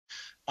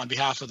On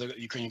behalf of the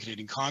Ukrainian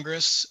Canadian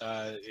Congress,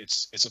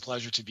 it's a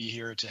pleasure to be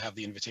here to have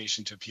the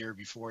invitation to appear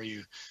before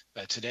you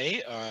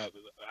today.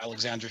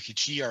 Alexandra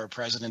Kichi, our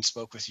president,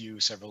 spoke with you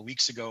several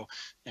weeks ago,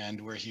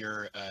 and we're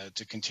here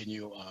to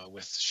continue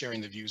with sharing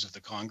the views of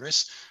the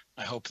Congress.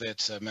 I hope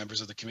that members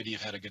of the committee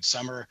have had a good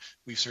summer.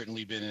 We've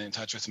certainly been in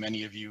touch with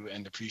many of you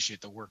and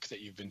appreciate the work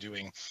that you've been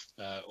doing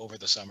over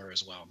the summer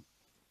as well.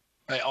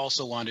 I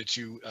also wanted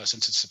to,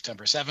 since it's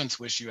September 7th,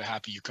 wish you a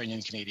happy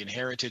Ukrainian Canadian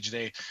Heritage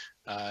Day.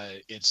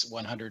 It's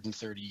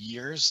 130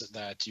 years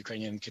that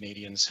Ukrainian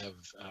Canadians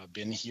have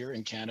been here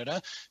in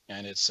Canada,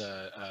 and it's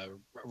a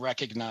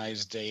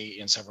recognized day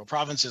in several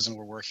provinces, and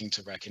we're working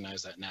to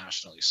recognize that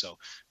nationally. So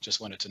just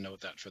wanted to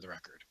note that for the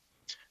record.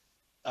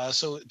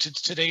 So to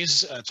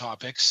today's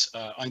topics,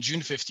 on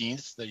June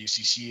 15th, the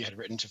UCC had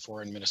written to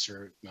Foreign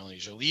Minister Melanie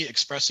Joly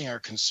expressing our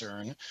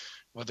concern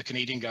about the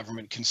Canadian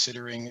government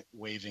considering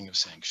waiving of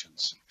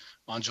sanctions.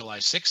 On July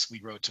 6th,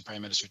 we wrote to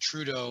Prime Minister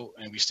Trudeau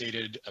and we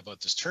stated about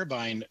this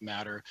turbine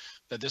matter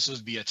that this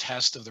would be a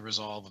test of the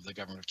resolve of the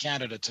government of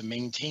Canada to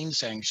maintain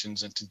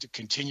sanctions and to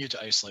continue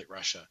to isolate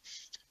Russia.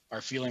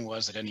 Our feeling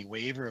was that any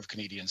waiver of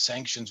Canadian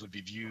sanctions would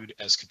be viewed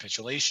as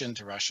capitulation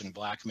to Russian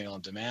blackmail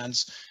and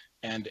demands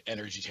and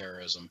energy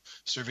terrorism,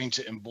 serving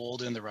to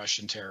embolden the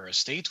Russian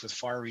terrorist state with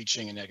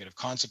far-reaching and negative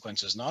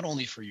consequences, not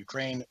only for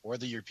Ukraine or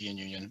the European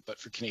Union, but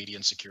for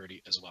Canadian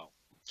security as well.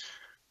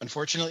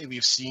 Unfortunately,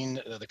 we've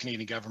seen the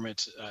Canadian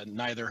government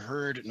neither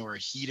heard nor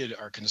heeded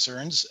our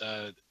concerns,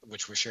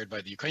 which were shared by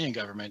the Ukrainian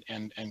government,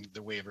 and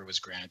the waiver was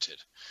granted.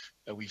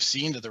 We've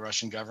seen that the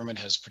Russian government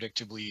has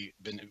predictably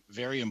been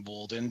very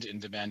emboldened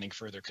in demanding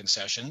further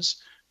concessions.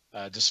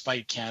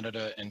 Despite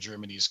Canada and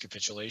Germany's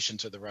capitulation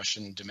to the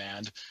Russian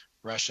demand,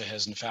 Russia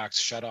has in fact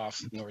shut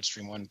off Nord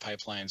Stream 1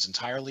 pipelines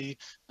entirely.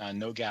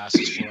 No gas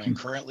is flowing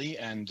currently,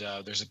 and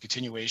there's a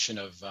continuation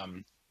of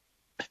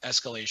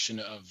escalation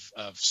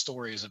of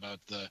stories about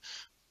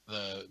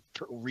the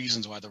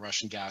reasons why the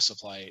Russian gas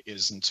supply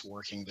isn't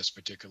working this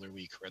particular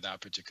week or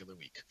that particular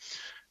week.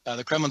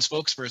 The Kremlin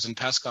spokesperson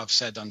Peskov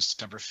said on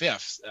September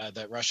 5th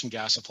that Russian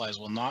gas supplies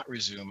will not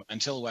resume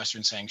until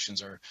Western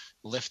sanctions are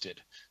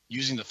lifted,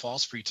 using the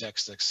false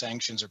pretext that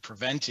sanctions are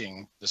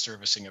preventing the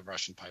servicing of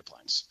Russian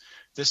pipelines.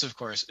 This, of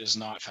course, is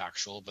not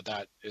factual, but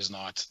that is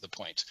not the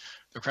point.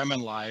 The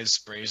Kremlin lies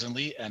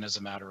brazenly and as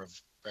a matter of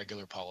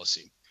regular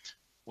policy.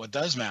 What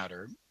does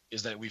matter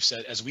is that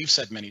as we've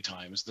said many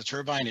times, the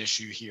turbine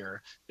issue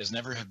here has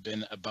never have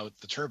been about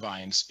the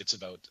turbines, it's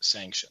about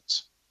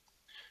sanctions.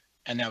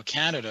 And now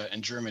Canada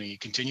and Germany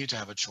continue to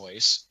have a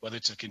choice whether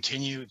to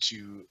continue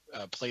to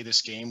play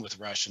this game with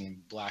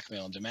Russian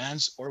blackmail and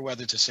demands, or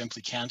whether to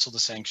simply cancel the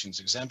sanctions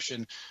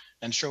exemption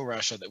and show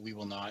Russia that we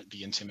will not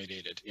be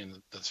intimidated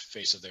in the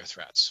face of their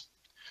threats.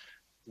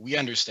 We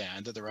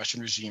understand that the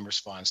Russian regime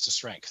responds to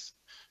strength.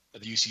 The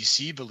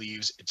UCC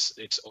believes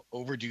it's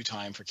overdue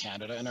time for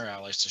Canada and our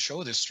allies to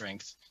show this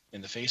strength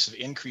in the face of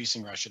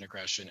increasing Russian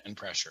aggression and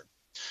pressure.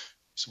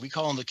 So we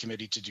call on the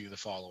committee to do the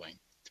following.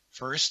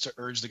 First, to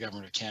urge the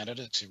government of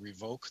Canada to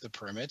revoke the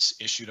permits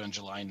issued on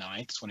July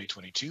 9th,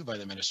 2022 by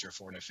the Minister of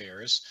Foreign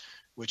Affairs,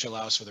 which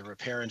allows for the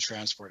repair and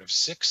transport of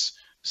 6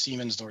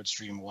 Siemens Nord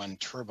Stream 1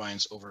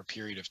 turbines over a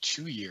period of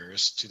 2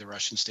 years to the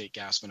Russian state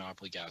gas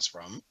monopoly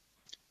Gazprom.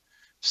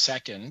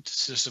 Second,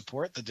 to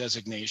support the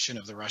designation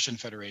of the Russian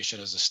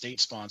Federation as a state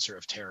sponsor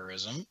of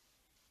terrorism.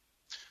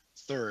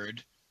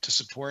 Third, to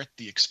support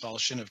the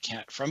expulsion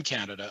from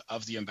Canada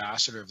of the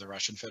ambassador of the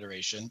Russian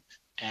Federation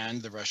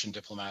and the Russian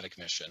diplomatic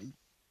mission.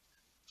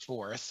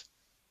 Fourth,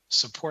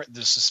 support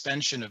the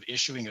suspension of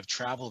issuing of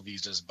travel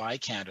visas by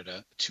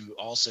Canada to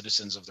all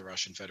citizens of the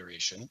Russian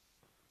Federation.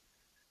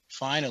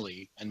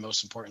 Finally, and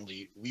most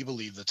importantly, we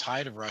believe the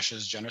tide of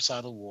Russia's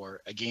genocidal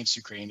war against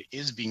Ukraine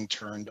is being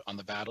turned on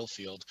the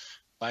battlefield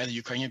by the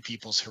Ukrainian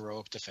people's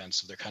heroic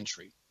defense of their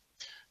country.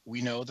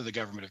 We know that the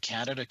government of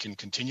Canada can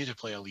continue to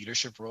play a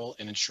leadership role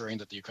in ensuring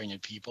that the Ukrainian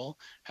people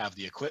have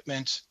the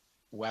equipment,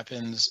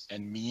 weapons,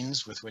 and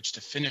means with which to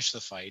finish the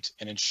fight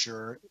and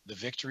ensure the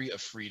victory of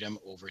freedom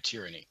over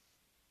tyranny.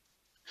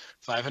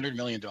 $500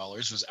 million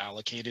was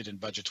allocated in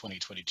budget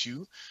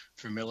 2022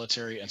 for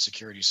military and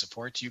security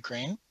support to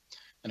Ukraine.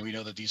 And we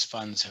know that these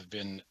funds have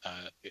been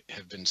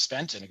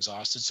spent and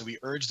exhausted. So we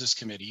urge this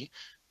committee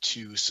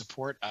to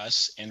support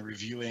us in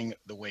reviewing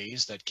the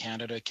ways that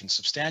Canada can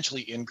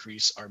substantially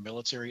increase our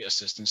military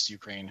assistance to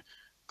Ukraine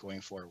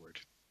going forward.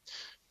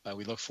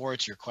 We look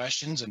forward to your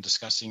questions and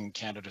discussing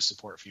Canada's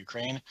support for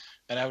Ukraine.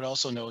 And I would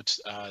also note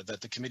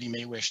that the committee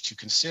may wish to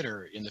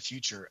consider in the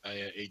future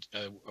a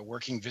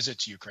working visit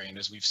to Ukraine,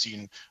 as we've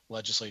seen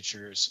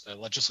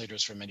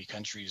legislators from many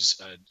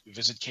countries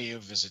visit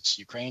Kyiv, visit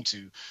Ukraine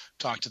to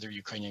talk to their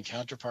Ukrainian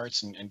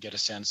counterparts and get a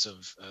sense of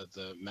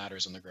the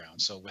matters on the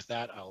ground. So with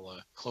that, I'll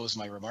close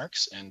my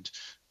remarks and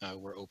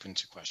we're open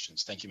to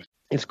questions. Thank you.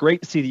 It's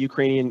great to see the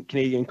Ukrainian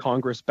Canadian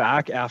Congress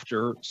back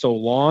after so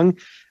long.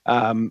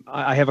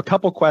 I have a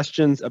couple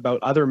questions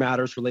about other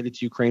matters related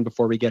to Ukraine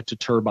before we get to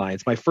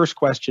turbines. My first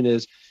question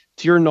is,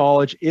 to your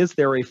knowledge, is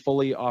there a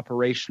fully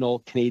operational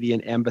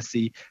Canadian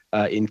embassy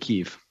in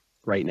Kyiv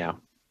right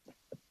now?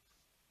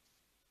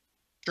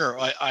 Sure,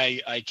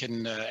 I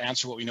can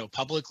answer what we know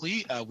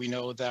publicly. We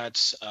know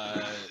that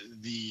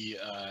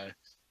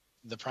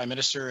the Prime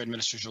Minister and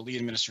Minister Joly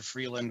and Minister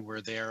Freeland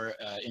were there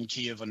in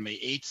Kyiv on May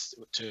 8th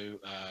to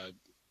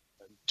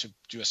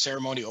do a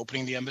ceremony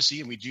opening the embassy.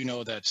 And we do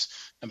know that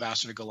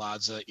Ambassador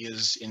Galadza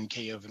is in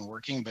Kyiv and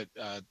working, but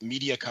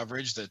media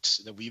coverage that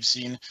we've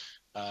seen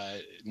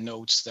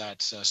notes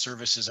that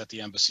services at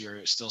the embassy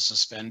are still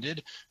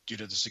suspended due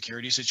to the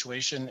security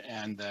situation,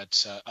 and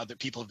that other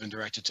people have been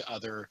directed to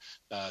other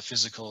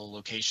physical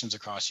locations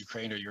across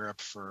Ukraine or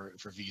Europe for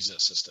visa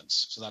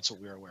assistance. So that's what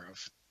we're aware of.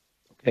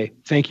 Okay,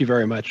 thank you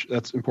very much.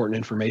 That's important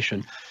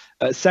information.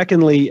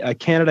 Secondly,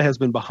 Canada has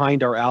been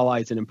behind our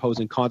allies in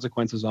imposing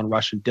consequences on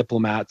Russian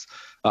diplomats.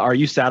 Are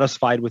you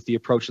satisfied with the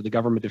approach that the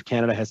government of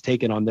Canada has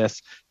taken on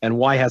this? And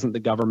why hasn't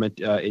the government,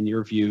 in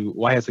your view,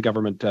 why has the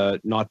government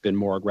not been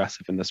more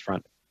aggressive in this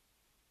front?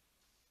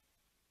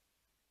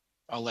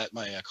 I'll let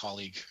my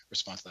colleague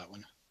respond to that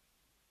one.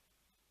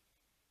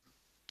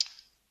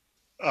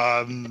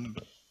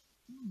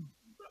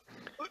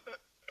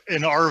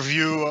 In our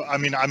view, I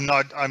mean, I'm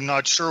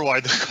not sure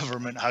why the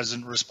government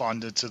hasn't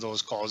responded to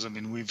those calls. I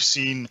mean, we've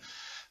seen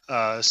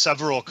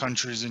several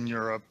countries in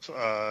Europe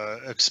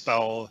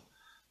expel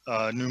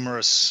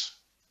numerous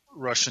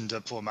Russian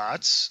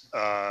diplomats.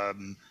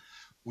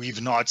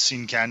 We've not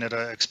seen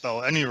Canada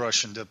expel any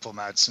Russian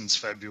diplomats since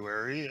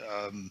February.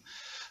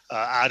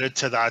 Added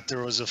to that,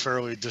 there was a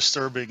fairly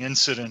disturbing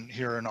incident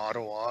here in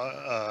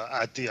Ottawa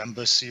at the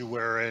embassy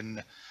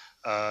wherein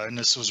and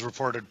this was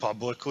reported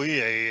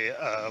publicly,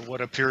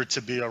 what appeared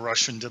to be a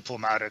Russian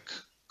diplomatic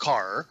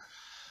car.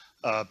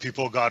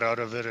 People got out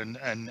of it and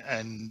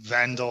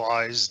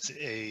vandalized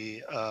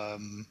it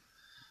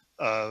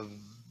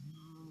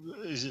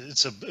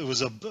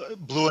was a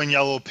blue and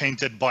yellow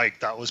painted bike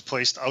that was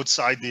placed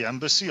outside the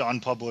embassy on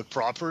public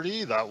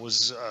property that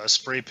was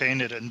spray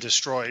painted and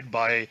destroyed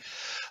by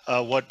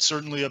what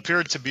certainly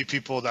appeared to be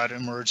people that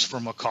emerged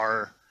from a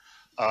car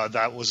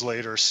that was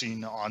later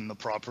seen on the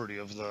property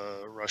of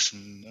the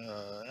Russian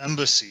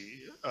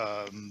embassy.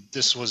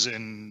 This was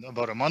in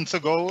about a month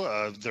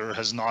ago. There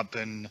has not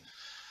been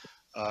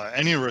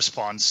any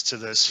response to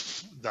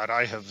this that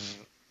I have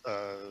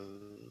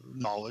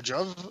knowledge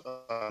of.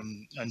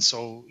 And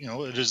so, you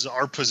know, it is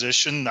our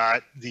position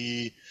that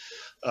the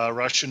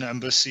Russian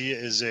embassy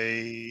is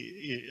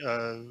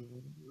a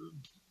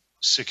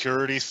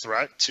security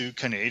threat to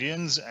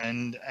Canadians,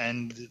 and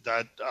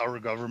that our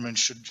government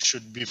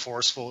should be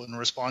forceful in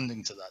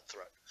responding to that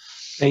threat.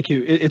 Thank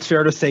you. It's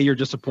fair to say you're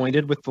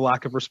disappointed with the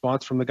lack of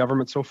response from the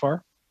government so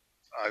far?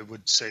 I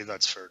would say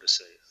that's fair to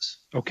say, yes.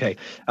 Okay.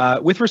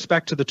 With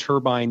respect to the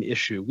turbine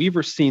issue,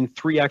 we've seen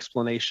three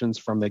explanations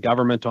from the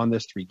government on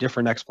this, three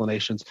different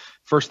explanations.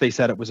 First, they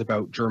said it was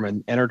about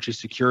German energy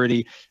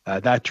security.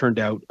 That turned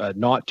out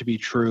not to be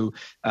true.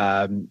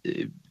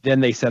 Then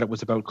they said it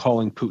was about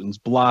calling Putin's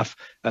bluff.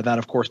 That,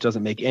 of course,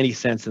 doesn't make any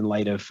sense in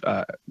light of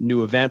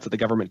new events that the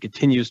government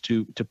continues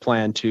to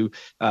plan to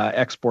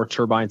export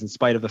turbines in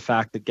spite of the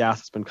fact that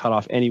gas has been cut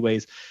off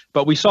anyways.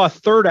 But we saw a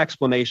third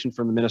explanation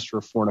from the Minister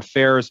of Foreign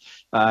Affairs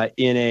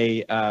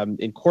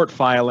in court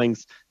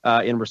filings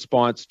in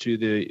response to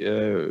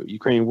the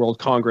Ukrainian World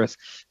Congress.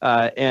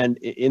 And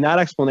in that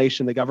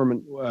explanation, the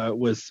government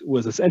was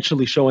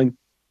essentially showing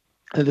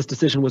that this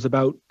decision was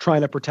about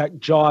trying to protect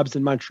jobs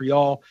in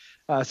Montreal,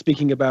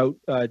 speaking about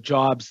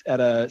jobs at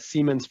a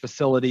Siemens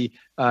facility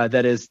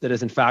that is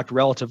in fact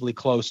relatively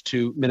close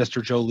to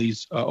Minister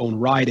Joly's own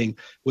riding,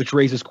 which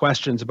raises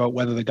questions about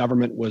whether the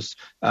government was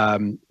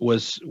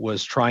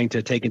trying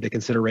to take into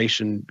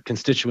consideration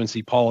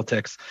constituency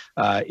politics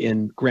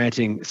in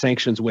granting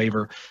sanctions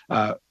waiver.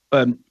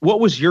 What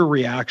was your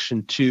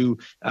reaction to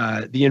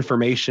the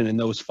information in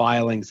those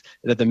filings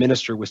that the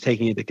minister was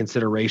taking into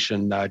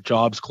consideration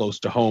jobs close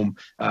to home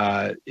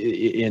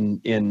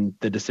in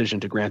the decision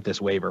to grant this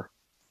waiver?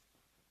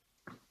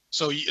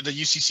 So the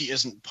UCC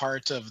isn't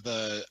part of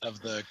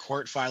the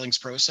court filings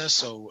process,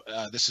 so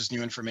this is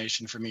new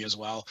information for me as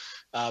well.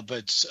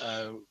 But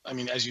I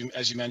mean, as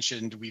you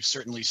mentioned, we've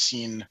certainly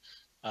seen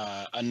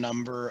a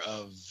number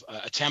of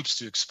attempts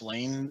to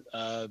explain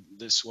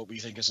this, what we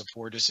think is a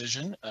poor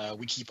decision.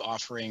 We keep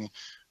offering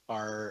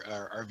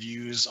our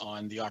views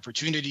on the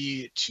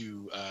opportunity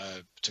to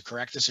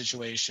correct the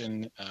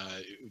situation.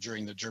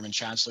 During the German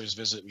Chancellor's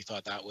visit, we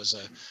thought that was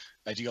an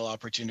ideal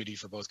opportunity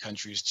for both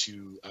countries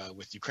to,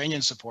 with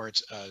Ukrainian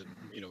support,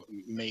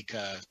 make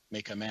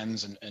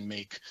amends and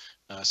make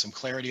some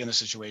clarity on the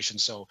situation.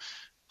 So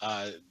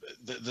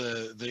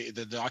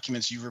the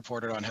documents you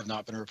reported on have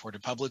not been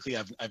reported publicly.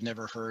 I've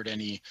never heard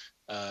any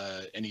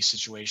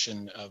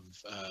situation of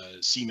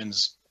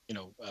Siemens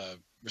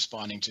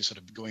responding to sort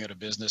of going out of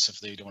business if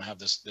they don't have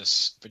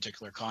this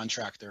particular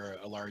contract. They're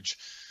a large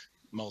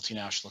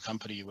multinational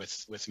company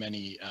with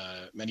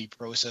many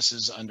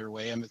processes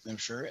underway, I'm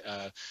sure.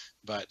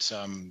 But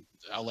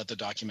I'll let the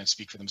documents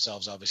speak for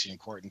themselves, obviously, in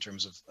court in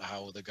terms of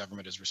how the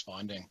government is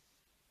responding.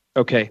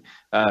 Okay,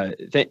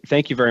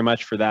 thank you very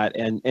much for that.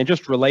 And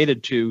just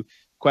related to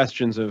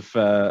questions of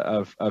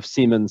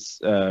Siemens'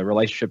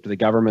 relationship to the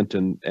government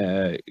and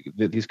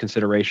these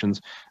considerations.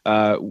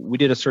 We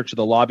did a search of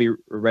the lobby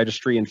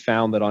registry and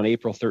found that on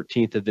April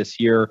 13th of this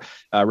year,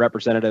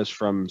 representatives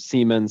from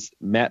Siemens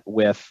met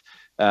with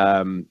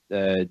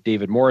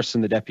David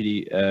Morrison, the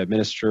Deputy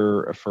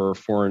Minister for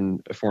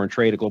Foreign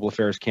Trade and Global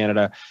Affairs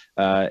Canada,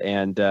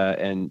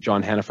 and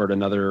John Hannaford,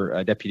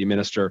 another Deputy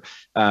Minister.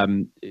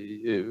 Do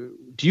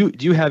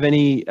you have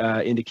any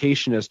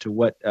indication as to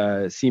what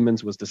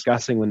Siemens was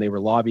discussing when they were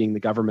lobbying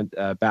the government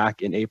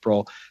back in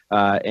April,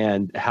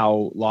 and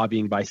how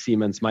lobbying by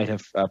Siemens might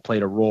have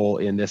played a role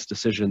in this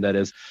decision that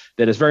is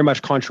very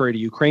much contrary to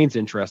Ukraine's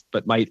interest,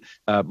 but might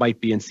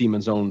be in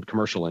Siemens' own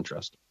commercial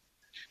interest?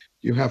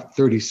 You have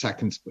 30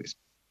 seconds, please.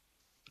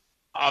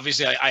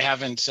 Obviously, I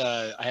haven't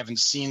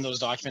seen those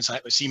documents.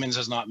 Siemens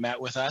has not met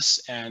with us,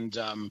 and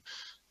they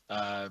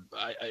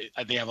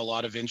have a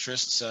lot of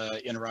interests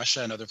in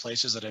Russia and other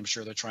places that I'm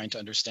sure they're trying to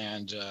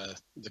understand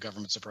the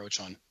government's approach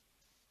on.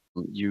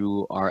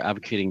 You are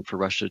advocating for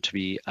Russia to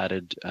be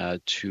added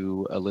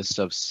to a list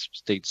of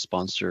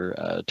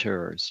state-sponsor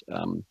terrors.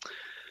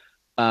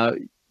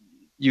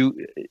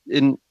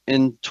 In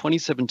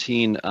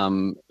 2017,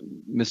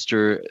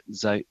 Mr.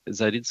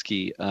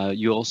 Zakydalsky,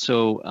 you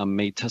also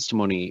made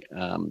testimony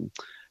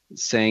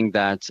saying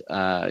that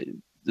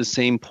the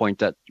same point,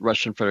 that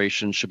Russian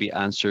Federation should be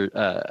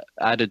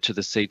added to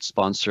the state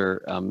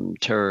sponsor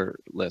terror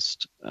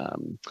list,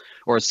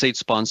 or a state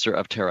sponsor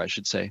of terror, I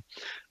should say.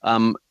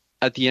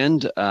 At the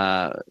end,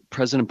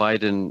 President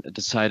Biden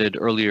decided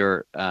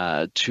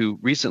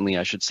recently,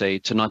 I should say,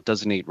 to not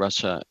designate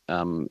Russia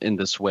in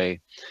this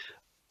way.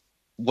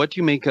 What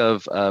do you make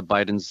of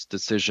Biden's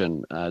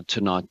decision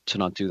to not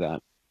do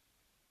that?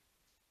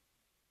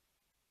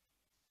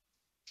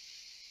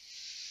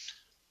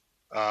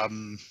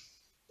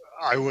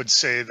 I would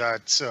say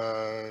that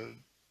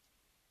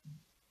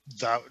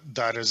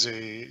that is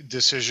a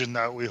decision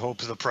that we hope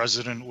the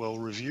president will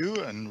review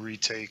and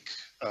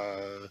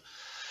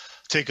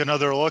take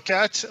another look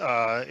at.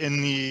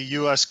 In the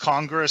U.S.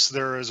 Congress,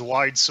 there is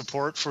wide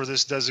support for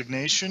this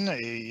designation.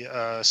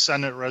 A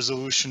Senate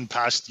resolution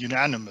passed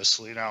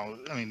unanimously. Now,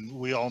 I mean,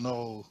 we all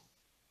know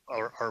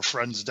our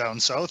friends down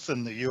south,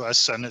 and the U.S.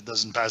 Senate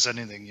doesn't pass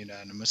anything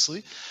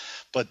unanimously.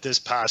 But this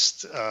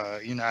passed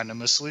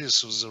unanimously.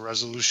 This was a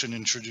resolution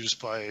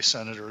introduced by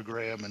Senator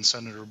Graham and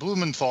Senator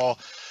Blumenthal,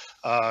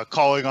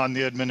 calling on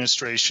the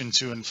administration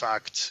to, in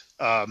fact,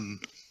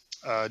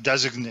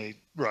 designate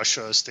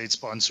Russia a state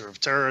sponsor of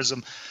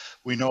terrorism.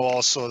 We know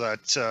also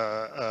that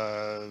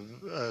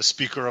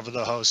Speaker of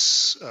the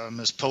House,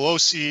 Ms.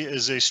 Pelosi,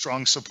 is a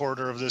strong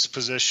supporter of this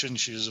position.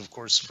 She is, of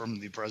course, from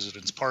the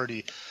president's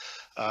party.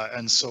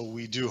 And so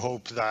we do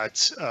hope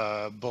that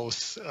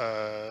both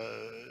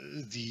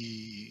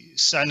the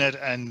Senate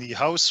and the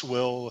House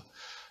will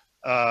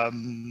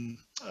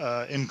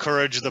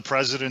encourage the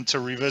president to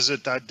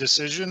revisit that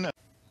decision.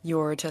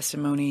 Your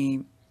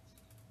testimony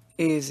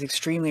is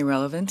extremely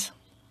relevant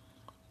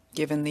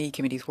given the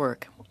committee's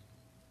work.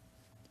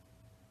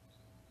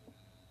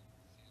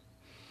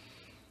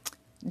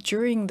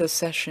 During the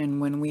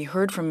session, when we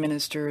heard from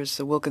Ministers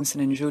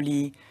Wilkinson and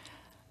Joly,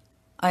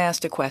 I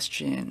asked a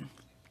question.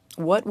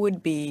 What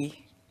would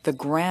be the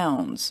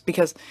grounds?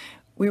 Because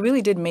we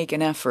really did make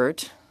an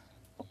effort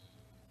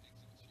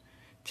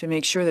to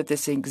make sure that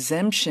this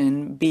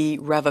exemption be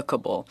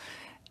revocable.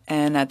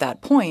 And at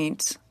that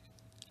point,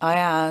 I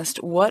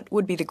asked what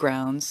would be the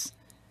grounds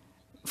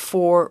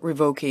for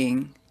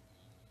revoking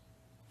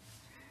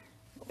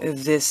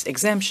this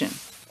exemption.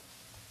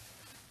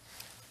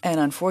 And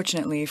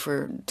unfortunately,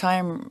 for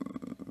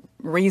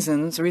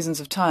reasons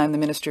of time, the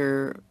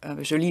Minister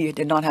Joly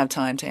did not have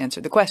time to answer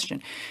the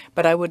question.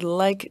 But I would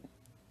like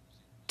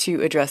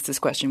to address this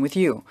question with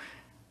you.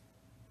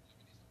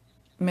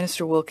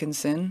 Minister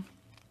Wilkinson,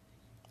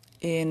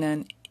 in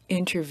an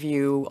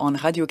interview on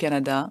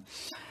Radio-Canada,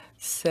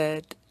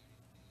 said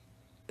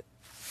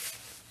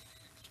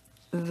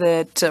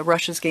that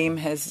Russia's game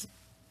has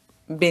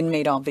been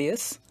made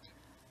obvious,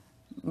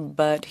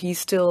 but he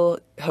still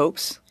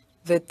hopes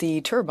that the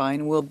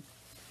turbine will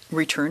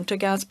return to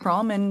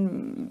Gazprom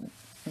and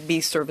be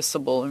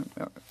serviceable,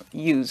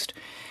 used.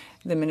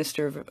 The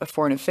Minister of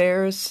Foreign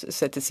Affairs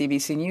said to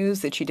CBC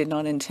News that she did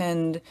not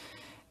intend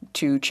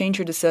to change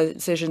her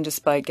decision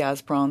despite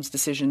Gazprom's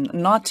decision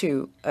not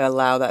to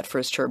allow that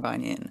first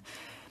turbine in.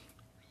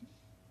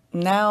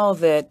 Now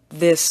that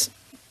this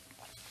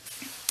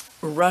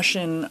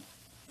Russian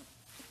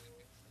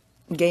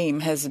game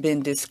has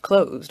been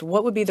disclosed,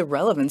 what would be the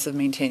relevance of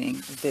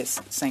maintaining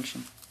this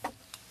sanction,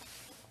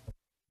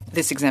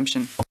 this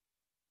exemption?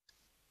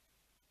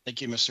 Thank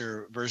you,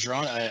 Mr.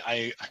 Bergeron.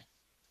 I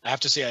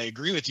have to say I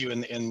agree with you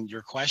in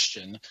your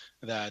question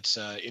that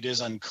it is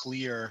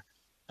unclear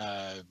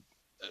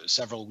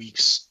several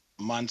weeks,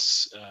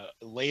 months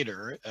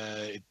later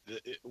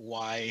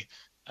why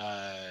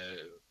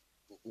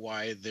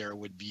there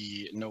would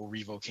be no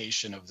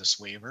revocation of this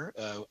waiver,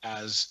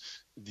 as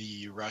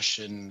the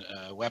Russian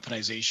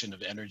weaponization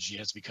of energy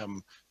has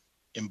become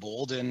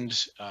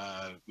emboldened,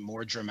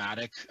 more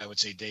dramatic, I would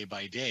say, day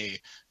by day,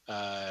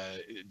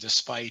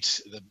 despite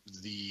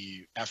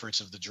the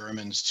efforts of the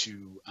Germans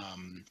to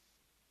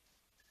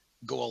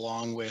go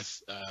along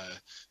with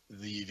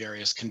the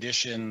various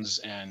conditions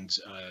and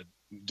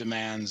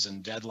demands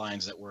and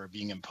deadlines that were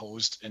being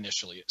imposed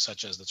initially,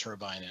 such as the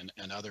turbine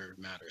and other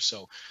matters.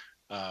 So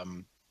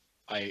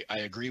I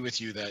agree with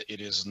you that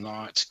it is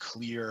not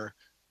clear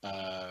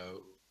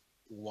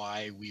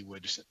why we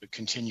would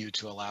continue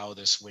to allow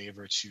this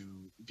waiver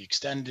to be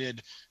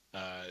extended,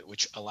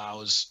 which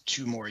allows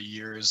 2 more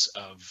years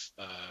of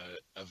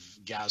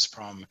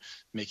Gazprom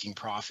making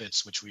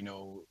profits, which we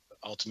know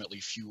ultimately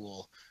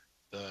fuel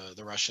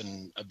the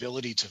Russian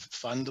ability to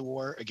fund the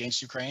war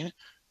against Ukraine,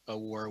 a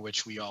war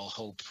which we all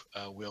hope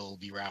will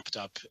be wrapped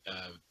up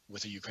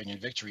with a Ukrainian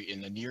victory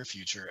in the near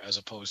future, as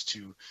opposed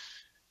to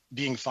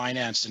being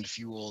financed and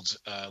fueled,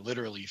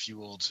 literally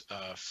fueled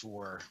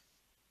for,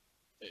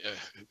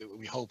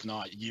 we hope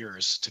not,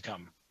 years to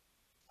come.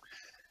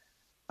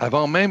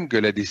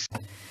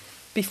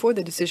 Before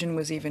the decision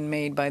was even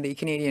made by the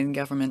Canadian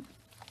government,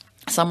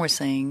 some were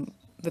saying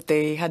that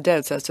they had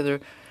doubts as to the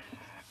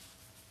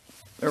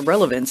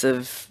relevance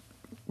of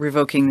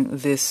revoking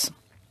these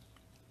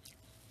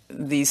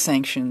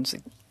sanctions.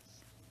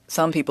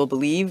 Some people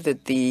believe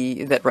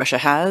that Russia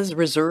has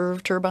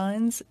reserve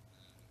turbines,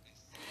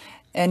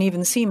 and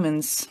even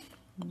Siemens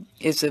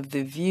is of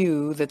the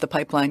view that the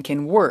pipeline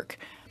can work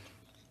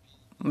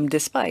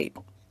despite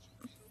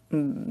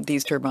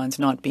these turbines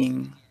not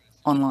being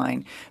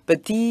online.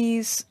 But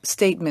these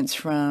statements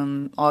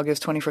from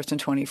August 21st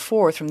and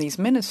 24th from these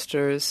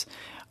ministers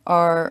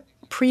are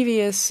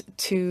previous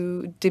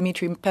to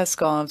Dmitry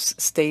Peskov's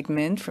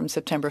statement from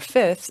September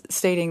 5th,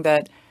 stating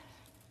that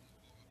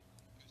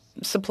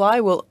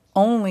supply will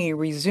only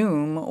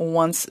resume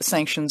once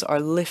sanctions are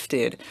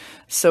lifted.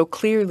 So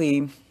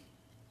clearly,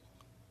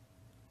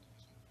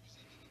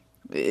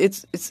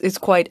 it's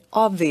quite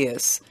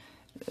obvious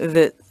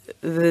that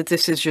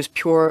this is just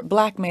pure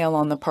blackmail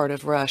on the part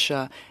of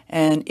Russia,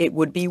 and it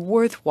would be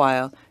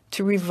worthwhile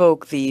to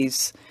revoke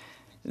these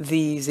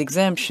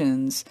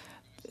exemptions,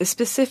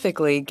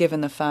 specifically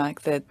given the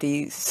fact that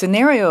the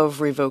scenario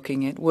of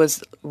revoking it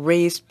was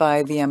raised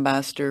by the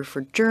ambassador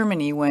for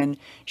Germany when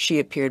she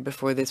appeared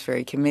before this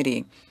very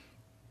committee.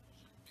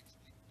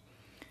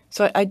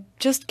 So I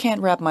just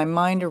can't wrap my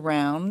mind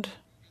around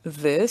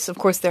this. Of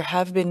course, there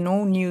have been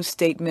no new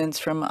statements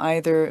from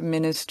either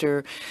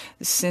minister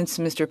since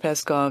Mr.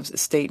 Peskov's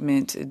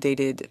statement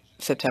dated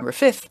September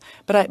 5th,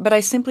 but I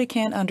simply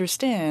can't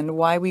understand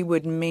why we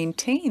would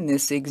maintain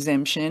this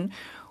exemption,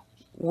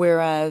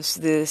 whereas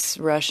this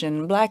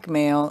Russian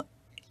blackmail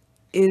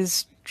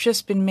is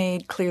just been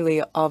made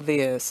clearly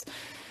obvious.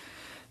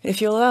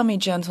 If you'll allow me,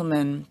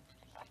 gentlemen,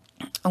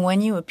 when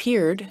you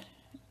appeared,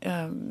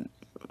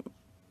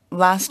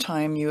 last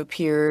time you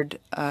appeared,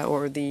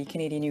 or the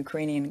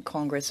Canadian-Ukrainian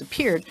Congress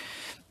appeared,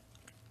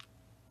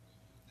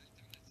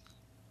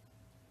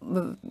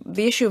 the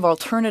issue of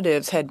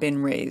alternatives had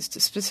been raised,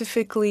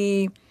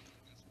 specifically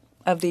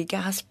of the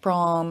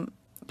Gazprom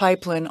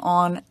pipeline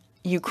on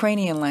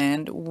Ukrainian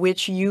land,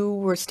 which you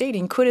were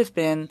stating could have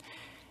been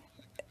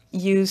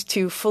used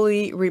to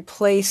fully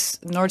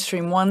replace Nord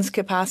Stream 1's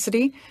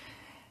capacity,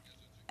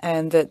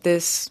 and that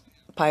this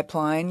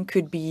pipeline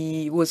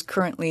was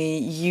currently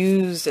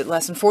used at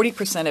less than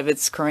 40% of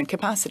its current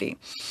capacity.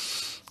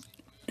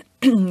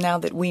 Now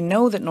that we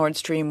know that Nord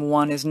Stream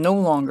 1 is no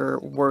longer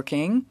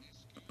working,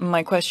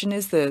 my question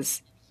is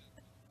this: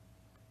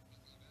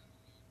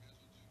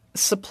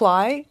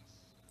 supply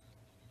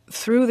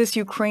through this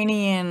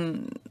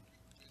Ukrainian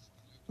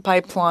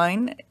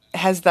pipeline,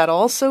 has that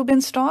also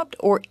been stopped,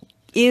 or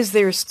is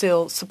there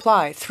still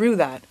supply through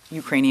that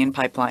Ukrainian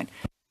pipeline?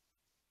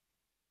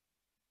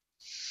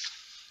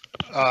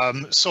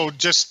 So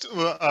just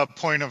a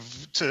point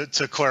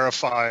to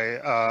clarify,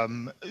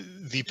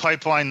 the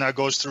pipeline that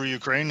goes through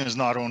Ukraine is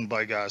not owned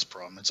by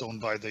Gazprom. It's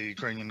owned by the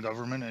Ukrainian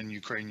government and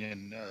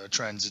Ukrainian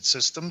transit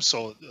system.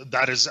 So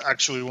that is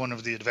actually one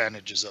of the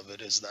advantages of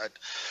it, is that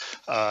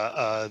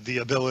the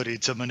ability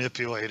to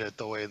manipulate it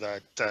the way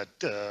that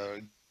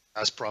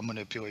Gazprom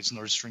manipulates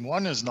Nord Stream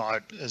 1 is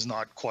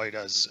not quite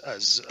as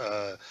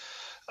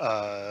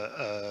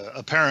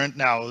apparent.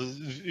 Now,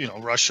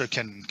 Russia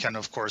can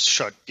of course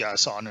shut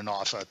gas on and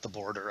off at the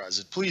border as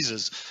it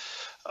pleases.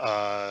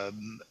 But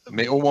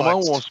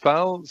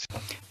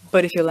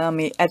if you allow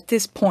me, at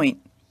this point,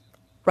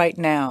 right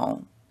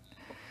now,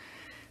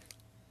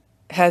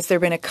 has there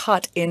been a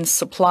cut in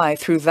supply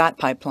through that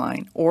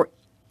pipeline, or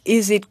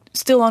is it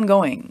still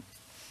ongoing?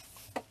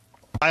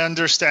 My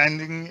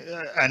understanding,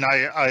 and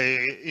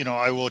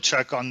I will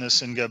check on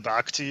this and get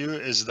back to you,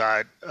 is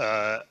that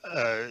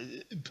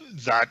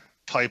that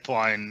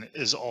pipeline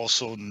is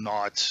also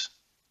not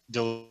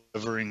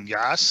delivering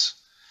gas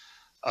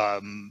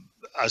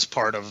as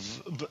part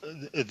of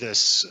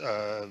this,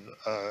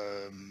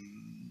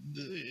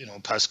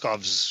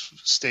 Peskov's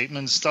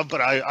statement stuff.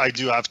 But I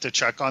do have to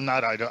check on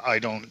that. I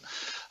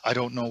I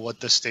don't know what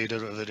the state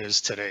of it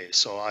is today,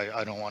 so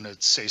I don't want to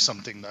say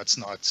something that's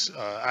not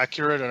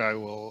accurate, and I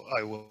will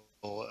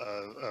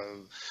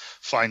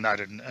find that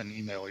and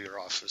email your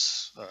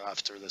office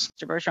after this.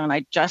 Mr. Bergeron,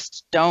 I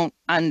just don't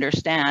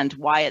understand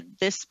why at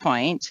this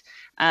point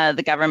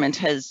the government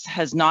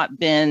has not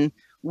been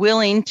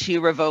willing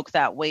to revoke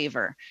that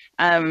waiver.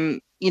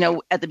 You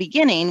know, at the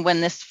beginning,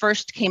 when this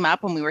first came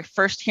up, when we were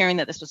first hearing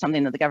that this was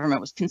something that the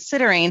government was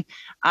considering,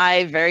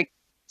 I very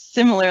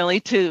similarly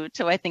to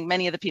I think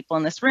many of the people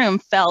in this room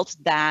felt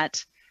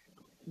that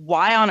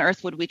why on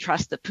earth would we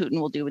trust that Putin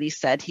will do what he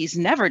said? He's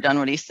never done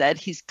what he said.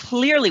 He's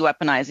clearly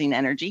weaponizing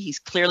energy. He's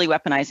clearly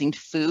weaponizing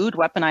food,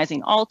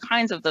 weaponizing all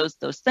kinds of those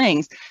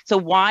things. So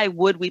why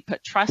would we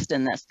put trust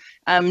in this?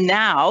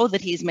 Now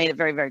that he's made it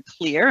very, very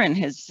clear, and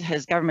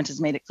his government has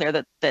made it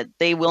clear that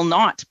they will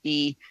not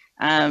be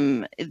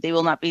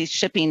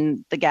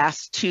shipping the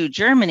gas to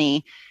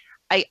Germany,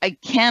 I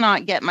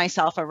cannot get my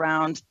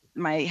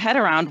head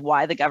around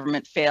why the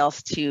government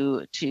fails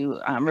to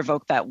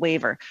revoke that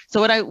waiver.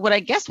 So what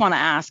I guess want to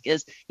ask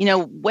is, you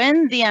know,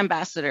 when the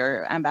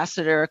Ambassador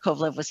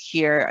Kovalev was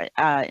here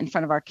in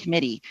front of our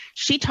committee,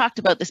 she talked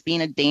about this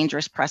being a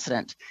dangerous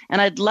precedent,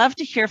 and I'd love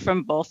to hear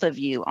from both of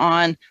you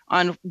on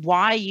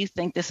why you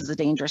think this is a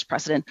dangerous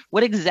precedent.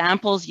 What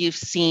examples you've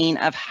seen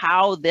of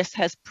how this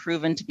has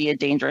proven to be a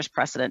dangerous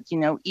precedent? You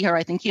know, Ihor,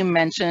 I think you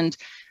mentioned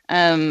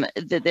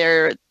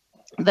that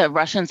the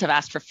Russians have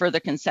asked for further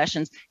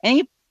concessions.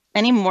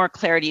 Any more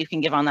clarity you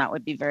can give on that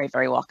would be very,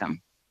 very welcome.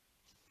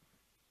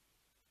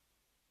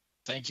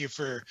 Thank you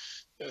for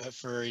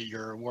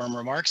your warm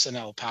remarks, and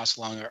I'll pass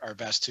along our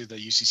best to the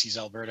UCC's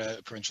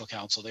Alberta Provincial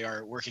Council. They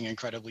are working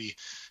incredibly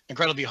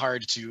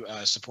hard to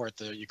support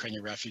the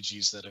Ukrainian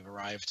refugees that have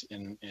arrived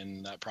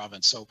in that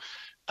province. So,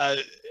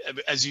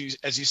 as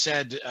you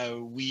said,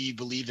 we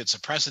believe it's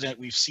a precedent.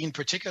 We've seen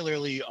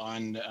particularly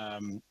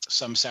on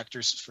some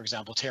sectors, for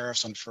example,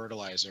 tariffs on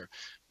fertilizer.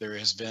 There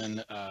has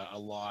been a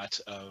lot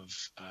of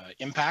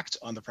impact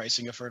on the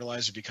pricing of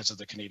fertilizer because of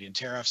the Canadian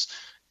tariffs.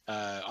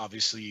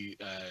 Obviously,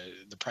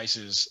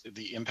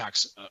 the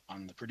impacts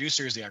on the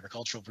producers, the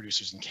agricultural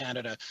producers in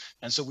Canada,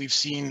 and so we've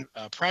seen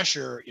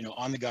pressure, you know,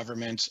 on the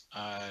government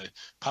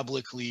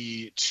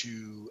publicly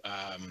to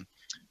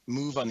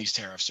move on these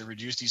tariffs, to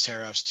reduce these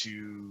tariffs,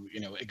 to, you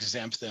know,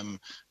 exempt them,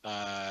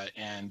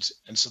 and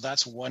so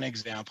that's one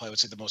example. I would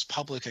say the most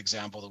public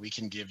example that we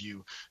can give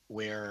you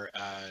where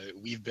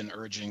we've been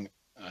urging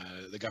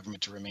the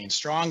government to remain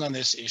strong on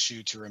this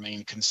issue, to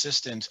remain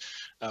consistent.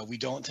 We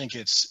don't think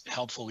it's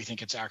helpful. We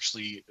think it's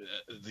actually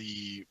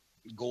the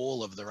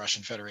goal of the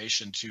Russian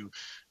Federation to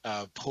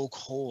poke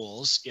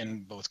holes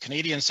in both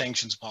Canadian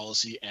sanctions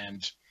policy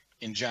and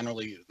in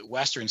generally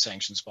Western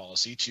sanctions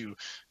policy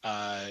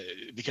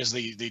because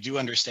they do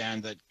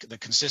understand that the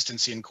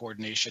consistency and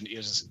coordination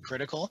is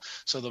critical.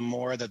 So the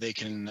more that they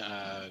can,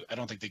 I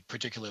don't think they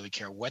particularly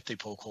care what they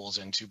poke holes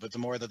into, but the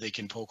more that they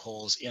can poke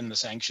holes in the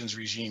sanctions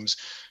regimes,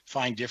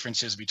 find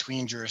differences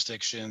between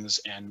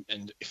jurisdictions, and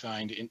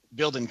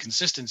build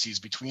inconsistencies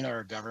between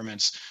our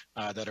governments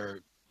that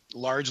are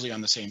largely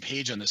on the same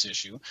page on this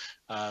issue.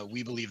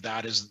 We believe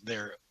that is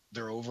their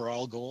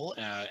overall goal,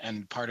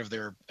 and part of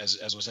their, as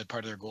was said,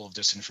 part of their goal of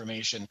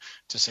disinformation,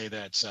 to say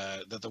that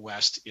that the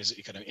West is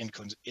kind of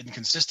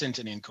inconsistent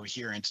and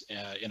incoherent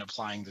in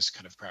applying this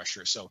kind of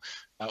pressure. So,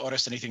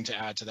 Orest, anything to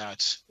add to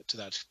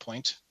that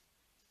point?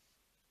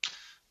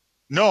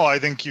 No, I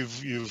think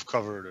you've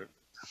covered it.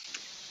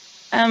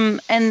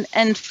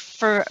 And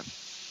for,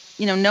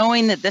 you know,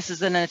 knowing that this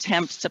is an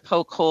attempt to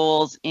poke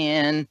holes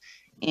in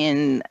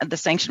the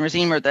sanction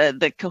regime, or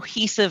the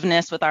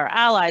cohesiveness with our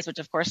allies, which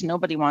of course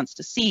nobody wants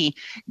to see,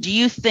 do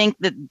you think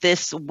that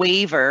this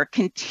waiver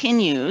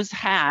continues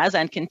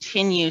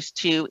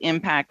to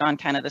impact on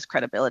Canada's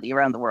credibility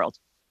around the world?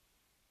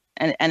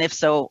 And if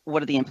so,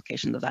 what are the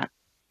implications of that?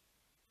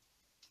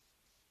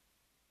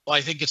 Well,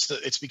 I think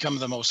it's become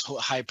the most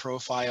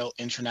high-profile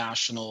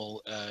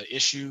international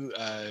issue,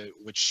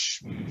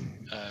 which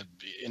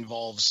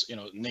involves, you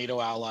know, NATO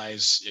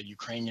allies,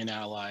 Ukrainian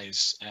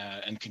allies,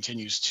 and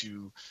continues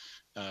to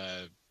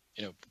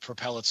you know,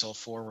 propel itself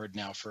forward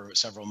now for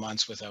several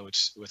months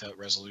without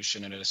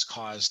resolution, and it has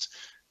caused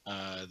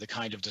the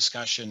kind of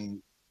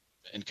discussion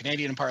in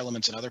Canadian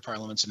parliaments and other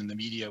parliaments and in the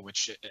media,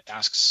 which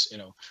asks, you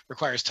know,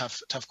 requires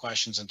tough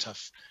questions and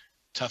tough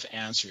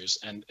answers.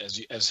 And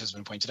as has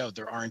been pointed out,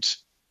 there aren't.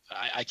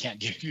 I can't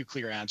give you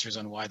clear answers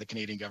on why the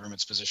Canadian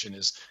government's position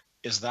is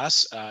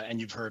thus, and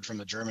you've heard from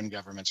the German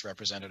government's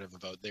representative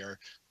about their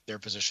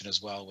position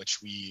as well,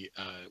 which we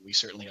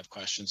certainly have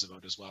questions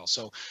about as well.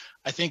 So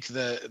I think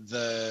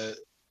this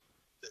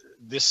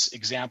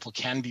example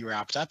can be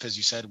wrapped up, as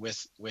you said,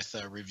 with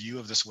a review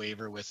of this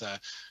waiver, with a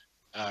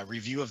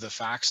review of the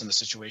facts and the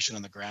situation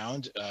on the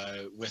ground,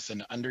 with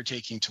an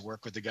undertaking to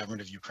work with the government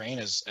of Ukraine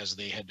as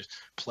they had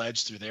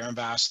pledged through their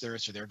ambassador,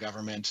 through their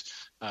government,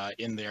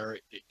 in their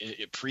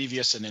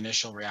previous and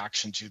initial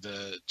reaction to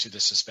the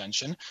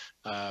suspension.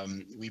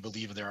 We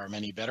believe there are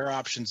many better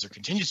options. There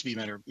continues to be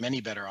many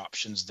better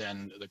options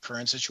than the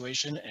current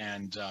situation,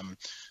 and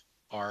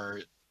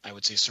our I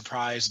would say,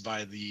 surprised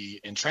by the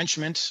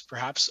entrenchment,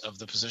 perhaps, of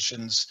the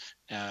positions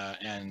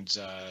and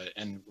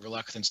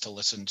reluctance to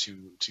listen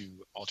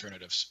to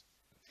alternatives.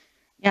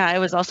 Yeah, I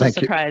was also Thank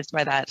you. surprised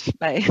by that,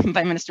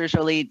 by Minister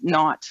Joly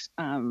not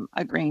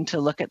agreeing to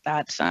look at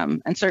that.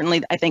 And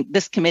certainly, I think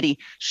this committee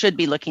should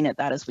be looking at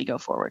that as we go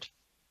forward.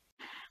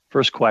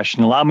 First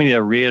question, allow me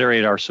to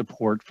reiterate our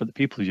support for the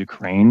people of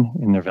Ukraine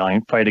in their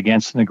valiant fight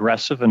against an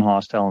aggressive and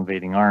hostile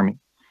invading army.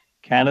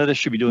 Canada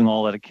should be doing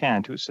all that it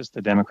can to assist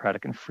the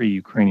democratic and free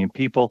Ukrainian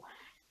people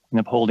in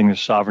upholding their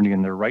sovereignty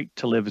and their right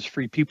to live as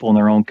free people in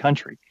their own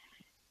country.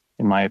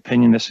 In my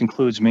opinion, this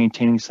includes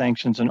maintaining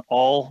sanctions on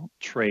all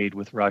trade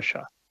with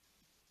Russia.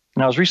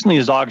 Now, as recently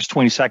as August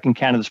 22nd,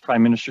 Canada's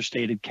Prime Minister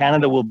stated,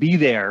 Canada will be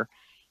there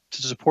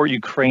to support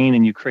Ukraine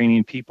and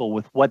Ukrainian people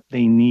with what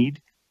they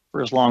need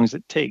for as long as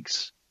it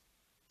takes.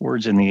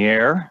 Words in the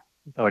air,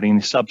 without any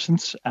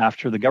substance,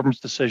 after the government's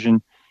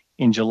decision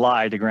in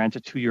July to grant a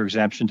 2-year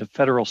exemption to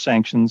federal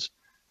sanctions,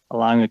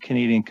 allowing a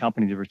Canadian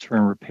company to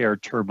return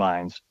repaired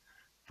turbines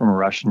from a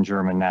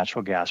Russian-German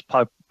natural gas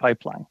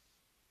pipeline.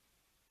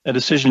 A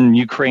decision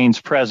Ukraine's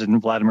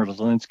President, Vladimir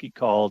Zelensky,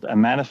 called a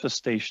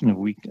manifestation of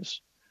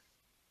weakness,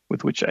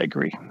 with which I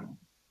agree.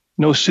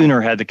 No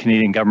sooner had the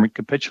Canadian government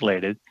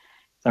capitulated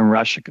than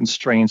Russia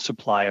constrained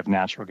supply of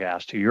natural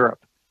gas to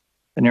Europe.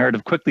 The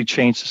narrative quickly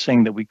changed to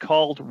saying that we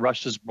called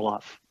Russia's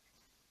bluff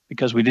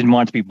because we didn't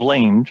want to be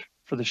blamed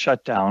for the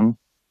shutdown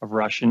of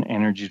Russian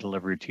energy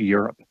delivery to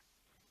Europe.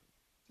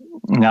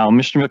 Now,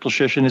 Mr.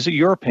 Michalchyshyn, is it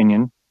your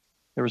opinion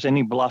there was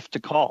any bluff to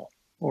call,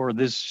 or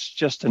this is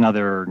just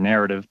another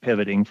narrative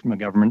pivoting from a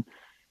government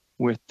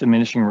with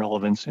diminishing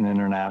relevance in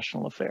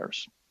international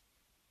affairs?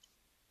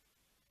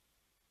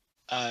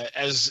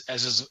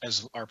 As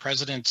our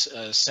president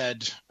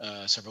said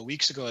several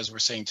weeks ago, as we're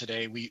saying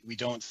today, we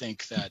don't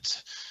think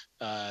that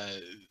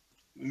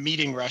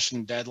meeting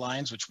Russian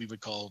deadlines, which we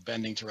would call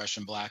bending to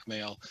Russian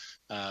blackmail,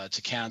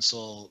 to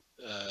cancel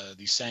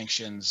these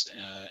sanctions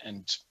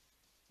and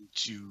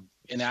to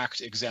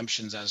enact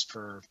exemptions as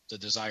per the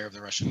desire of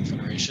the Russian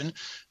Federation,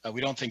 we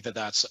don't think that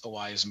that's a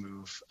wise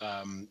move.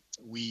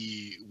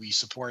 We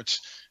support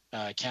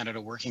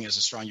Canada working as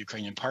a strong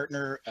Ukrainian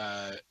partner,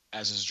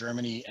 as is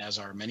Germany, as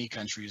are many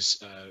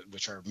countries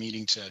which are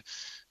meeting to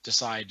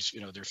decide,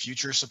 their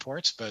future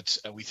support. But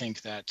we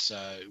think that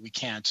we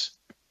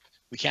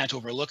can't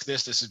overlook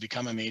this. This has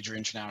become a major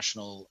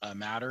international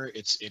matter.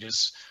 It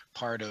is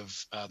part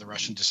of the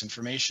Russian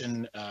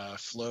disinformation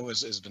flow,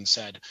 as has been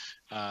said,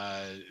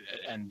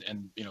 and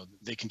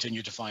they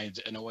continue to find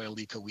an oil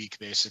leak a week,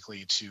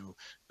 basically, to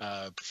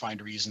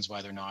find reasons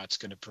why they're not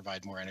going to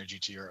provide more energy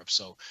to Europe.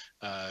 So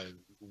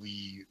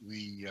we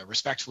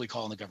respectfully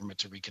call on the government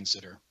to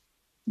reconsider.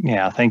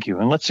 Yeah, thank you.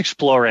 And let's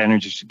explore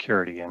energy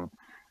security and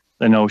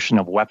the notion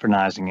of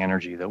weaponizing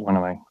energy that one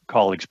of my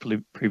colleagues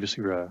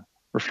previously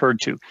referred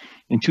to.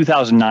 In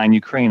 2009,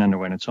 Ukraine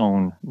underwent its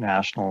own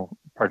natural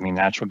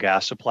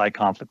gas supply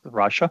conflict with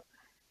Russia.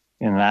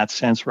 In that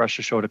sense,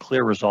 Russia showed a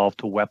clear resolve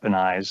to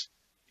weaponize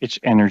its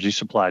energy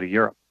supply to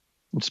Europe.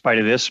 In spite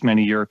of this,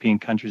 many European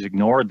countries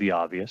ignored the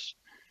obvious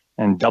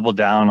and doubled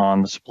down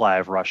on the supply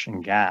of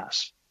Russian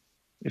gas.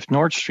 If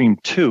Nord Stream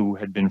 2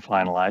 had been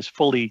finalized,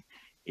 fully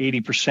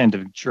 80%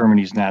 of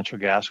Germany's natural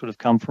gas would have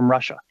come from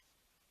Russia.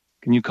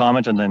 Can you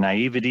comment on the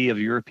naivety of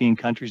European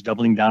countries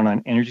doubling down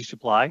on energy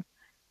supply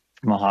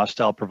from a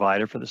hostile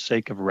provider for the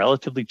sake of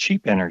relatively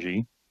cheap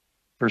energy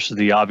versus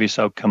the obvious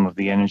outcome of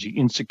the energy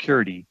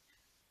insecurity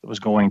that was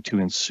going to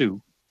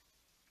ensue?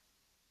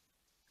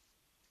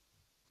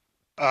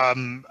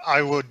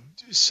 I would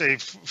say,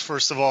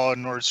 first of all,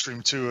 in Nord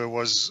Stream 2, it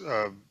was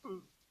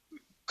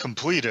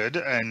completed,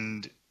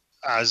 and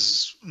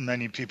as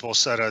many people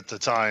said at the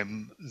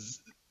time,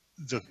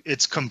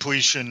 its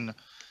completion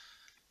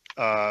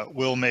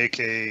will make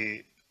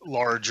a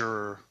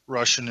larger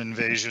Russian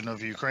invasion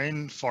of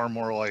Ukraine far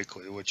more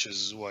likely, which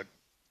is what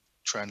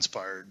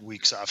transpired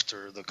weeks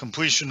after the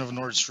completion of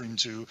Nord Stream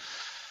 2.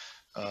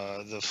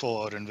 The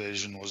full-out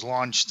invasion was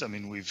launched. I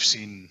mean, we've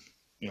seen,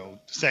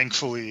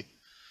 thankfully,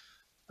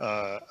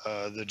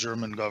 the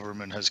German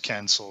government has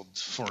canceled,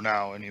 for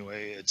now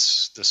anyway,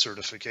 it's the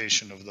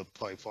certification of the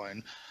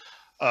pipeline.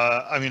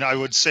 I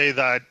would say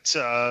that,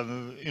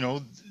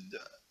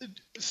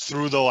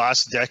 through the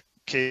last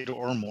decade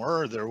or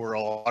more, there were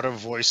a lot of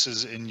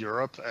voices in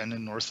Europe and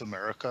in North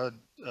America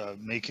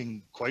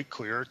making quite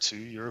clear to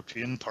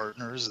European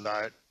partners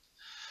that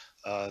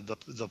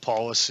the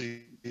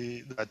policy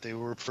that they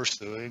were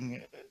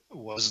pursuing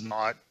was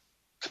not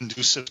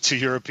conducive to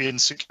European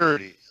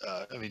security.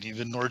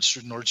 Even Nord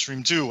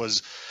Stream 2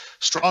 was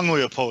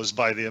strongly opposed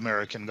by the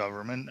American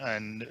government,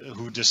 and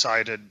who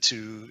decided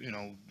to,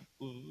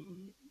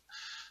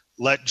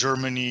 let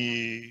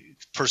Germany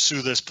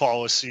pursue this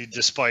policy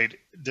despite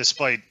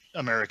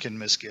American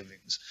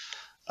misgivings.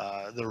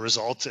 The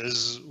result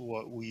is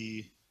what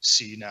we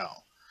see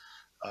now.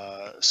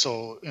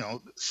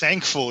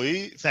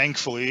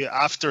 Thankfully,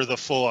 after the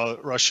full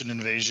Russian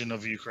invasion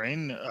of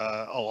Ukraine,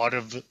 a lot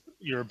of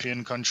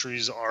European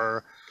countries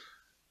are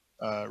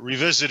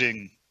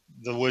revisiting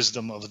the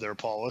wisdom of their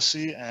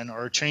policy and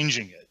are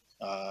changing it.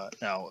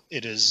 Now,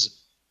 it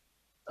is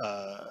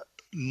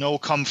no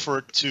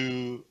comfort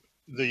to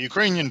the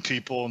Ukrainian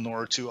people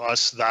nor to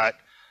us that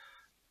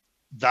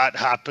that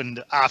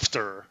happened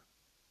after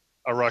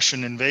a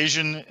Russian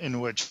invasion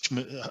in which,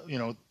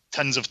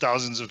 tens of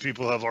thousands of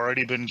people have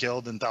already been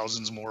killed and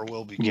thousands more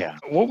will be killed. Yeah,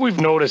 what we've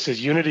noticed is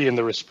unity in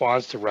the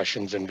response to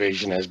Russia's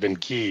invasion has been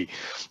key,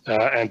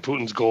 and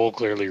Putin's goal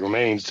clearly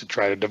remains to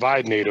try to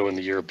divide NATO and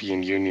the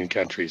European Union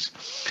countries.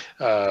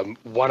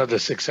 One of the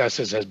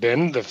successes has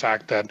been the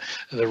fact that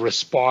the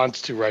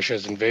response to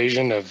Russia's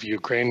invasion of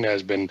Ukraine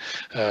has been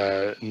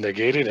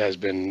negated, has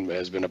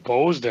been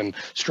opposed and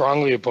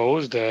strongly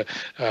opposed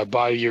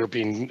by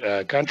European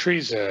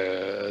countries,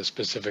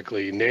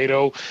 specifically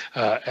NATO,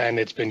 and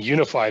it's been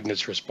unified in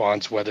its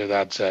response, whether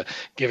that's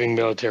giving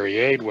military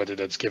aid, whether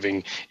that's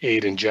giving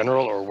aid in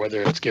general, or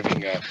whether it's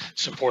giving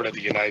support at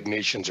the United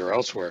Nations or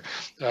elsewhere.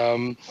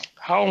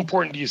 How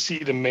important do you see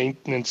the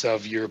maintenance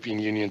of European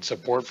Union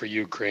support for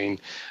Ukraine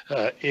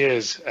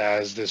is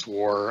as this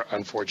war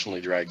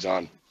unfortunately drags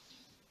on?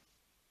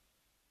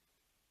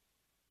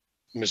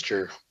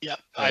 Mr. Yeah,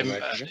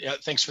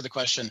 thanks for the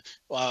question.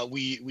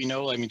 We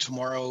know,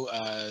 tomorrow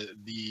I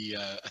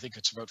think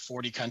it's about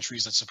 40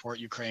 countries that support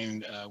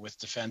Ukraine with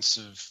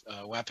defensive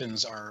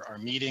weapons are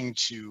meeting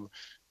to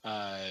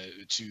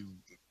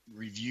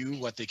review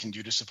what they can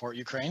do to support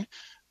Ukraine.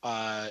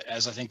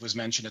 As I think was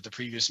mentioned at the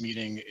previous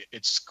meeting,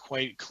 it's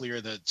quite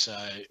clear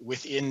that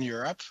within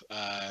Europe,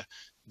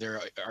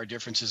 there are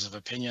differences of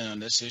opinion on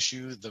this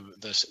issue.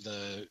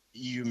 The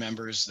EU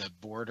members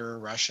that border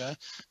Russia,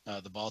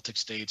 the Baltic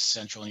states,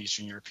 Central and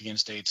Eastern European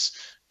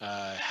states,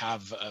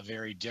 have a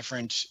very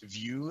different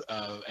view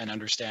and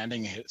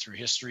understanding through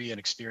history and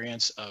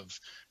experience of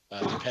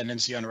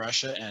dependency on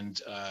Russia,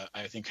 and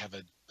I think have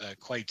a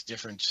quite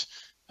different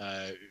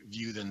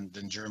view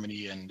than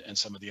Germany and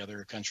some of the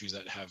other countries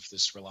that have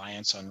this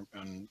reliance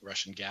on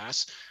Russian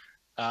gas.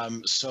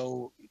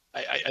 So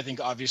I think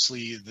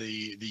obviously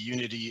the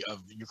unity of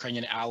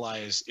Ukrainian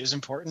allies is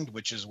important,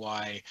 which is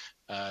why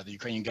the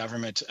Ukrainian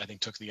government, I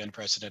think, took the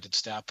unprecedented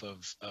step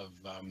of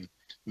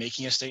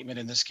making a statement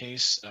in this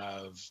case,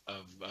 of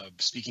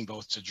speaking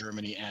both to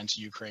Germany and to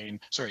Ukraine,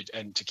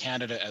 and to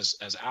Canada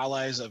as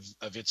allies of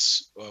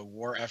its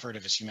war effort,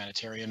 of its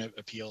humanitarian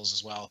appeals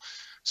as well.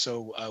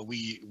 So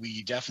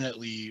we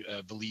definitely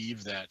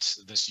believe that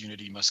this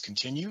unity must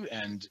continue,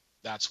 and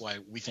that's why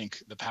we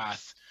think the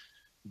path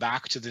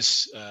back to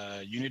this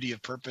unity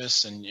of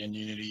purpose and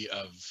unity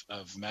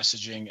of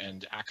messaging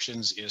and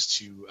actions is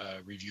to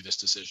review this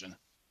decision.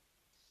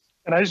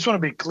 And I just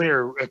want to be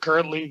clear,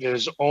 currently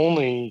there's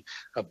only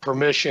a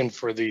permission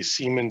for the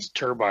Siemens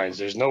turbines.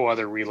 There's no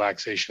other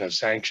relaxation of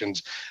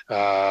sanctions.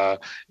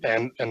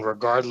 And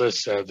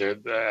regardless,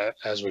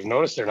 as we've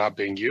noticed, they're not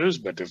being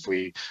used, but if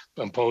we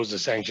impose the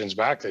sanctions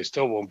back, they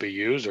still won't be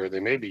used, or they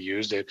may be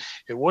used. It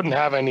wouldn't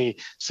have any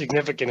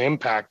significant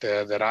impact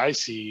that I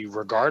see,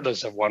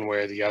 regardless of one way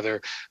or the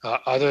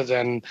other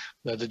than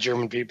the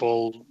German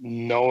people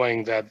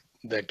knowing that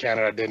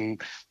Canada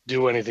didn't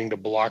do anything to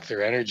block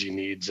their energy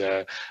needs.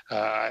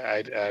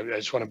 I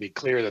just want to be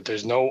clear that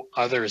there's no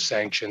other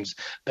sanctions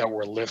that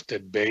were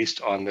lifted based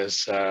on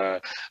this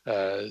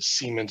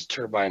Siemens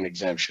turbine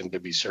exemption to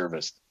be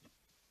serviced.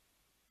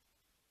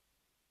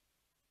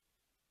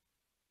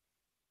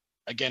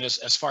 Again,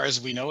 as far as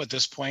we know at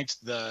this point,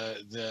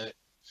 the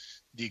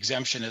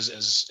exemption is,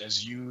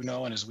 as you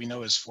know and as we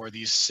know, is for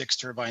these 6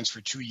 turbines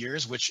for 2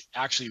 years, which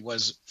actually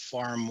was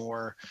far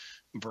more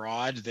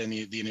broad than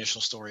the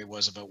initial story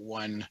was about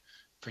one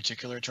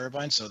particular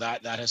turbine. So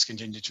that has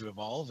continued to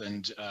evolve,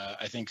 and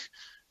I think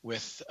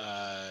with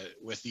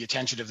the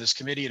attention of this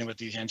committee and with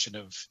the attention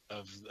of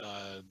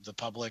the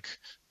public,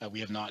 we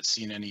have not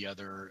seen any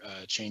other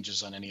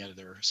changes on any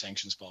other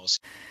sanctions policy.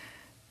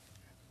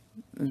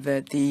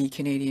 That the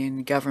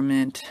Canadian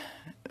government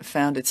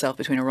found itself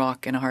between a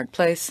rock and a hard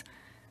place,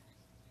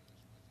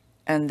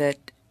 and that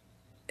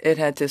it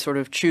had to sort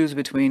of choose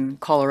between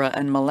cholera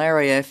and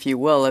malaria, if you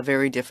will, a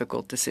very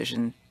difficult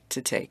decision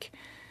to take.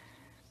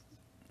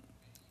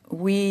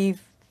 We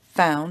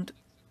found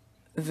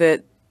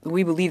that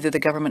we believe that the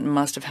government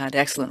must have had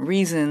excellent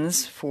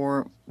reasons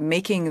for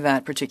making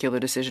that particular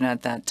decision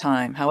at that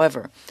time.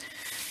 However,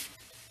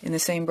 in the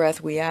same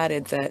breath, we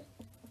added that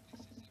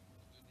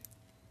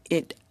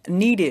it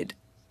needed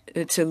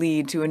to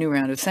lead to a new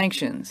round of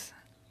sanctions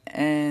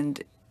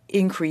and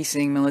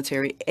increasing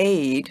military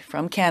aid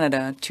from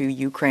Canada to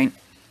Ukraine.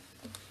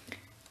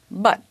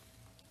 But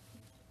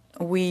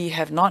we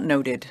have not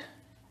noted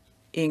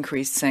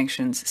increased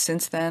sanctions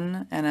since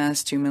then, and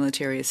as to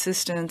military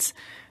assistance,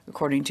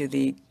 according to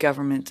the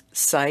government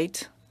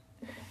site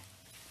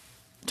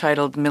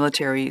titled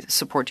Military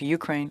Support to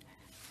Ukraine,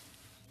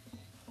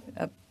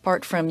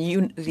 apart from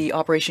the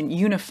Operation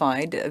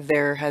Unified,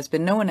 there has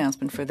been no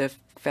announcement for the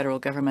federal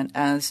government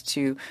as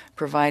to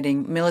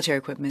providing military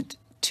equipment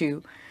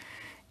to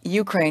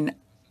Ukraine,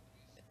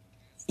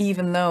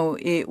 even though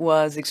it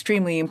was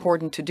extremely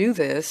important to do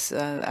this,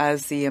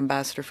 as the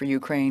ambassador for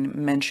Ukraine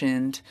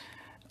mentioned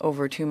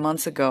over 2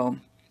 months ago.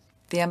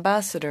 the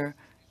ambassador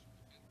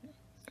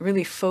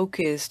really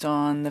focused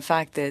on the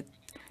fact that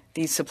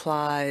these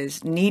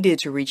supplies needed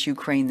to reach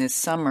Ukraine this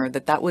summer,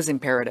 that was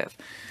imperative.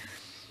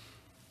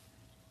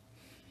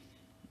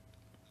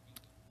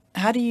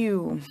 How do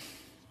you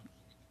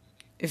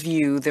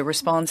view the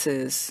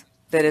responses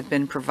that have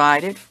been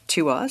provided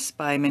to us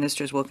by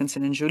Ministers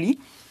Wilkinson and Joly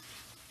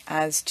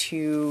as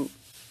to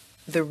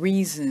the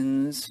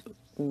reasons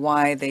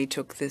why they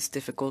took this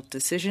difficult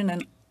decision?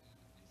 And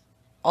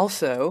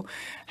also,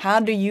 how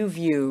do you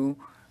view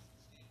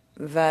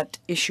that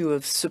issue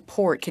of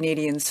support,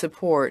 Canadian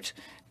support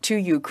to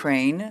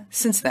Ukraine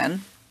since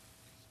then?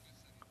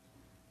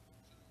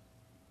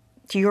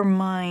 To your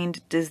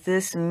mind, does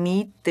this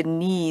meet the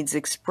needs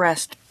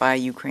expressed by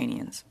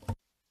Ukrainians?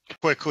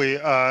 Quickly,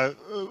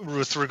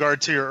 with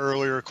regard to your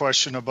earlier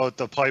question about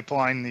the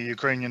pipeline, the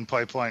Ukrainian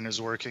pipeline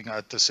is working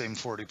at the same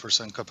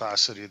 40%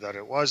 capacity that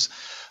it was.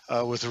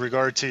 With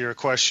regard to your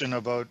question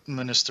about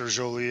Minister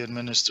Joly and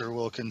Minister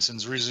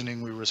Wilkinson's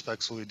reasoning, we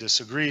respectfully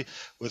disagree.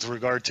 With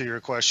regard to your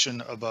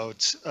question about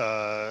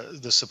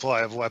the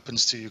supply of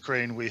weapons to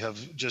Ukraine, we have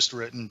just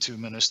written to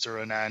Minister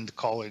Anand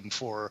calling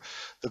for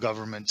the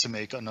government to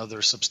make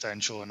another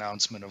substantial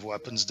announcement of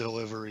weapons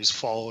deliveries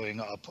following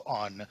up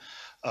on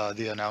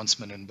the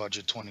announcement in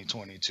Budget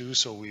 2022.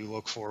 So we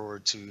look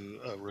forward to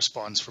a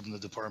response from the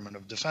Department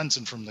of Defense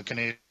and from the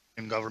Canadian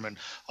government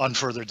on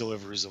further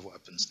deliveries of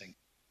weapons. Thank you.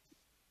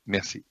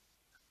 Merci.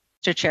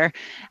 Mr. Chair,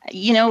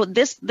 you know,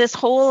 this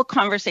whole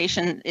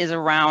conversation is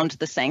around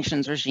the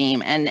sanctions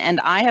regime,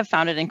 and I have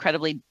found it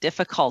incredibly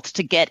difficult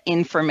to get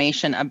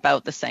information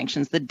about the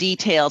sanctions, the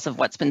details of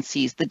what's been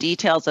seized, the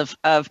details of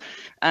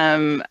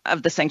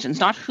the sanctions,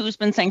 not who's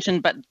been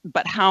sanctioned,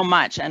 but how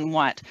much and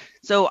what.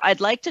 So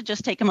I'd like to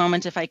just take a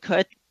moment, if I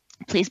could,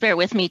 please bear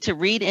with me, to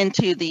read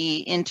into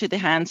the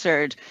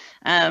Hansard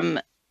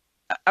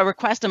a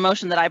request, a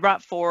motion that I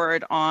brought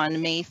forward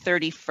on May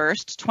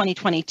 31st,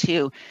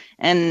 2022.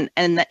 And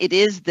it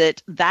is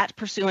that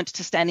pursuant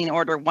to Standing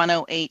Order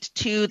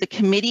 108.2, the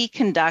committee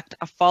conduct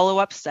a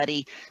follow-up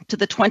study to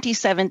the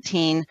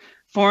 2017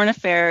 Foreign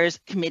Affairs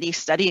Committee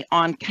study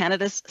on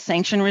Canada's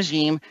sanction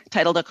regime,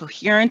 titled A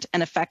Coherent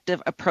and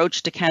Effective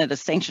Approach to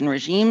Canada's Sanction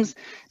Regimes,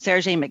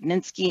 Sergei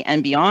Magnitsky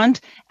and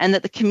Beyond, and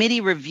that the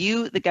committee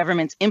review the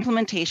government's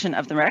implementation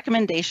of the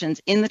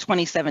recommendations in the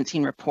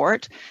 2017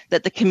 report,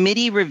 that the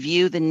committee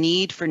review the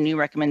need for new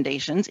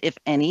recommendations, if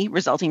any,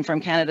 resulting from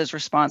Canada's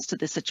response to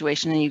the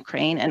situation in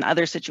Ukraine and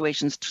other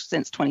situations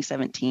since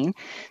 2017,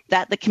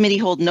 that the committee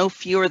hold no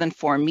fewer than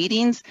 4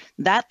 meetings,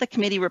 that the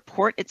committee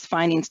report its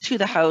findings to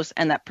the House,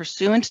 and that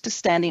pursuant to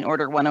Standing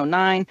Order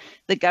 109,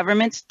 the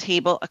government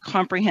table a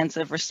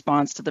comprehensive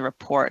response to the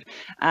report.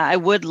 I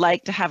would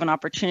like to have an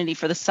opportunity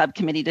for the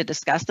subcommittee to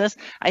discuss this.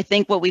 I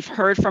think what we've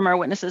heard from our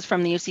witnesses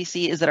from the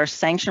UCC is that our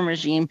sanction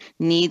regime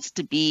needs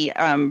to be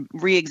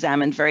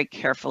re-examined very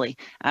carefully.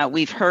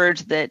 We've heard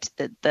that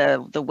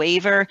the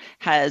waiver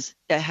has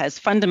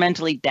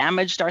fundamentally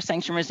damaged our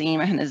sanction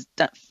regime and has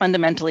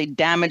fundamentally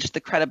damaged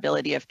the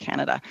credibility of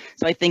Canada.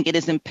 So I think it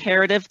is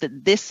imperative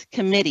that this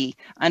committee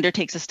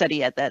undertakes a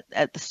study at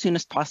the soonest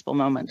possible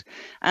moment.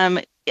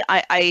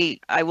 I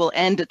will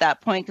end at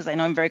that point because I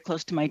know I'm very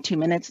close to my 2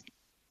 minutes.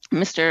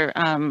 Mr.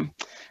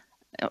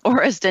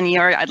 Orest and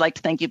Ihor, I'd like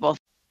to thank you both.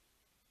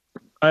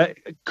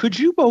 Could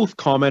you both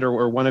comment,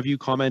 or one of you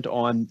comment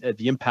on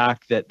the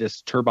impact that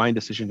this turbine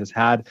decision has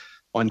had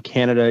on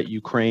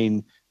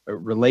Canada-Ukraine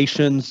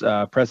relations?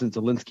 President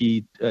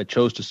Zelensky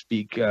chose to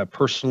speak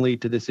personally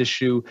to this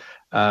issue.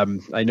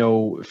 I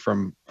know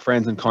from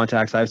friends and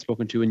contacts I've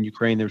spoken to in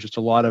Ukraine, there's just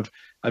a lot of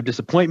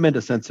disappointment,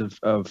 a sense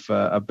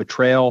of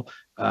betrayal.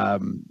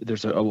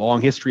 There's a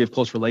long history of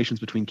close relations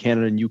between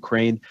Canada and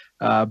Ukraine,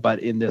 but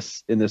in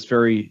this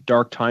very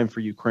dark time for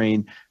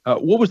Ukraine,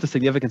 what was the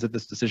significance of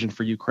this decision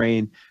for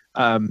Ukraine?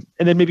 And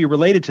then maybe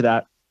related to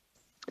that,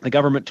 the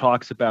government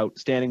talks about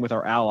standing with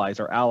our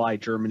allies. Our ally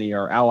Germany,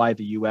 our ally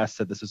the U.S.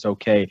 said this is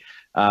okay,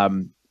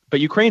 but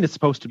Ukraine is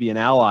supposed to be an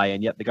ally,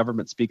 and yet the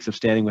government speaks of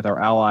standing with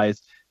our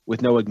allies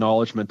with no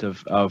acknowledgement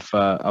of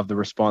the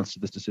response to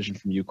this decision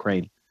from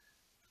Ukraine.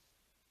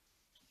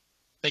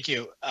 Thank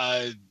you.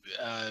 As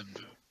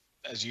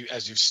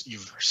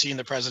you've seen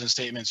the president's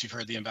statements, you've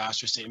heard the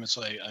ambassador's statements,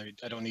 so I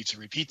don't need to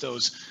repeat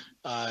those.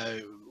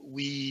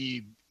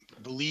 We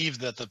believe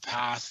that the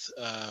path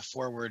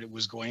forward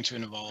was going to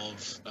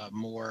involve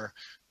more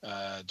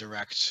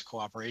direct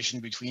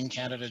cooperation between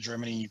Canada,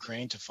 Germany, and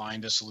Ukraine to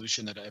find a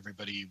solution that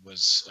everybody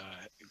was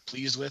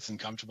pleased with and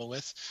comfortable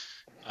with.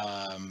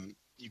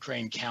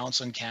 Ukraine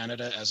counts on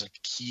Canada as a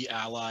key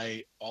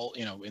ally,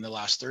 in the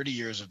last 30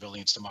 years of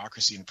building its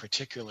democracy, and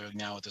particularly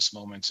now at this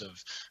moment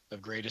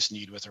of greatest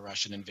need with the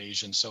Russian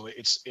invasion. So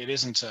it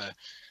isn't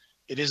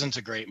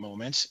a great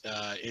moment.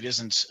 It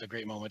isn't a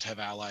great moment to have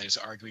allies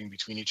arguing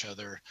between each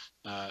other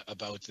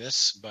about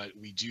this, but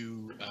we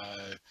do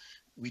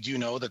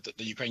know that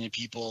the Ukrainian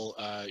people,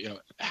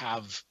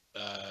 have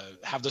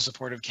the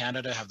support of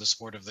Canada, have the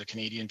support of the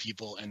Canadian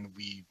people, and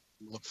we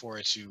look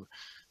forward to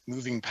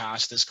moving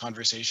past this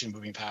conversation,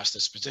 moving past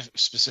this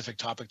specific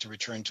topic to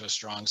return to a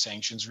strong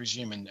sanctions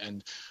regime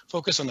and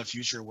focus on the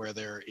future where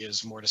there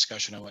is more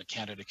discussion on what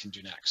Canada can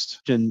do next.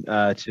 To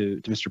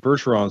Mr.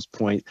 Bergeron's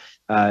point,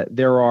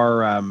 there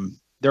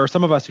are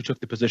some of us who took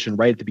the position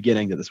right at the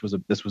beginning that this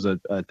was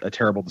a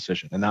terrible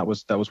decision, and that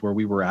was where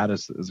we were at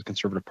as a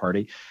Conservative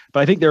Party.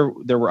 But I think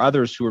there were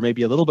others who were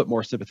maybe a little bit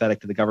more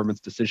sympathetic to the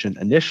government's decision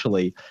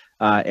initially,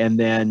 and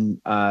then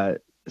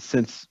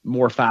since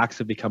more facts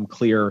have become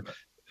clear,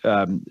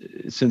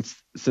 since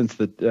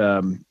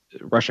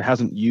Russia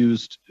hasn't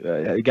used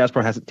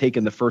Gazprom hasn't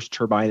taken the first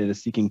turbine and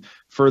is seeking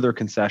further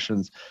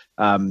concessions.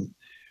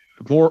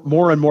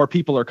 More and more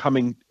people are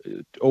coming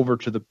over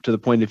to the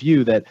point of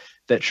view that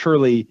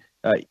surely,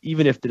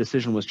 even if the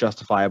decision was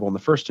justifiable in the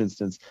first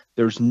instance,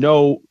 there's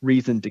no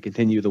reason to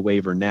continue the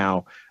waiver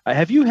now.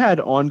 Have you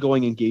had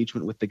ongoing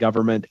engagement with the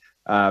government?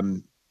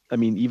 I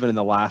mean, even in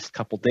the last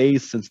couple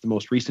days since the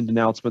most recent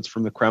announcements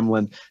from the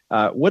Kremlin,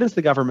 what is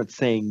the government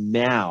saying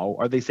now?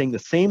 Are they saying the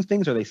same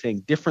things? Are they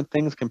saying different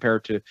things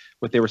compared to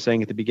what they were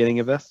saying at the beginning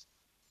of this?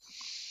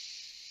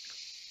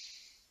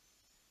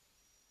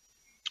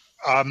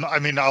 I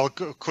mean, I'll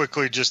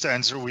quickly just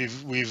answer.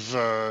 We've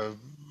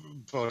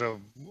about a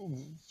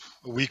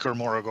week or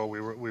more ago,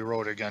 we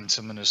wrote again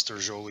to Minister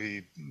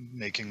Joly,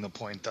 making the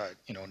point that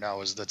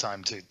now is the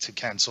time to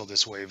cancel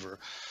this waiver.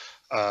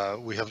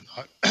 We have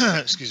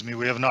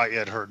we have not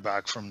yet heard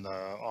back from the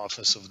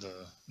office of the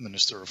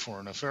Minister of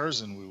Foreign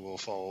Affairs, and we will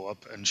follow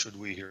up. And should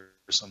we hear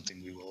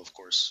something, we will of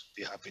course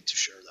be happy to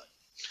share that.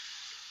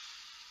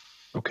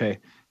 Okay,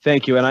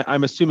 thank you. And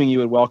I'm assuming you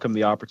would welcome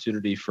the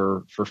opportunity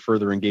for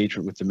further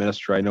engagement with the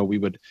minister. I know we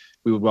would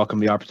welcome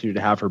the opportunity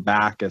to have her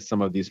back as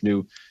some of these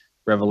new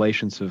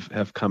revelations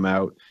have come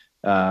out.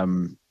 Are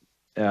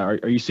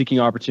you seeking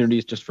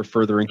opportunities just for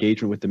further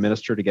engagement with the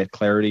minister to get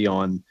clarity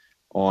on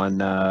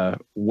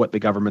what the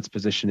government's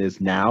position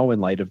is now in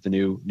light of the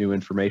new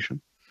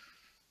information?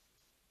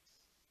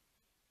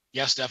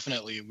 Yes,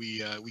 definitely.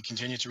 We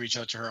continue to reach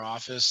out to her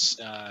office,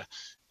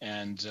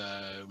 and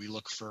we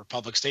look for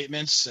public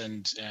statements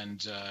and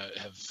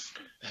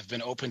have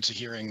been open to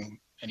hearing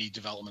any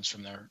developments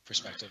from their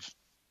perspective.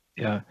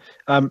 Yeah.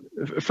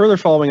 Further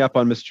following up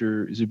on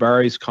Mr.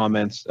 Zubari's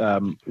comments,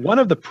 one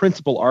of the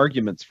principal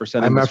arguments for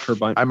sending this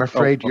turbine. I'm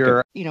afraid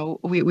you're.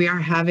 We are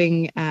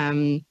having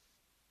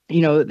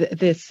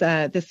this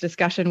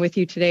discussion with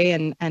you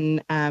today,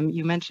 and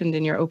you mentioned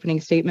in your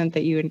opening statement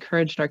that you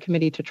encouraged our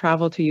committee to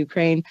travel to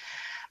Ukraine.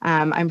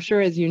 I'm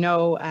sure, as you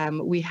know,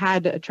 we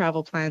had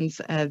travel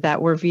plans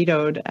that were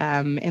vetoed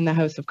in the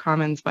House of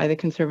Commons by the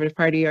Conservative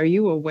Party. Are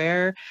you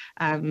aware,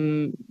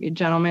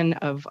 gentlemen,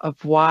 of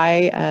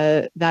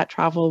why that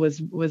travel was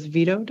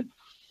vetoed?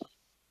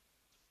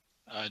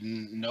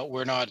 No,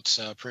 we're not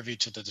privy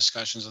to the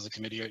discussions of the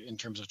committee in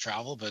terms of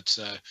travel, but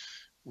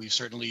we've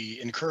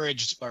certainly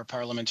encouraged our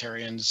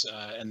parliamentarians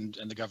and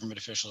the government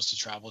officials to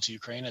travel to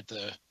Ukraine at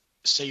the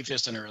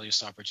safest and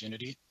earliest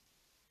opportunity.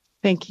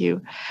 Thank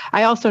you.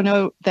 I also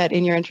know that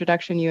in your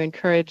introduction, you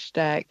encouraged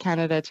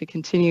Canada to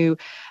continue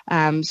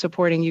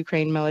supporting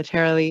Ukraine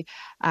militarily.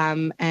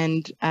 My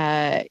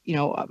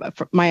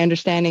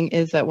understanding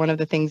is that one of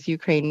the things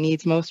Ukraine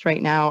needs most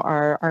right now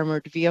are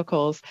armored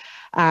vehicles.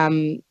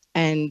 And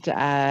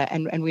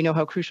we know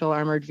how crucial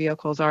armored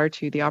vehicles are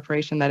to the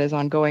operation that is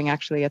ongoing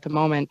actually at the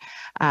moment,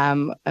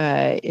 in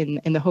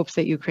the hopes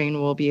that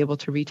Ukraine will be able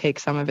to retake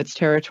some of its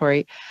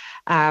territory.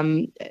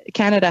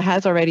 Canada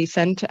has already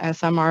sent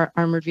some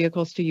armored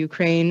vehicles to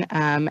Ukraine,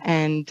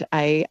 and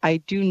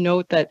I do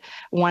note that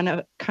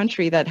one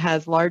country that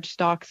has large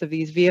stocks of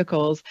these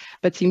vehicles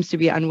but seems to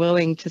be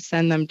unwilling to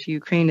send them to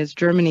Ukraine is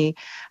Germany.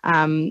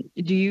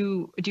 Do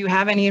you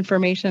have any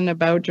information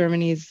about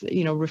Germany's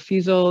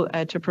refusal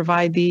to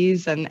provide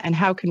these, and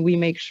how can we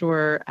make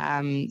sure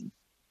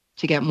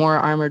to get more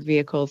armored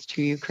vehicles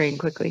to Ukraine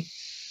quickly?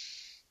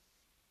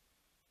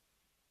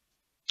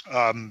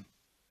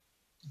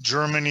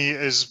 Germany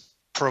is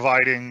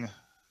providing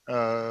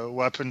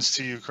weapons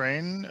to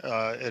Ukraine.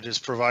 It is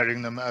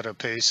providing them at a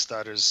pace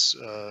that is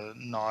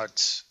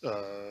not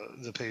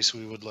the pace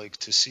we would like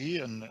to see.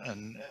 And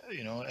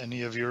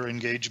any of your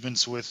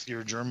engagements with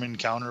your German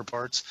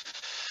counterparts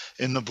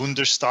in the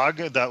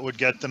Bundestag that would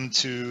get them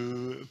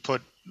to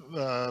put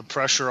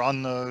pressure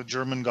on the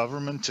German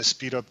government to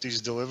speed up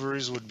these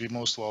deliveries would be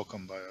most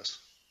welcome by us.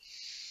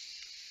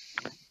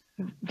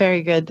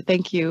 Very good,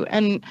 thank you.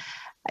 And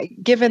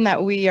given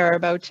that we are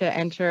about to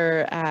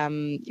enter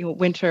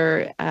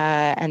winter,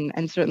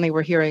 and certainly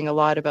we're hearing a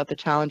lot about the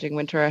challenging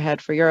winter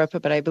ahead for Europe,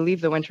 but I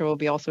believe the winter will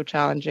be also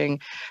challenging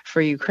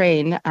for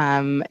Ukraine,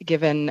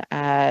 given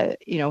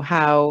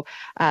how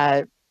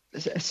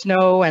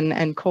snow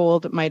and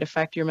cold might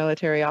affect your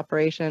military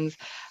operations.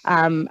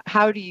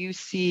 How do you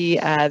see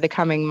the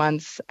coming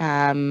months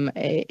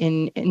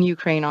in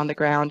Ukraine on the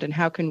ground, and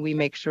how can we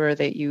make sure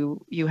that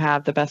you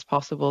have the best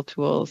possible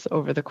tools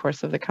over the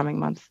course of the coming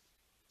months?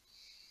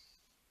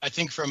 I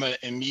think from an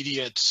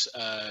immediate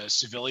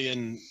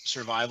civilian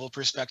survival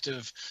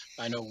perspective,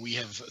 I know we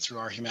have, through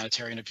our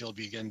humanitarian appeal,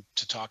 begun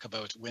to talk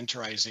about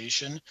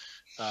winterization.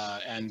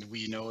 And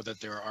we know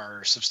that there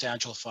are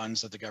substantial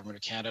funds that the government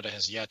of Canada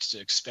has yet to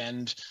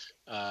expend,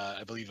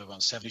 I believe about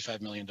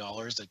 $75 million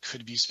that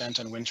could be spent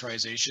on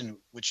winterization,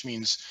 which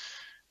means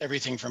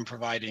everything from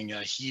providing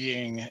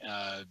heating,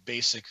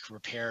 basic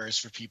repairs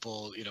for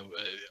people,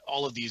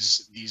 all of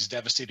these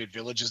devastated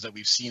villages that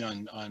we've seen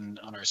on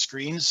our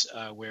screens,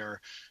 where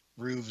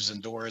roofs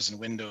and doors and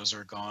windows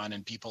are gone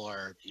and people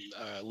are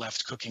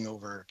left cooking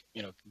over,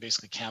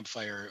 basically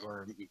campfire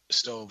or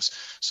stoves.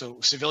 So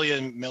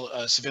civilian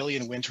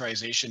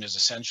winterization is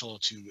essential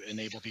to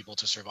enable people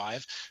to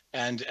survive.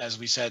 And as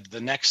we said,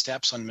 the next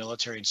steps on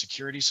military and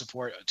security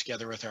support,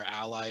 together with our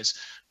allies,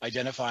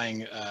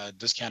 identifying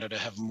does Canada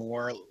have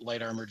more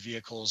light armored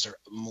vehicles or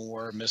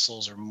more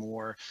missiles or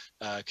more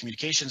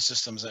communication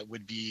systems that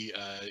would be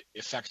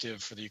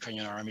effective for the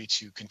Ukrainian army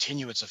to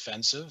continue its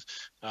offensive,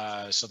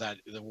 so that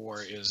the war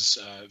is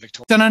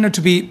victorious. It's an honor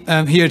to be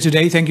here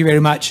today. Thank you very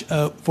much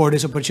for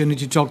this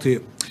opportunity to talk to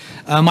you.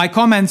 My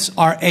comments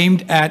are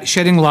aimed at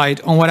shedding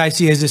light on what I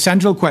see as the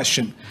central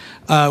question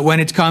when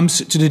it comes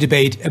to the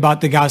debate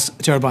about the gas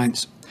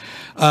turbines.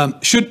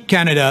 Should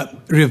Canada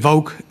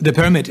revoke the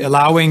permit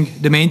allowing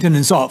the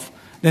maintenance of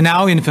the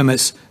now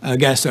infamous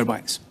gas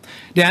turbines?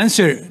 The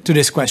answer to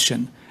this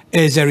question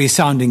is a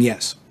resounding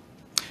yes.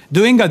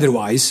 Doing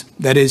otherwise,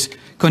 that is,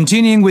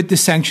 continuing with the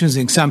sanctions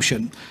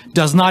exemption,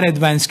 does not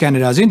advance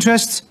Canada's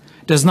interests,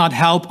 does not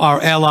help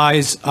our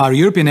allies, our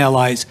European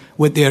allies,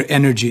 with their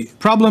energy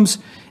problems,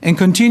 and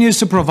continues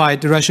to provide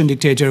the Russian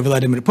dictator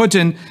Vladimir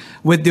Putin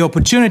with the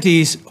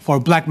opportunities for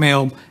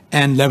blackmail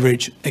and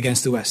leverage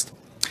against the West.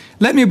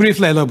 Let me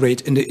briefly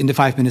elaborate in the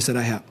 5 minutes that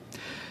I have.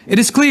 It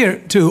is clear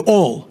to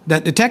all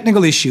that the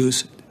technical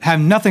issues have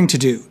nothing to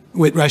do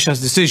with Russia's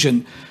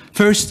decision,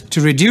 first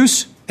to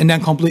reduce and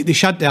then completely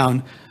shut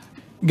down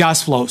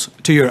gas flows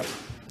to Europe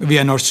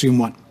via Nord Stream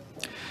 1.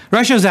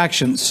 Russia's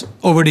actions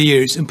over the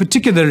years, and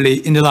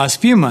particularly in the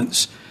last few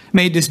months,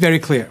 made this very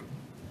clear.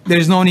 There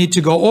is no need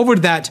to go over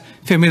that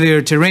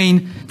familiar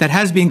terrain that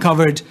has been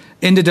covered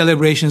in the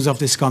deliberations of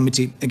this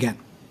committee again.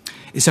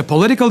 It's a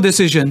political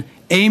decision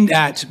aimed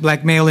at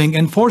blackmailing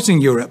and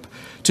forcing Europe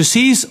to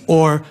cease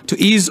or to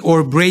ease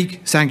or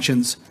break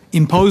sanctions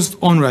imposed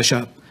on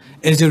Russia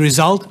as a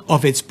result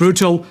of its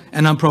brutal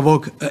and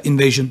unprovoked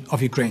invasion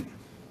of Ukraine.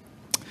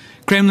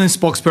 Kremlin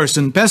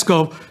spokesperson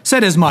Peskov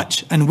said as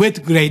much, and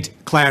with great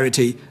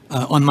clarity,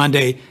 on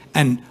Monday,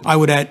 and I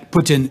would add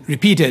Putin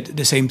repeated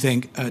the same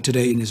thing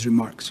today in his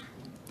remarks.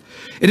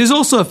 It is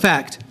also a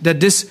fact that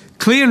this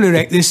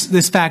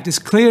fact is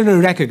clearly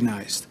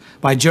recognized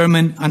by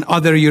German and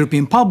other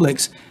European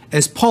publics,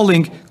 as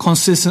polling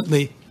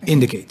consistently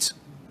indicates.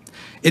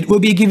 It will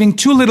be giving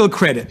too little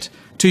credit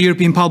to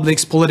European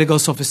public's political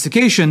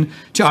sophistication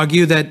to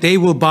argue that they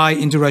will buy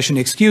into Russian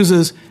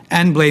excuses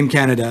and blame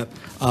Canada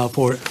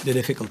for the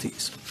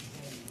difficulties.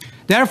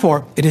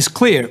 Therefore, it is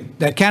clear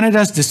that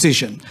Canada's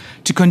decision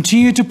to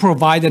continue to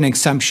provide an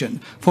exemption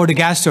for the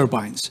gas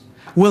turbines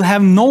will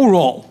have no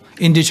role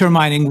in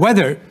determining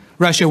whether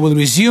Russia will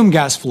resume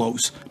gas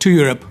flows to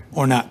Europe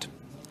or not.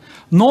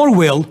 Nor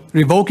will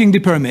revoking the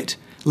permit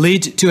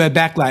lead to a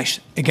backlash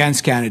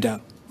against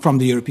Canada from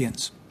the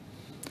Europeans.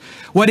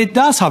 What it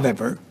does,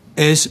 however,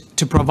 is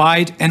to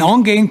provide an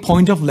ongoing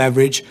point of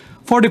leverage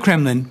for the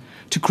Kremlin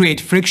to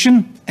create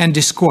friction and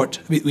discord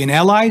between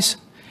allies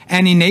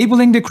and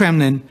enabling the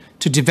Kremlin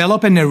to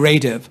develop a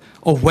narrative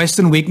of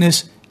Western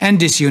weakness and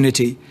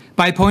disunity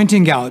by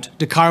pointing out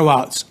the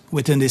carve-outs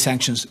within the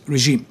sanctions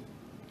regime.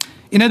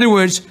 In other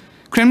words,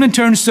 Kremlin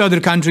turns to other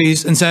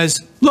countries and says,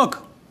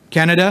 look,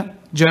 Canada,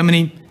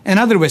 Germany, and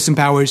other Western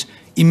powers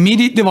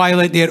immediately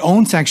violate their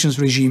own sanctions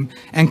regime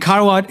and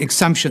carve out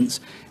exemptions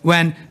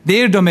when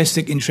their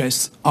domestic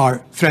interests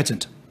are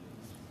threatened.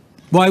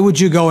 Why would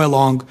you go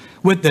along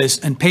with this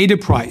and pay the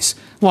price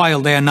while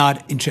they are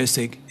not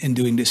interested in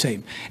doing the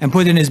same? And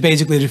Putin is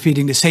basically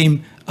repeating the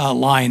same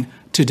line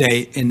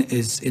today in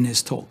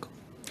his talk.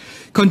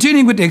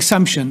 Continuing with the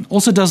exemption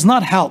also does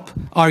not help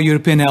our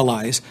European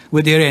allies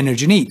with their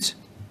energy needs.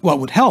 What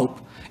would help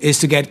is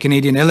to get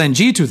Canadian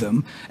LNG to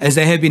them, as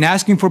they have been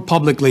asking for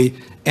publicly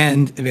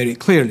and very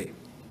clearly.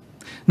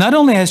 Not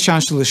only has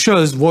Chancellor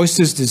Scholz voiced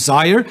his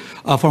desire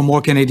for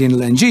more Canadian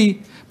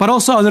LNG, but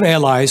also other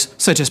allies,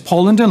 such as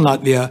Poland and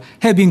Latvia,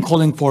 have been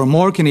calling for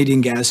more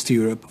Canadian gas to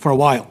Europe for a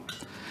while.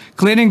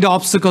 Clearing the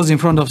obstacles in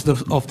front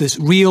of this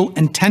real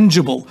and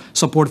tangible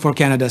support for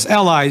Canada's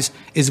allies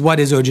is what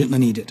is urgently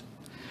needed.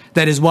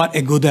 That is what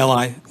a good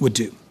ally would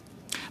do.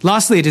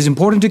 Lastly, it is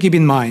important to keep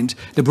in mind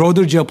the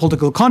broader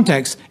geopolitical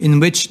context in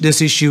which this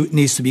issue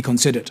needs to be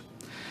considered.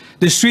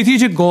 The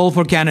strategic goal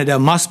for Canada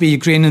must be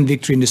Ukrainian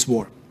victory in this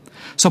war.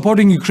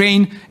 Supporting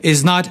Ukraine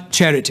is not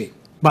charity,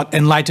 but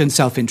enlightened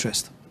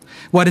self-interest.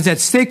 What is at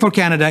stake for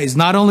Canada is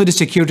not only the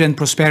security and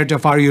prosperity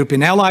of our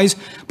European allies,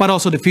 but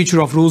also the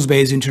future of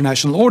rules-based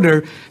international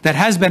order that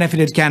has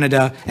benefited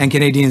Canada and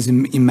Canadians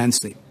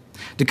immensely.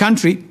 The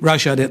country,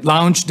 Russia, that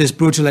launched this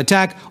brutal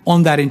attack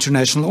on that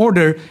international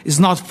order is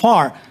not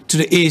far to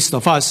the east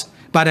of us,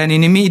 but an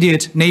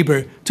immediate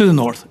neighbor to the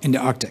north in the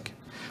Arctic.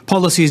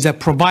 Policies that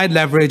provide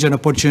leverage and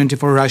opportunity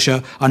for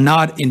Russia are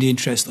not in the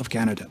interest of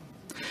Canada.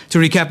 To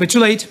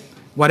recapitulate,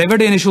 whatever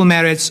the initial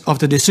merits of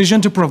the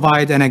decision to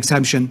provide an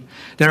exemption,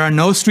 there are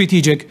no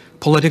strategic,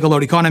 political,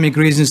 or economic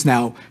reasons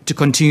now to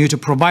continue to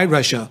provide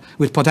Russia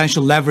with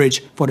potential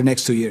leverage for the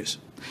next 2 years.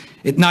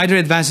 It neither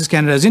advances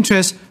Canada's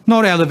interests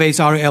nor elevates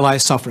our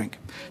allies' suffering.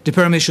 The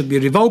permit should be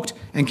revoked,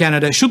 and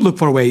Canada should look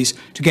for ways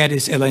to get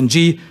its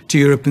LNG to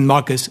European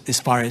markets as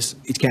far as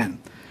it can.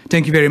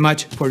 Thank you very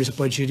much for this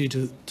opportunity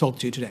to talk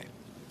to you today.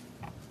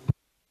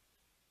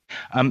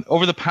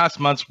 Over the past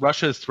months,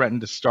 Russia has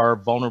threatened to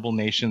starve vulnerable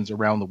nations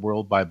around the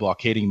world by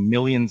blockading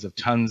millions of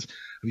tons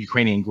of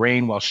Ukrainian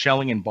grain while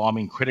shelling and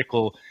bombing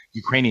critical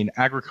Ukrainian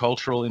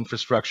agricultural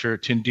infrastructure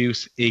to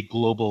induce a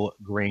global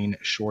grain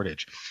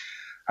shortage.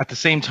 At the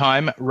same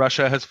time,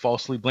 Russia has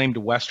falsely blamed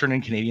Western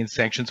and Canadian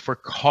sanctions for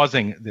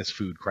causing this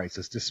food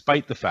crisis,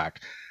 despite the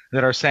fact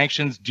that our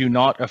sanctions do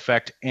not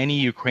affect any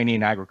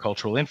Ukrainian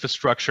agricultural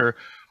infrastructure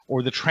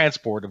or the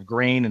transport of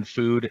grain and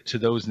food to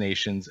those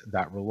nations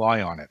that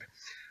rely on it.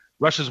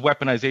 Russia's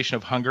weaponization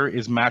of hunger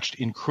is matched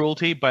in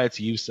cruelty by its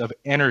use of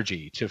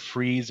energy to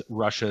freeze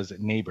Russia's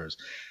neighbors.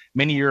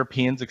 Many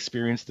Europeans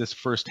experienced this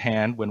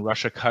firsthand when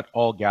Russia cut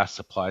all gas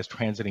supplies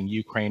transiting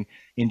Ukraine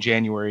in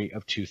January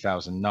of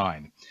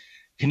 2009.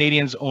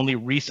 Canadians only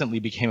recently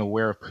became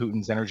aware of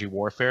Putin's energy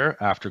warfare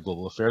after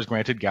Global Affairs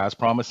granted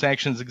Gazprom a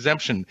sanctions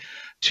exemption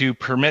to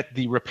permit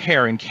the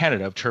repair in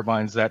Canada of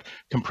turbines that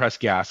compress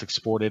gas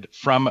exported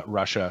from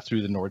Russia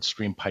through the Nord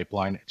Stream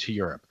pipeline to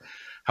Europe.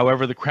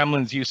 However, the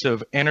Kremlin's use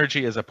of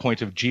energy as a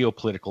point of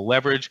geopolitical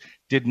leverage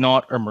did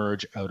not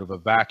emerge out of a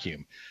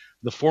vacuum.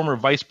 The former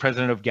vice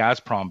president of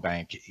Gazprom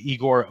Bank,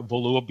 Ihor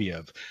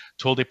Volobiev,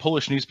 told a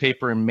Polish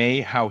newspaper in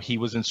May how he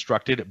was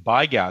instructed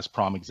by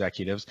Gazprom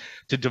executives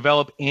to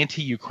develop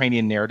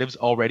anti-Ukrainian narratives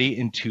already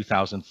in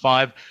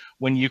 2005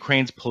 when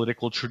Ukraine's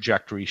political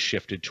trajectory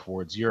shifted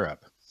towards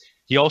Europe.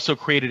 He also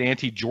created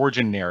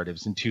anti-Georgian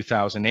narratives in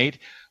 2008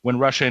 when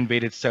Russia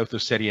invaded South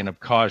Ossetia and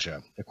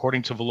Abkhazia.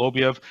 According to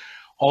Volobiev,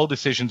 all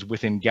decisions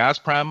within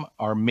Gazprom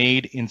are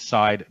made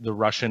inside the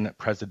Russian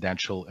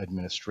presidential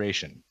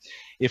administration.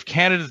 If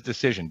Canada's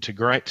decision to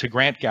grant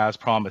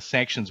Gazprom a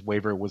sanctions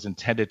waiver was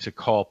intended to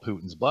call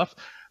Putin's bluff,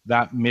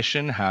 that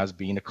mission has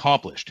been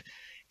accomplished.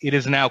 It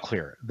is now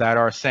clear that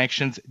our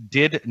sanctions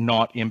did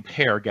not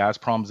impair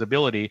Gazprom's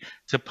ability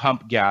to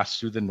pump gas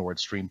through the Nord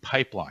Stream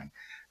pipeline.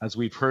 As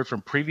we've heard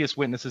from previous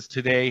witnesses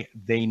today,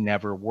 they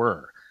never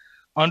were.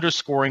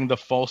 Underscoring the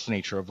false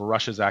nature of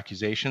Russia's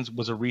accusations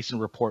was a recent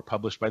report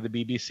published by the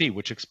BBC,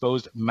 which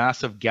exposed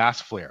massive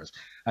gas flares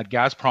at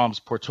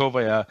Gazprom's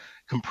Portovaya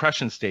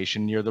compression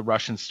station near the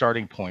Russian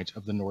starting point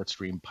of the Nord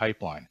Stream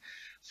pipeline.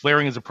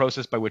 Flaring is a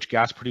process by which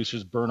gas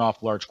producers burn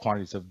off large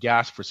quantities of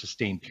gas for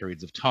sustained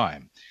periods of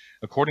time.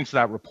 According to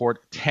that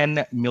report,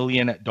 $10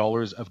 million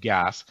of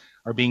gas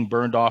are being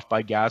burned off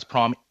by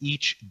Gazprom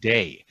each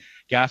day,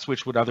 gas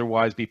which would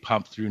otherwise be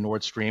pumped through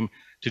Nord Stream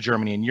to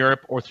Germany and Europe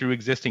or through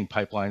existing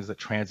pipelines that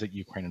transit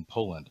Ukraine and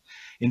Poland.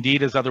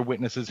 Indeed, as other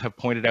witnesses have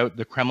pointed out,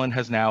 the Kremlin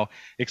has now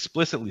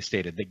explicitly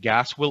stated that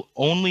gas will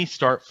only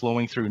start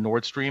flowing through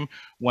Nord Stream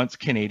once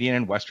Canadian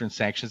and Western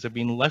sanctions have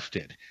been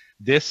lifted.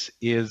 This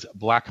is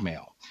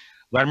blackmail.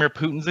 Vladimir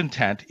Putin's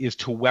intent is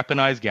to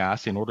weaponize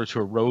gas in order to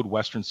erode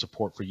Western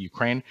support for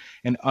Ukraine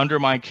and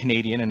undermine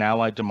Canadian and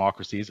allied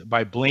democracies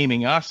by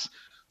blaming us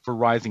for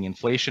rising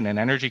inflation and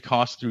energy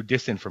costs through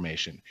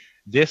disinformation.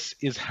 This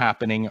is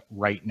happening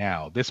right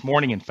now. This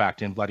morning, in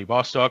fact, in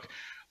Vladivostok,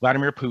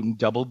 Vladimir Putin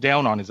doubled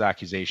down on his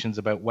accusations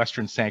about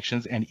Western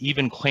sanctions and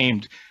even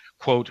claimed,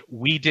 quote,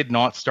 "We did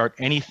not start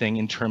anything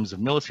in terms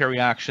of military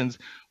actions.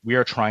 We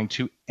are trying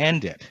to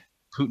end it."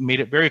 Putin made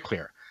it very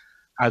clear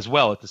as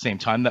well at the same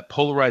time that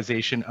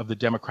polarization of the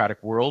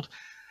democratic world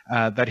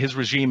that his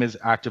regime is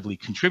actively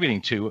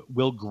contributing to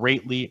will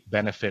greatly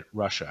benefit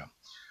Russia.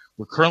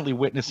 We're currently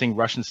witnessing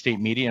Russian state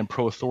media and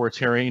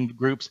pro-authoritarian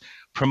groups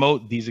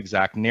promote these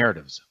exact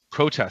narratives.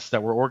 Protests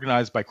that were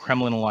organized by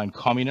Kremlin-aligned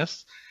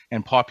communists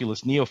and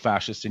populist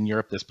neo-fascists in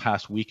Europe this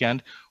past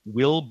weekend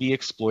will be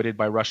exploited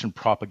by Russian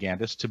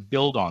propagandists to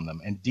build on them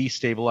and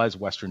destabilize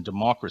Western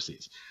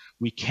democracies.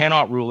 We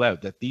cannot rule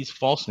out that these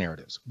false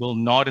narratives will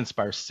not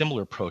inspire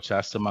similar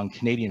protests among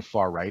Canadian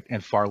far-right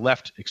and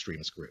far-left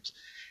extremist groups.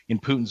 In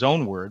Putin's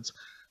own words,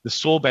 the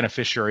sole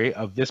beneficiary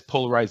of this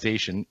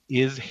polarization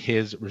is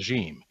his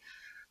regime.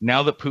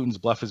 Now that Putin's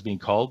bluff is being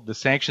called, the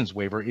sanctions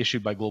waiver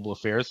issued by Global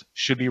Affairs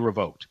should be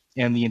revoked,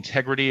 and the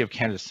integrity of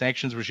Canada's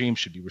sanctions regime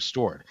should be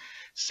restored.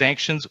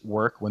 Sanctions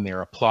work when they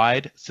are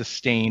applied,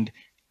 sustained,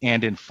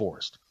 and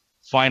enforced.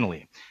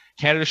 Finally,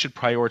 Canada should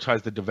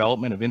prioritize the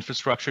development of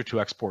infrastructure to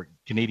export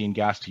Canadian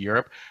gas to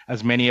Europe,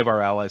 as many of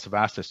our allies have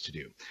asked us to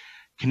do.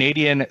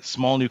 Canadian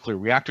small nuclear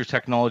reactor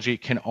technology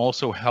can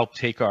also help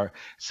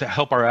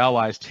our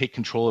allies take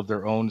control of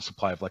their own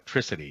supply of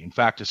electricity. In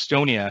fact,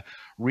 Estonia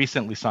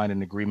recently signed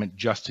an agreement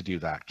just to do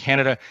that.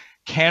 Canada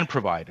can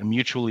provide a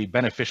mutually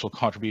beneficial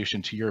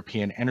contribution to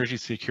European energy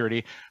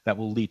security that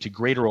will lead to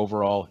greater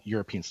overall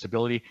European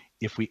stability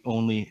if we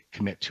only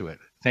commit to it.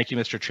 Thank you,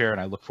 Mr. Chair,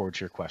 and I look forward to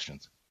your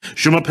questions.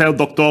 Je m'appelle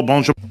Dr.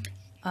 Benjamin.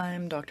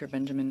 I'm Dr.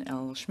 Benjamin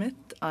L. Schmitt.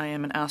 I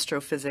am an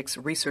astrophysics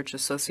research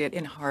associate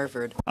in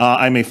Harvard.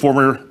 I'm a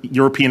former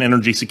European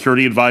energy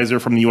security advisor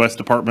from the U.S.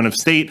 Department of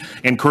State,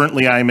 and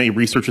currently I am a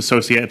research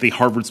associate at the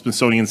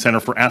Harvard-Smithsonian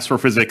Center for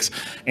Astrophysics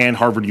and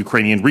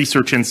Harvard-Ukrainian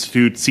Research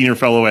Institute, senior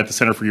fellow at the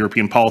Center for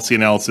European Policy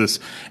Analysis,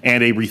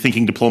 and a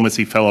Rethinking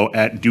Diplomacy fellow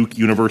at Duke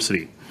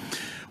University.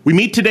 We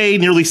meet today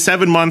nearly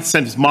 7 months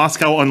since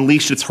Moscow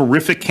unleashed its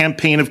horrific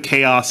campaign of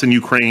chaos in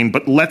Ukraine,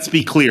 but let's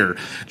be clear,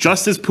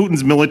 just as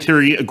Putin's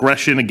military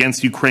aggression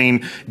against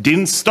Ukraine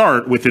didn't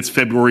start with its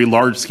February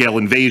large-scale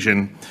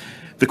invasion,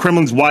 the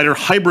Kremlin's wider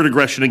hybrid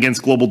aggression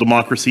against global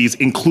democracies,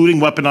 including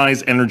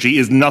weaponized energy,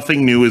 is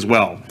nothing new as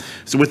well.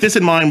 So with this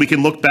in mind, we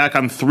can look back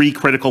on 3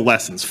 critical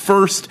lessons.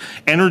 First,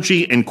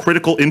 energy and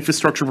critical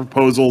infrastructure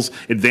proposals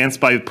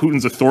advanced by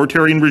Putin's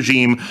authoritarian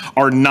regime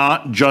are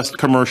not just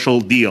commercial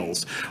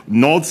deals.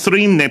 Nord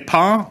Stream n'est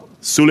pas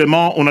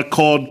seulement un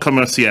accord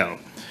commercial.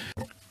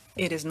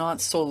 It is not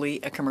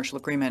solely a commercial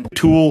agreement.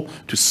 Tool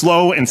to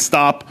slow and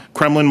stop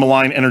Kremlin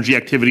malign energy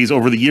activities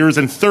over the years.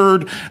 And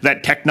third,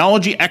 that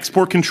technology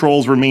export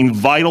controls remain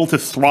vital to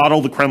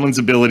throttle the Kremlin's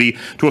ability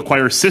to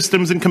acquire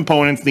systems and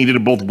components needed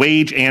to both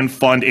wage and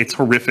fund its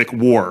horrific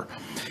war.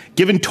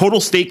 Given total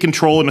state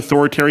control in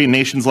authoritarian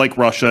nations like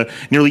Russia,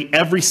 nearly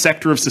every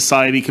sector of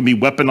society can be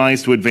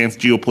weaponized to advance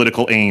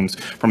geopolitical aims,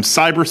 from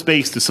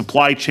cyberspace to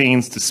supply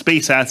chains to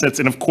space assets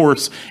and, of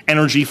course,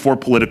 energy for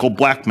political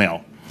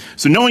blackmail.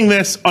 So knowing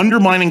this,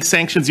 undermining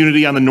sanctions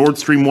unity on the Nord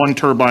Stream 1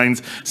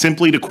 turbines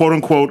simply to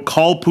quote-unquote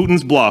call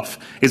Putin's bluff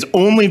is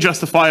only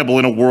justifiable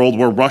in a world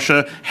where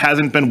Russia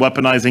hasn't been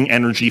weaponizing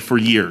energy for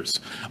years.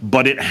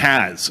 But it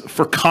has.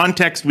 For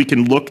context, we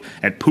can look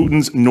at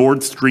Putin's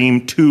Nord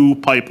Stream 2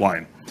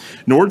 pipeline.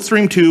 Nord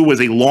Stream 2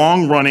 was a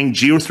long-running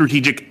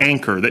geostrategic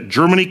anchor that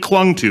Germany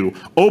clung to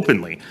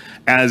openly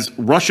as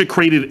Russia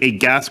created a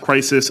gas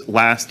crisis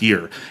last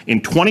year.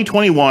 In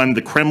 2021,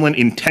 the Kremlin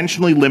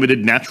intentionally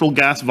limited natural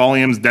gas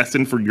volumes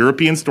destined for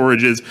European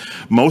storages,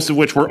 most of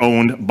which were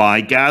owned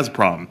by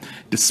Gazprom.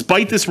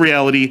 Despite this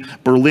reality,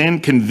 Berlin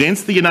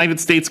convinced the United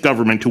States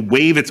government to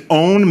waive its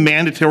own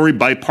mandatory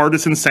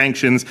bipartisan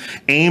sanctions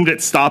aimed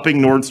at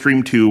stopping Nord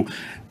Stream 2,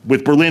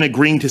 with Berlin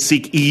agreeing to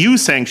seek EU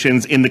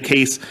sanctions in the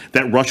case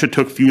that Russia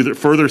took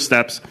further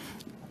steps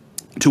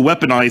to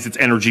weaponize its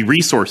energy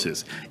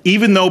resources.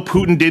 Even though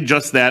Putin did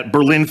just that,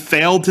 Berlin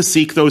failed to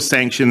seek those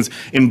sanctions,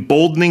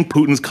 emboldening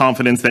Putin's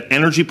confidence that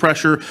energy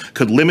pressure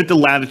could limit the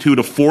latitude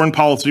of foreign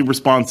policy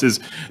responses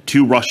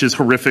to Russia's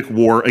horrific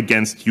war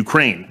against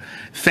Ukraine.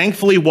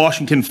 Thankfully,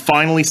 Washington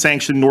finally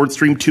sanctioned Nord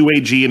Stream 2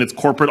 AG and its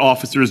corporate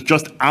officers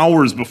just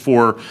hours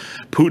before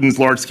Putin's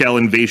large-scale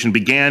invasion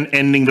began,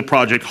 ending the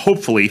project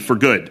hopefully for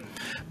good.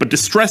 But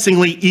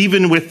distressingly,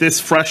 even with this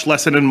fresh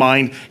lesson in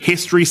mind,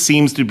 history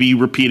seems to be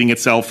repeating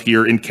itself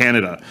here in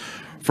Canada.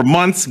 For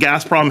months,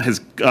 Gazprom has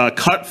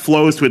cut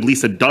flows to at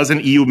least a dozen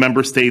EU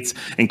member states,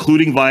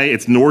 including via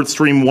its Nord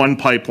Stream 1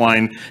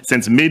 pipeline,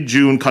 since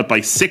mid-June, cut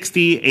by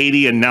 60,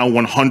 80, and now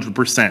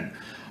 100%.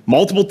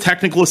 Multiple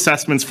technical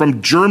assessments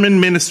from German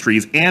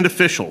ministries and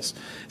officials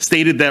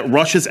stated that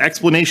Russia's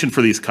explanation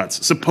for these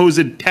cuts,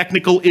 supposed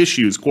technical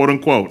issues,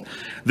 quote-unquote,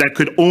 that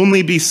could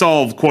only be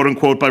solved,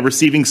 quote-unquote, by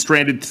receiving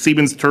stranded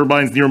Siemens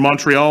turbines near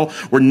Montreal,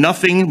 were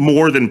nothing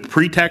more than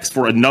pretext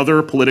for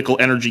another political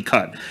energy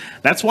cut.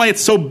 That's why it's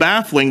so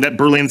baffling that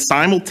Berlin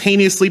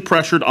simultaneously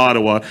pressured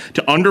Ottawa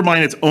to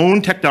undermine its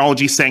own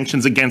technology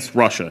sanctions against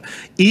Russia.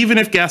 Even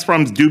if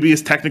Gazprom's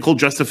dubious technical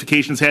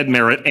justifications had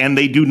merit, and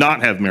they do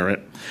not have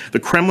merit, the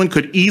Kremlin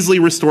could easily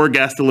restore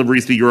gas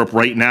deliveries to Europe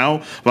right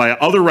now via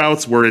other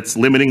routes where it's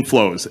limiting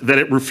flows. That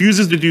it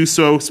refuses to do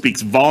so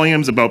speaks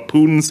volumes about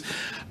Putin's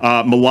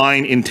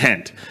malign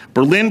intent.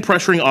 Berlin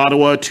pressuring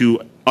Ottawa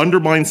to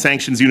undermine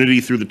sanctions unity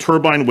through the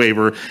turbine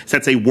waiver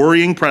sets a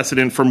worrying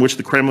precedent from which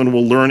the Kremlin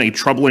will learn a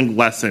troubling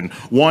lesson.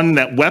 One,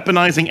 that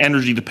weaponizing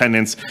energy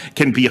dependence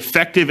can be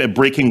effective at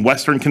breaking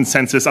Western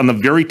consensus on the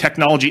very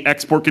technology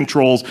export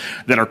controls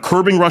that are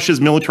curbing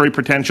Russia's military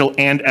potential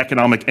and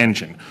economic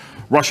engine.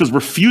 Russia's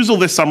refusal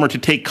this summer to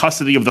take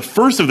custody of the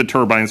first of the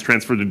turbines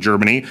transferred to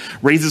Germany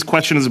raises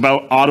questions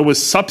about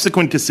Ottawa's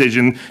subsequent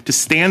decision to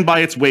stand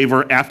by its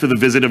waiver after the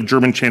visit of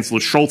German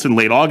Chancellor Scholz in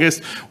late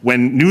August,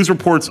 when news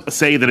reports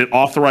say that it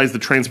authorized the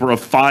transfer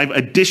of 5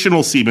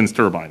 additional Siemens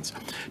turbines.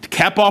 To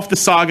cap off the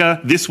saga,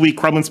 this week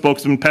Kremlin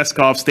spokesman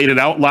Peskov stated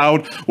out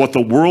loud what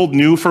the world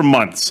knew for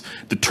months.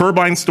 The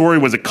turbine story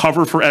was a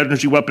cover for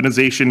energy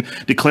weaponization,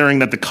 declaring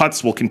that the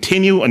cuts will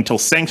continue until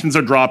sanctions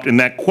are dropped and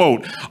that,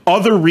 quote,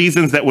 other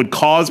reasons that would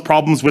cause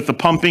problems with the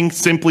pumping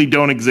simply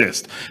don't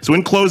exist. So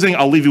in closing,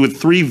 I'll leave you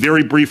with 3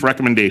 very brief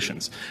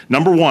recommendations.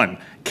 Number 1,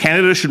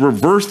 Canada should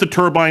reverse the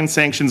turbine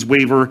sanctions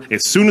waiver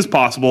as soon as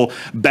possible,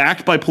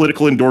 backed by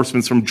political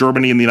endorsements from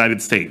Germany and the United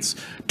States.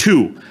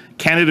 2,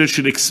 Canada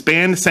should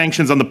expand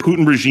sanctions on the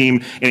Putin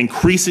regime and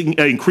increase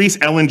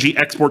LNG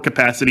export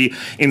capacity,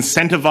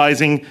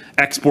 incentivizing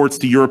exports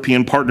to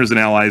European partners and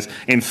allies.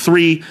 And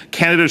 3,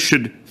 Canada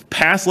should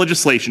pass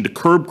legislation to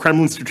curb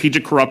Kremlin's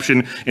strategic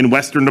corruption in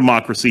Western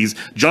democracies,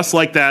 just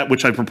like that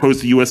which I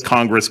proposed to U.S.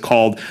 Congress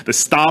called the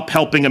Stop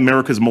Helping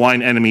America's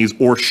Malign Enemies,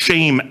 or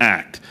SHAME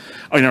Act.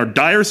 In our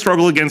dire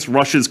struggle against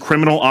Russia's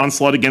criminal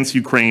onslaught against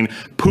Ukraine,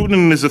 Putin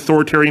and his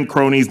authoritarian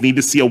cronies need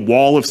to see a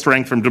wall of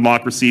strength from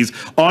democracies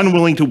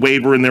unwilling to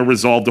waver in their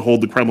resolve to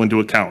hold the Kremlin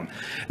to account.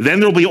 Then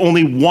there will be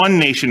only one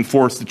nation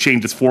forced to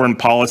change its foreign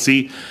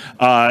policy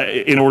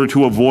in order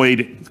to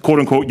avoid, quote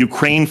unquote,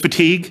 Ukraine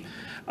fatigue,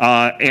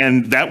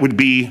 and that would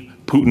be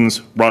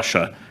Putin's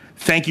Russia.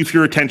 Thank you for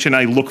your attention.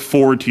 I look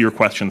forward to your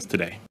questions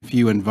today. If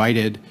you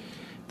invited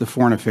the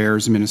Foreign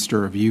Affairs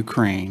Minister of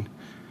Ukraine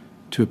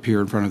to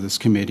appear in front of this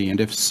committee, and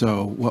if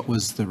so, what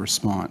was the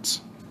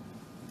response?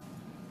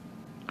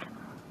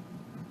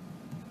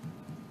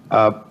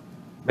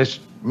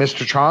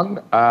 Mr. Chong,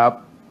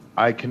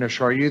 I can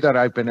assure you that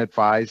I've been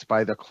advised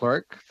by the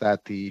clerk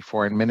that the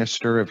Foreign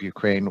Minister of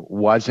Ukraine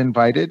was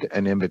invited,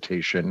 an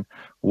invitation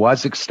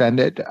was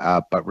extended,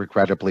 but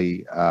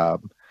regrettably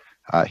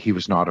he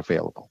was not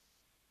available.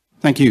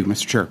 Thank you,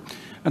 Mr. Chair.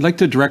 I'd like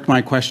to direct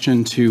my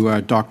question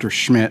to Dr.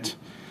 Schmitt.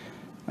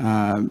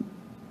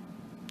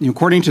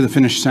 According to the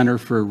Finnish Center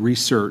for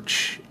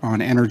Research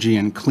on Energy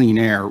and Clean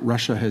Air,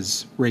 Russia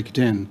has raked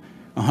in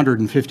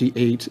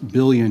 158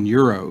 billion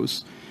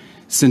euros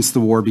since the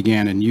war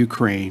began in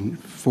Ukraine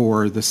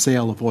for the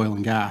sale of oil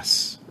and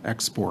gas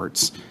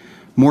exports,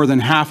 more than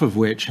half of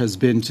which has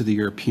been to the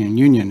European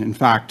Union. In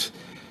fact,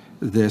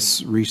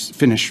 this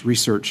Finnish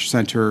Research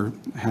Center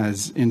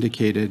has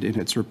indicated in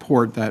its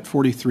report that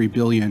 43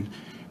 billion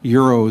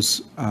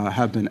euros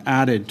have been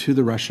added to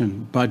the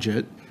Russian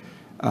budget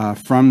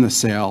from the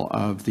sale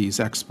of these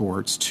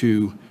exports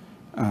to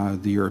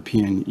the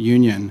European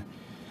Union.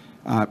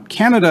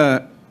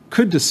 Canada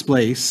could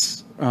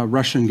displace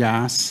Russian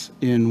gas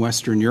in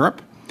Western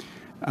Europe.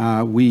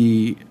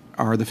 We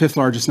are the 5th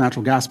largest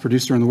natural gas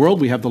producer in the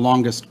world. We have the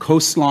longest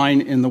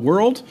coastline in the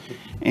world.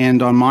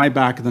 And on my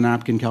back of the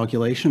napkin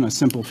calculation, a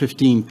simple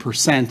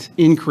 15%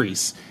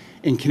 increase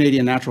in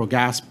Canadian natural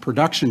gas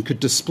production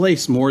could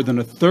displace more than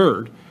a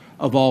third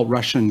of all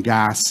Russian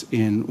gas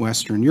in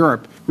Western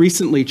Europe.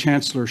 Recently,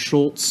 Chancellor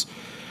Scholz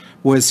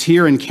was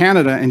here in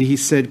Canada and he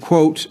said,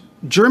 quote,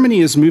 "Germany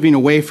is moving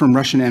away from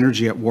Russian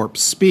energy at warp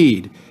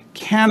speed.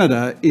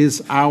 Canada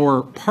is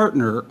our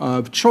partner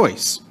of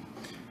choice."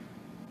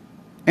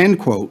 End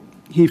quote.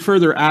 He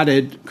further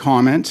added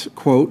comment,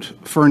 quote,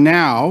 "For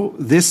now,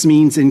 this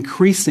means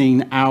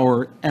increasing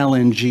our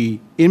LNG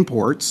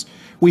imports.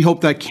 We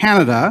hope that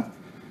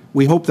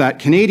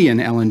Canadian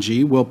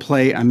LNG will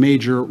play a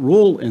major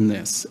role in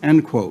this,"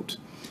 end quote.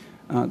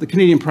 The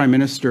Canadian Prime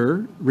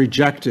Minister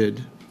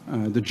rejected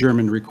the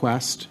German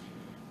request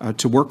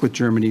to work with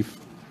Germany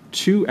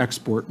to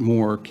export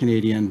more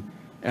Canadian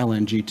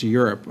LNG to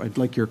Europe. I'd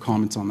like your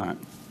comments on that.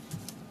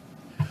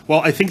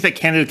 Well, I think that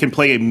Canada can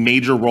play a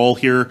major role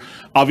here.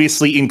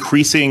 Obviously,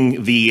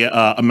 increasing the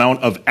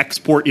amount of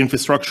export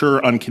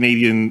infrastructure on on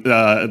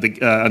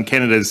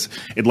Canada's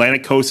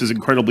Atlantic coast is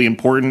incredibly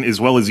important,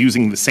 as well as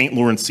using the St.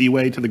 Lawrence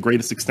Seaway to the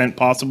greatest extent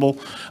possible,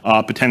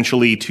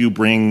 potentially to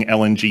bring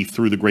LNG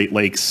through the Great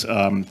Lakes.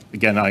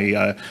 Again,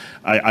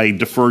 I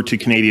defer to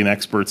Canadian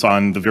experts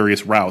on the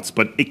various routes,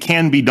 but it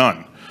can be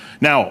done.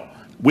 Now,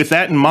 with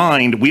that in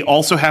mind, we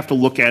also have to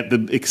look at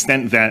the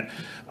extent that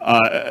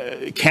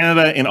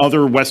Canada and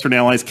other Western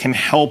allies can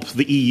help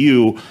the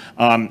EU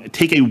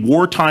take a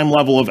wartime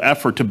level of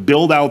effort to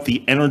build out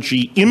the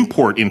energy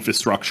import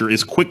infrastructure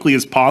as quickly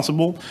as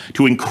possible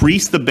to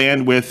increase the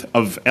bandwidth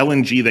of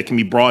LNG that can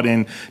be brought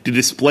in to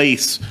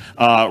displace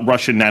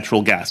Russian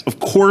natural gas.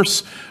 Of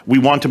course, we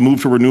want to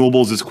move to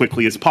renewables as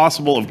quickly as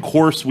possible. Of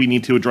course, we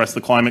need to address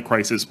the climate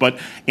crisis. But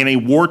in a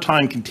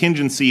wartime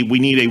contingency, we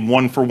need a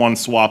one-for-one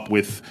swap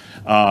with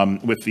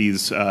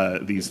these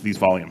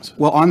volumes.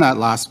 Well, on that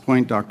last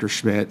point, Dr.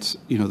 Schmitt,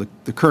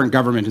 the current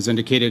government has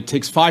indicated it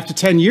takes 5 to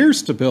 10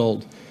 years to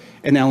build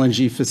an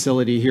LNG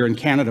facility here in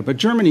Canada, but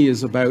Germany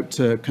is about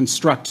to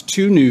construct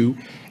 2 new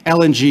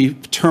LNG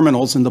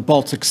terminals in the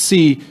Baltic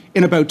Sea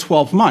in about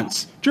 12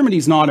 months. Germany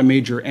is not a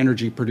major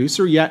energy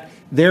producer, yet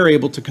they're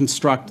able to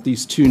construct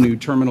these 2 new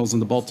terminals in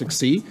the Baltic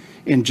Sea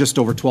in just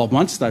over 12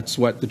 months. That's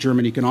what the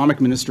German economic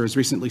minister has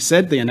recently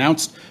said. They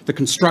announced the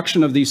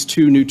construction of these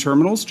 2 new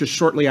terminals just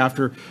shortly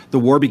after the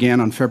war began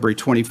on February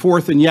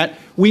 24th. And yet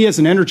we, as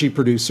an energy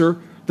producer,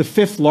 the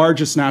 5th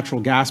largest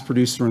natural gas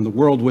producer in the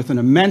world, with an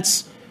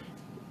immense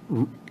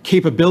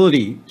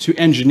capability to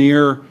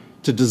engineer,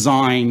 to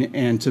design,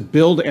 and to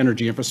build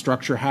energy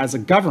infrastructure, has a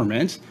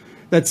government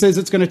that says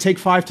it's going to take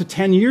 5 to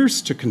 10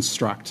 years to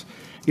construct.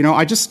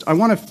 I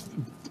want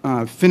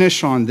to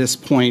finish on this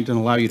point and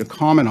allow you to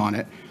comment on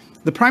it.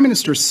 The Prime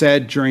Minister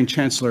said during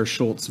Chancellor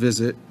Scholz's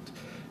visit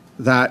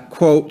that,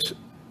 quote,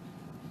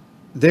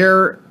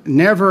 "There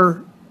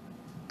never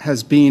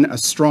has been a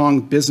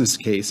strong business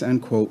case,"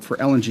 end quote,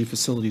 "for LNG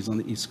facilities on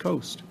the East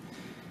Coast."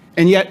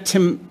 And yet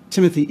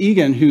Timothy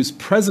Egan, who's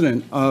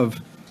president of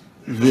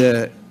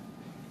the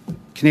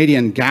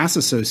Canadian Gas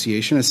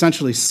Association,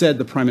 essentially said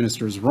the Prime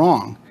Minister is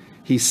wrong.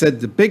 He said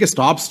the biggest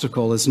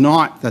obstacle is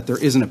not that there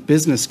isn't a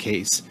business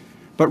case,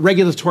 but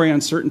regulatory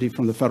uncertainty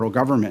from the federal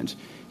government.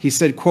 He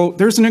said, quote,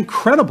 "There's an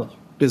incredible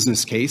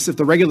business case if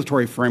the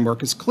regulatory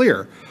framework is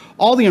clear.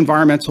 Are the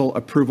environmental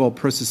approval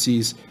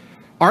processes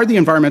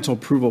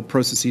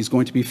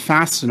going to be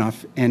fast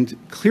enough and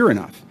clear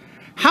enough?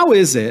 How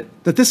is it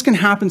that this can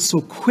happen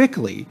so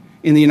quickly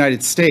in the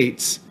United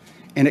States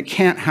and it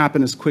can't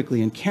happen as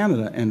quickly in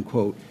Canada," end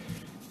quote.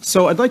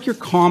 So I'd like your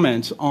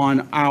comment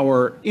on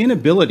our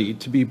inability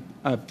to be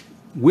a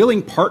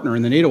willing partner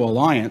in the NATO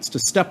alliance to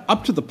step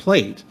up to the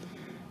plate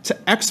to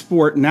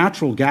export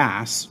natural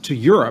gas to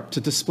Europe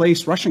to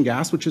displace Russian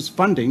gas, which is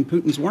funding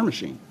Putin's war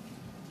machine.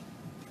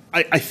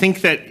 I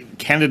think that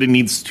Canada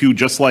needs to,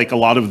 just like a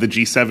lot of the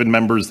G7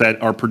 members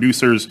that are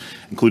producers,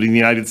 including the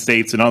United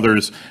States and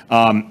others,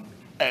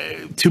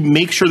 to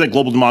make sure that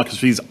global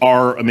democracies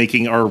are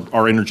making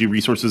our energy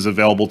resources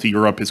available to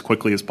Europe as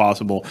quickly as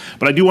possible.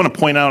 But I do want to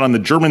point out on the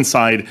German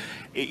side,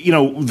 you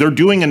know, they're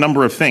doing a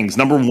number of things.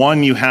 Number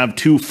one, you have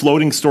 2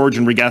 floating storage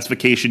and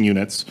regasification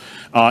units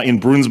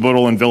in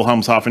Brunsbüttel and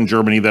Wilhelmshaven,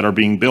 Germany, that are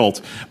being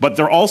built. But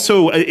there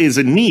also is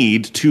a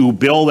need to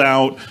build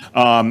out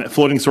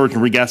floating storage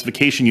and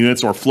regasification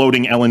units, or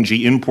floating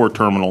LNG import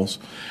terminals,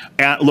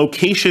 at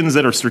locations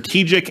that are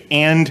strategic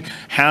and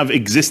have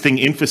existing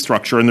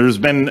infrastructure. And there's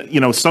been, you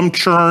know, some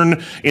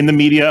churn in the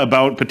media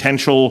about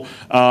potential,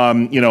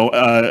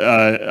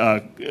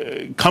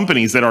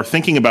 companies that are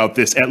thinking about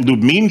this at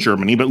Lubmin,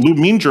 Germany. But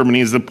Lubmin, Germany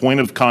is the point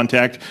of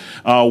contact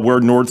where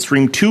Nord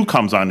Stream 2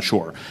 comes on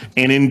shore.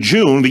 And in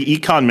June, the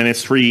Econ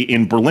Ministry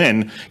in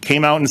Berlin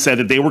came out and said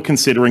that they were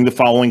considering the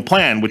following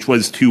plan, which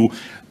was to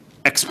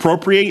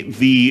expropriate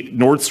the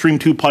Nord Stream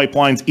 2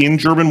 pipelines in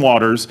German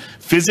waters,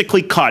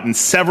 physically cut and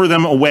sever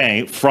them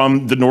away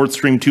from the Nord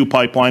Stream 2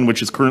 pipeline,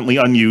 which is currently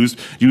unused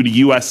due to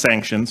U.S.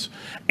 sanctions,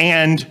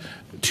 and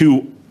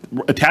to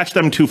attach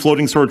them to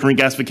floating storage and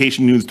regasification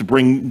units to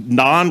bring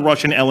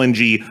non-Russian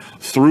LNG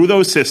through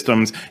those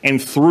systems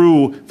and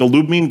through the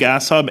Lubmin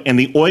gas hub and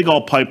the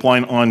Oigal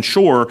pipeline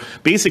onshore,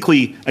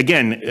 basically,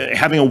 again,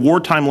 having a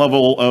wartime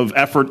level of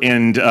effort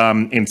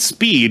and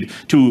speed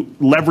to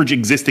leverage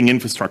existing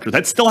infrastructure.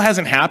 That still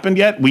hasn't happened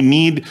yet. We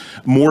need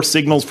more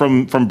signals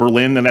from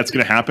Berlin that that's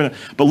going to happen.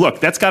 But look,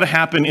 that's got to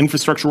happen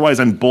infrastructure-wise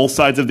on both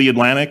sides of the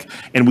Atlantic,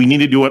 and we need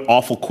to do it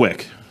awful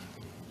quick.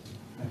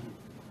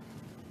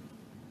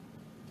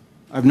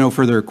 I have no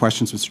further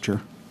questions, Mr.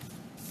 Chair.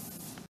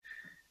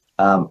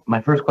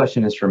 My first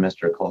question is for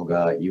Mr.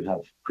 Kolga. You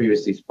have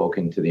previously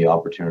spoken to the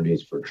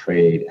opportunities for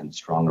trade and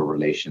stronger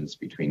relations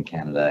between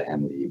Canada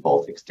and the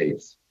Baltic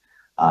states.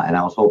 And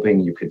I was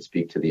hoping you could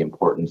speak to the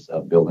importance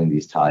of building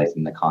these ties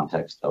in the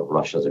context of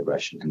Russia's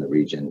aggression in the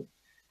region,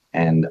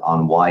 and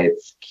on why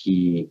it's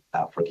key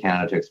for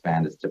Canada to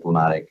expand its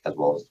diplomatic as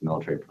well as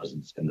military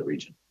presence in the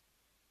region.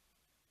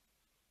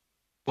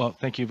 Well,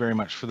 thank you very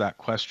much for that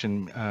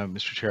question,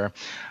 Mr. Chair.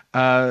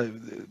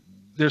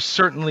 There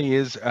certainly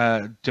is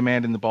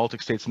demand in the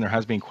Baltic states, and there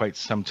has been quite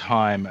some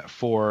time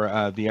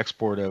for the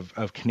export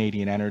of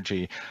Canadian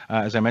energy.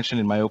 As I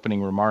mentioned in my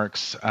opening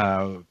remarks,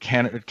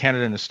 Canada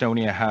and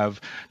Estonia have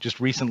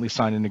just recently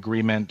signed an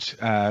agreement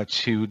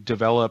to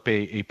develop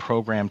a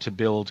program to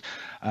build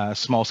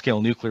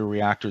small-scale nuclear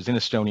reactors in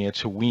Estonia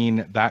to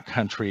wean that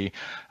country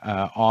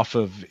off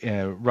of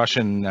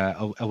Russian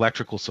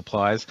electrical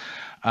supplies.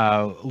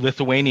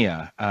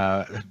 Lithuania,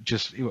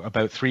 just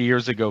about 4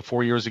 years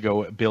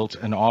ago, built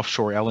an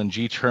offshore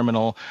LNG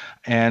terminal,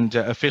 and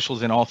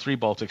officials in all 3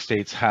 Baltic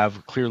states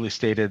have clearly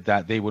stated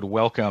that they would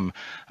welcome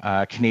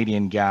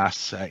Canadian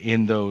gas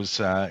in those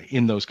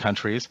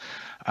countries.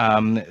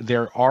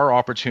 There are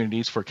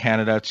opportunities for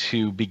Canada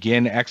to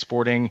begin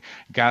exporting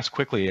gas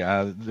quickly.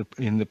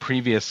 In the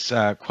previous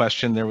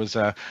question, there was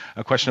a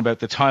question about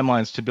the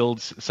timelines to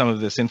build some of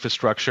this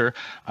infrastructure.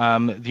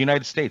 In the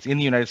United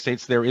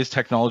States, there is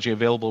technology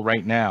available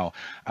right now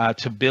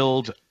to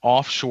build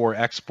offshore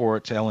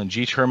export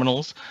LNG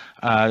terminals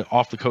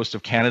off the coast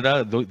of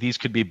Canada. These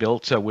could be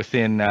built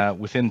within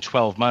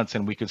 12 months,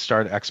 and we could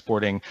start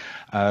exporting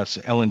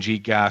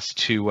LNG gas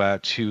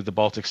to the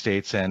Baltic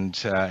states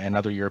and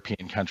other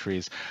European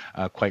countries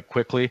quite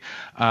quickly.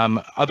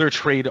 Other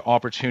trade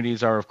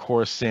opportunities are, of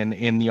course,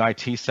 in the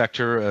IT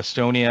sector.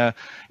 Estonia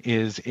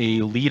is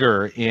a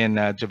leader in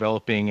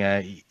developing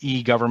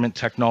e-government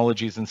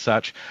technologies and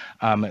such.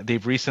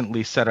 They've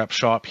recently set up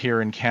shop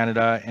here in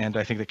Canada, and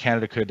I think that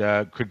Canada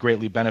could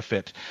greatly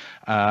benefit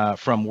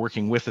from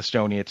working with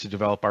Estonia to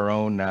develop our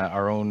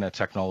own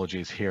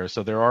technologies here.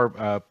 So there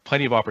are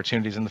plenty of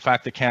opportunities, and the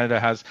fact that Canada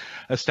has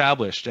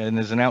established and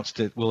has announced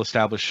it will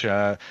establish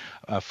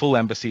full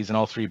embassies in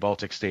all 3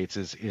 Baltic states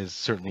is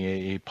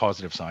certainly a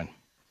positive sign.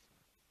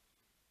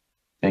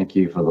 Thank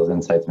you for those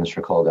insights,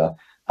 Mr. Kolga.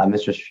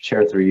 Mr.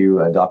 Chair, through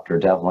you, Dr.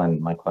 Devlen,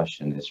 my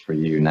question is for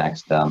you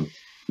next.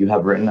 You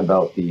have written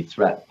about the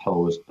threat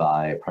posed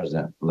by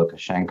President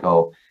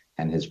Lukashenko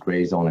and his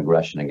gray zone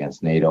aggression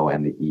against NATO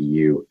and the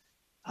EU.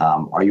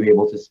 Are you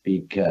able to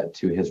speak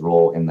to his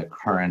role in the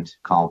current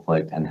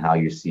conflict and how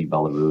you see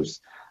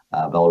Belarus's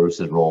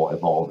role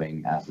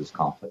evolving as this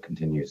conflict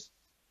continues?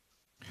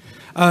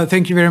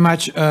 Thank you very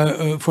much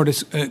for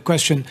this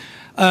question.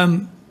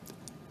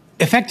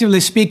 Effectively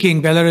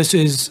speaking, Belarus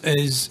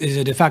is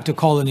a de facto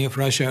colony of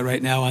Russia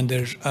right now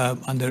under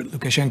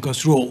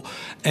Lukashenko's rule.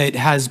 It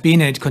has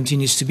been and it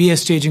continues to be a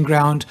staging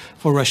ground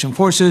for Russian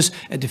forces.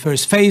 At the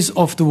first phase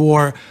of the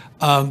war,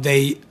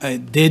 they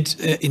did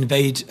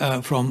invade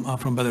from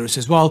Belarus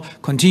as well,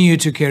 continue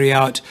to carry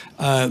out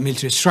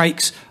military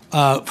strikes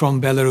from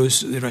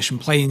Belarus. The Russian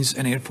planes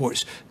and Air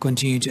Force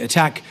continue to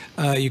attack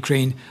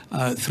Ukraine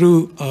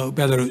through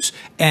Belarus,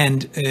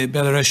 and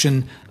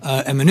Belarusian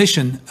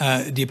ammunition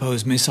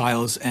depots,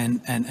 missiles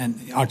and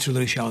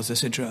artillery shells,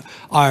 etc.,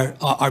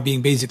 are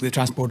being basically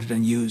transported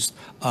and used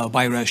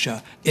by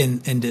Russia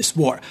in this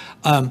war.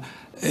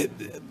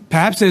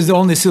 Perhaps there's the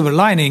only silver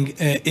lining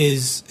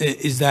is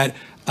that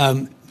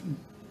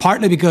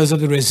partly because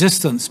of the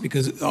resistance,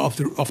 because of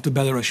the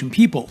Belarusian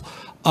people,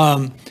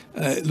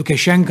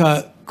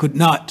 Lukashenko could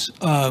not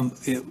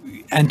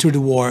enter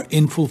the war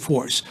in full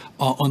force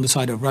on the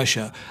side of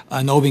Russia,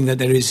 knowing that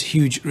there is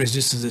huge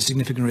resistance, a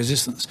significant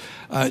resistance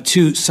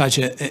to such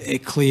a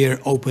clear,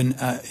 open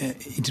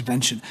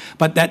intervention.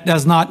 But that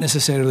does not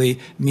necessarily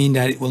mean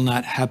that it will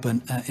not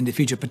happen in the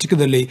future,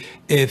 particularly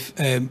if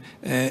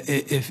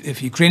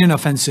Ukrainian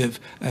offensive,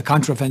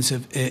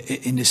 counteroffensive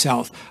in the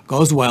south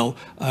goes well.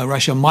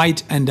 Russia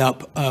might end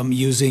up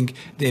using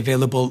the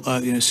available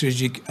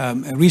strategic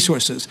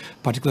resources,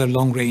 particularly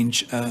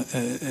long-range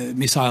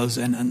missiles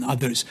and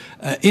others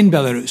in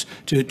Belarus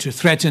to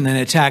threaten and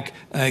attack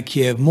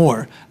Kiev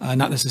more,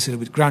 not necessarily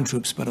with ground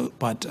troops,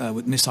 but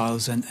with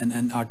missiles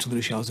and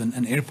artillery shells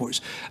and Air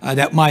Force.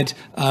 That might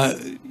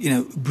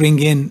bring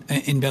in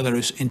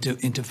Belarus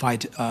into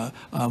fight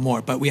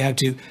more. But we have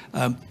to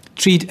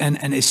treat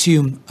and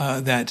assume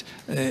that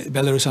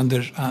Belarus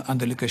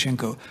under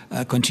Lukashenko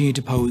continue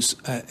to pose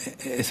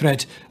a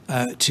threat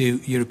to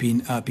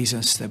European peace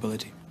and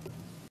stability.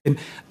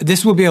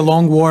 This will be a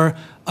long war.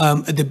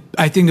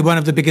 I think one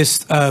of the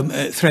biggest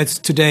threats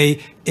today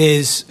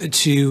is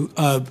to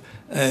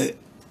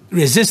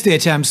resist the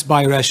attempts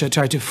by Russia,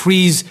 try to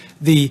freeze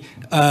the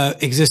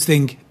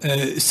existing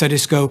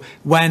status quo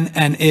when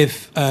and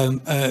if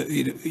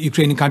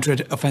Ukrainian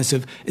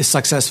counteroffensive is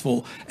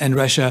successful and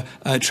Russia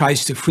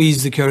tries to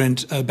freeze the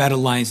current battle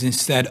lines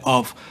instead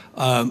of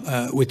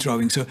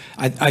withdrawing. So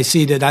I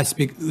see that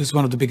that's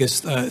one of the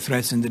biggest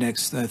threats in the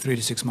next 3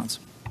 to 6 months.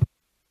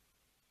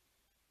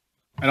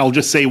 And I'll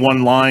just say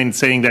one line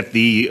saying that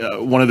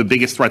one of the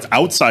biggest threats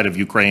outside of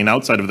Ukraine,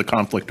 outside of the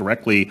conflict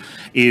directly,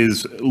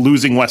 is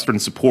losing Western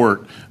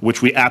support,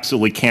 which we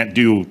absolutely can't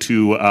do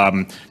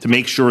to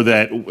make sure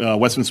that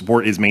Western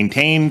support is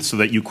maintained so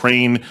that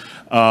Ukraine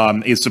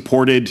is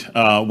supported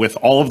with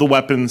all of the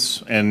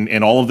weapons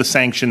and all of the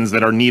sanctions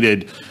that are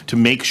needed to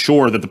make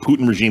sure that the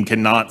Putin regime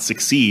cannot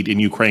succeed in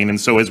Ukraine.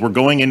 And so as we're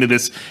going into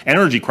this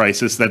energy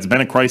crisis that's been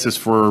a crisis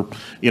for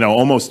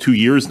almost 2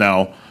 years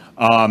now,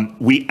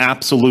 we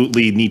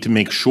absolutely need to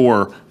make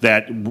sure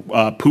that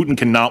Putin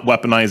cannot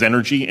weaponize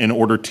energy in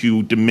order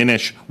to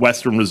diminish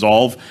Western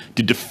resolve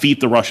to defeat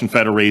the Russian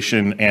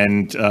Federation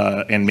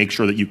and make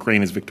sure that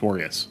Ukraine is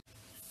victorious.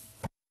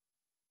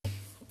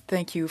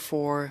 Thank you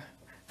for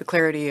the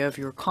clarity of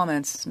your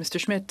comments. Mr.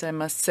 Schmitt, I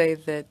must say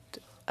that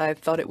I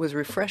thought it was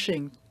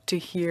refreshing to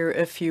hear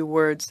a few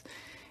words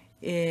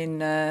in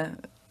the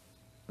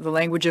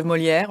language of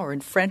Molière, or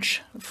in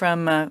French,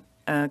 from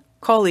a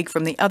colleague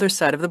from the other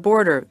side of the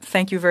border.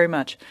 Thank you very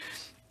much.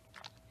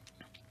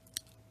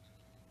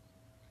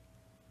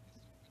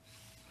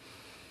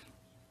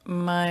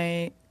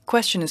 My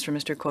question is for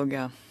Mr.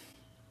 Kolga.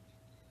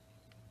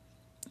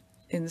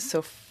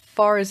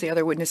 Insofar as the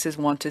other witnesses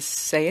want to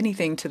say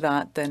anything to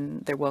that,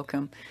 then they're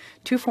welcome.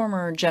 Two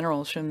former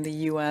generals from the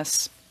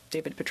U.S.,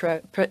 David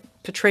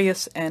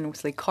Petraeus and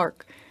Wesley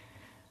Clark,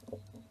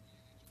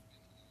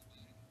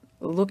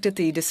 looked at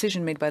the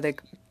decision made by the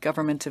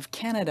government of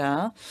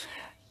Canada,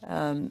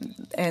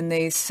 and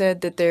they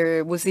said that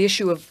there was the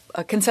issue of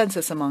a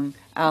consensus among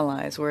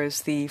allies,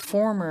 whereas the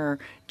former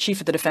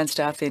chief of the defense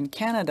staff in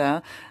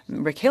Canada,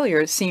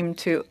 Michalchyshyn, seemed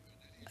to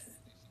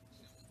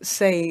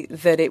say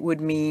that it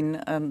would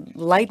mean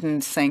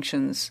lightened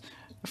sanctions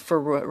for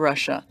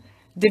Russia.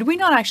 Did we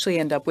not actually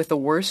end up with the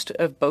worst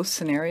of both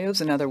scenarios?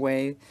 In other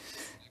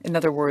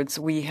words,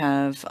 we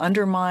have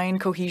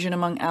undermined cohesion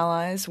among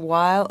allies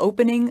while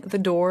opening the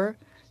door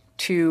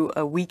to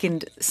a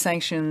weakened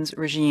sanctions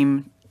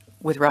regime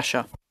with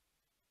Russia.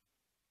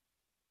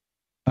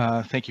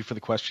 Thank you for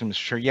the question,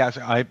 Mr. Chair. Yes,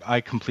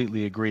 I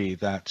completely agree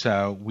that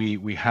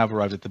we have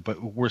arrived at the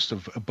worst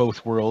of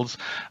both worlds.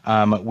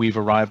 We've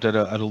arrived at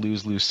a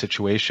lose-lose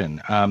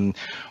situation.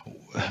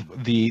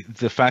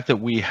 The fact that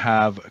we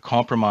have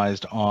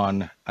compromised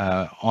on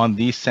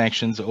these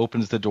sanctions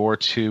opens the door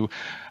to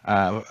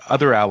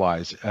other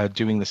allies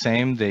doing the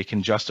same. They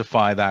can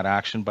justify that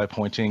action by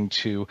pointing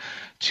to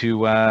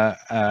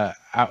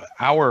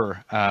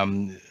our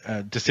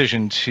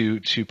decision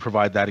to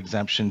provide that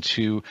exemption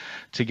to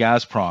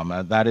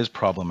Gazprom. That is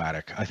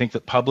problematic. I think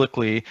that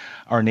publicly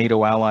our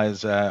NATO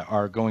allies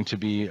are going to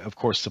be, of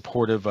course,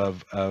 supportive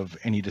of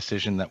any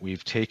decision that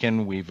we've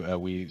taken. We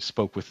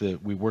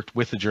worked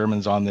with the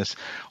Germans on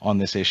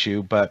this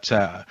issue, but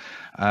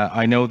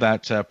I know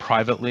that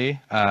privately,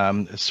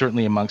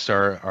 certainly amongst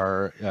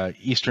our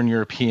Eastern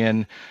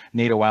European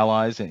NATO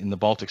allies in the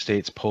Baltic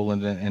states,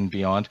 Poland and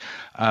beyond,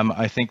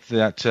 I think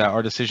that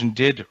our decision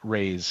did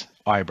raise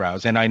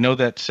eyebrows. And I know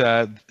that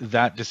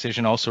that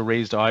decision also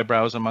raised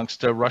eyebrows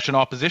amongst Russian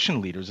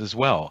opposition leaders as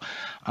well.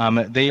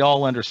 They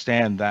all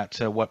understand that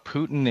what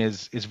Putin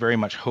is very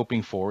much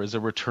hoping for is a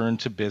return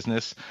to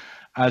business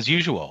as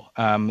usual.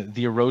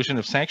 The erosion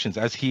of sanctions,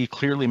 as he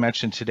clearly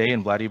mentioned today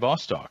in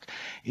Vladivostok,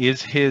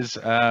 is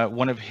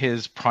one of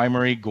his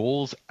primary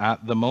goals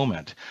at the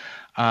moment.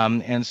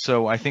 And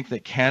so I think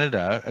that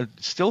Canada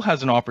still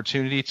has an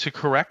opportunity to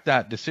correct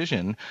that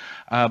decision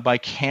by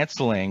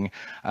canceling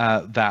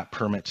that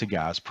permit to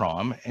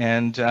Gazprom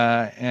and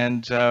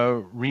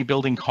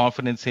rebuilding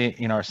confidence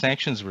in our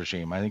sanctions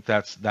regime. I think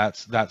that's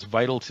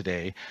vital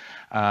today,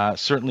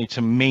 certainly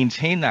to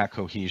maintain that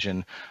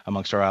cohesion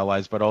amongst our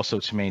allies, but also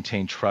to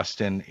maintain trust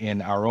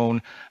in our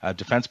own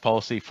defense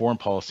policy, foreign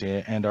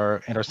policy, and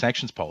our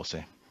sanctions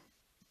policy.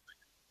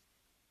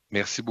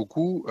 Merci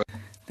beaucoup.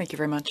 Thank you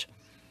very much.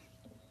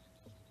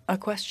 A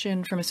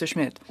question for Mr.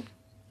 Schmitt.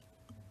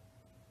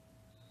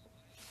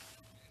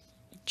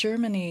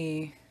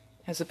 Germany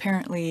has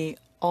apparently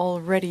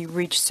already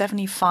reached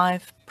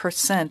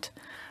 75%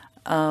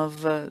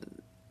 of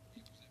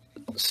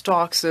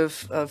stocks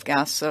of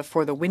gas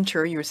for the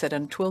winter. You said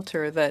on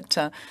Twitter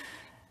that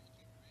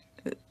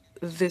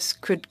this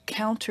could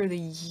counter the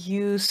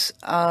use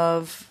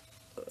of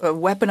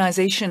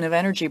weaponization of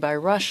energy by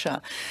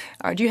Russia.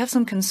 Do you have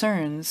some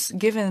concerns,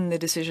 given the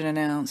decision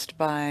announced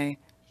by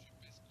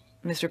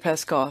Mr.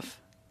 Peskov,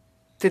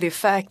 to the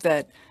effect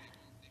that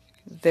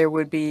there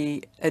would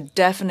be a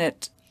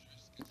definite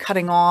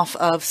cutting off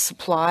of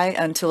supply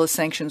until the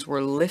sanctions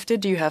were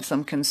lifted? Do you have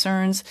some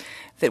concerns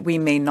that they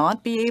may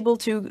not be able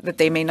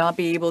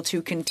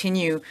to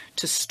continue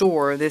to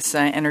store this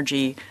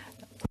energy?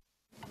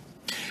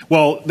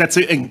 Well, that's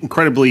an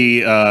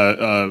incredibly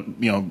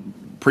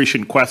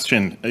prescient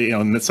question,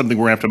 and that's something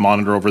we're going to have to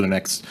monitor over the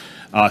next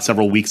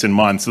several weeks and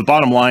months. The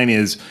bottom line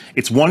is,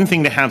 it's one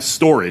thing to have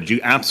storage.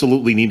 You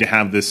absolutely need to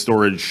have this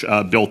storage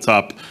built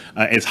up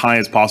as high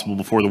as possible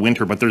before the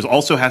winter, but there's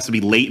also has to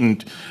be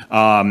latent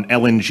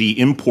LNG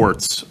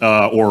imports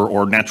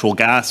or natural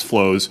gas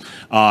flows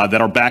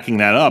that are backing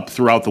that up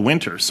throughout the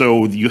winter.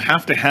 So you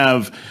have to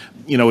have,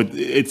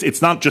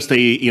 it's not just fill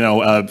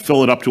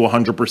it up to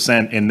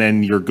 100% and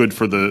then you're good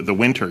for the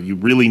winter. You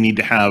really need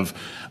to have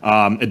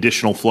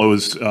additional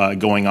flows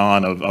going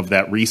on of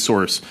that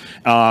resource.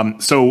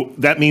 So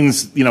that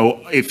means,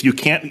 if you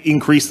can't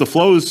increase the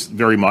flows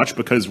very much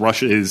because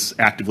Russia is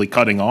actively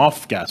cutting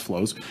off gas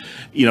flows,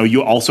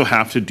 you also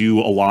have to do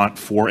a lot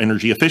for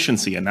energy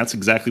efficiency. And that's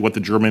exactly what the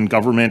German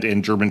government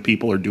and German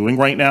people are doing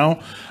right now.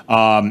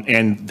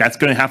 And that's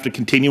going to have to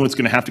continue. It's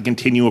going to have to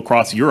continue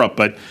across Europe.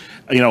 But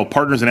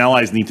partners and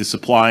allies need to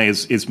supply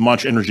as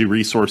much energy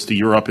resource to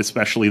Europe,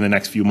 especially in the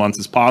next few months,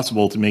 as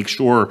possible to make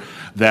sure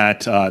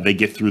that they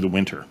get through the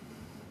winter.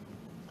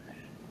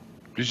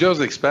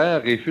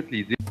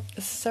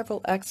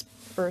 Several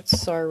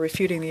experts are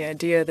refuting the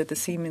idea that the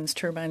Siemens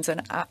turbines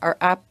are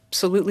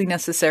absolutely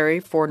necessary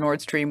for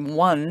Nord Stream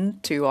 1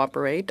 to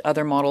operate.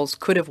 Other models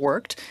could have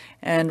worked,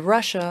 and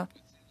Russia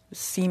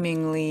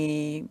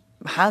seemingly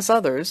has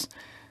others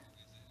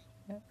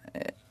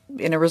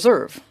in a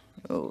reserve.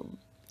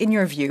 In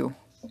your view,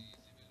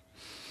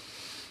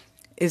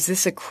 is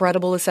this a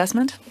credible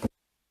assessment?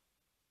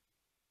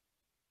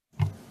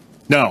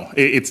 No,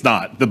 it's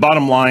not. The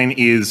bottom line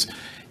is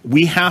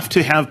we have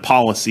to have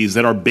policies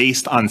that are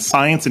based on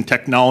science and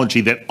technology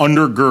that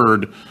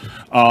undergird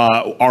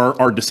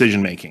our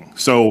decision making.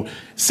 So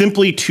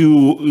simply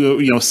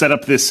to set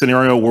up this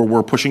scenario where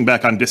we're pushing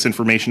back on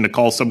disinformation to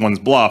call someone's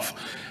bluff,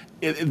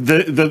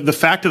 the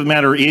fact of the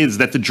matter is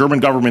that the German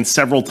government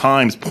several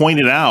times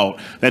pointed out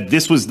that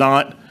this was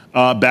not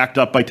backed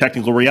up by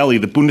technical reality,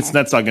 the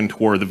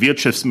Bundesnetzagentur, the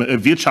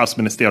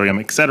Wirtschaftsministerium,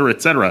 et cetera,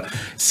 et cetera.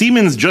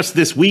 Siemens just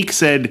this week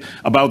said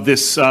about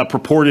this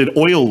purported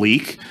oil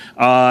leak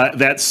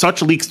that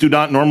such leaks do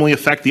not normally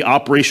affect the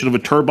operation of a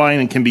turbine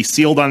and can be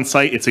sealed on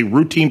site. It's a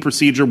routine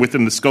procedure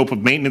within the scope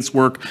of maintenance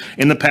work.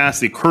 In the past,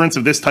 the occurrence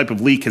of this type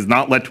of leak has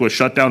not led to a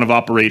shutdown of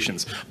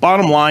operations.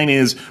 Bottom line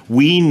is,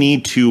 we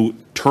need to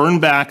turn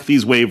back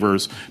these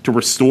waivers to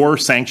restore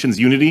sanctions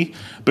unity,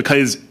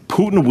 because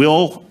Putin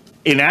will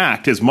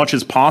enact as much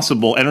as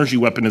possible energy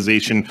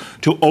weaponization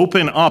to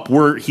open up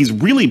where he's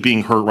really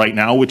being hurt right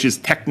now, which is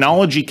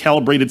technology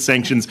calibrated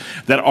sanctions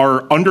that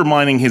are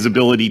undermining his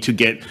ability to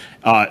get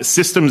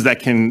systems that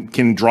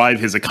can drive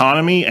his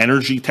economy,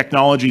 energy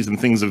technologies, and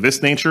things of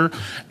this nature,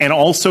 and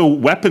also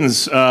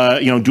weapons,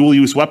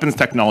 dual-use weapons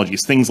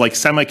technologies, things like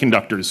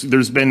semiconductors.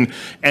 There's been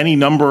any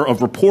number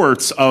of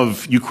reports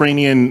of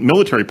Ukrainian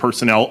military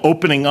personnel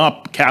opening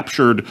up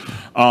captured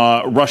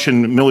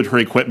Russian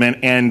military equipment,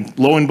 and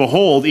lo and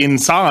behold,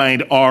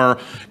 inside are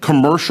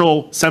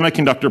commercial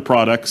semiconductor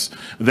products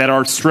that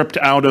are stripped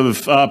out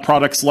of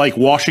products like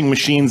washing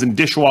machines and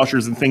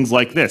dishwashers and things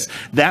like this.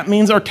 That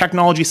means our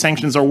technology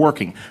sanctions are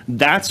working.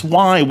 That's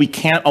why we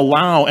can't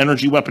allow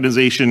energy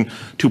weaponization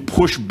to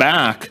push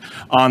back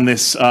on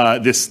this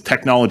this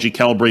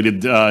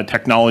technology-calibrated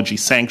technology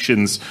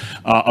sanctions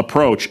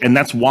approach. And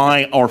that's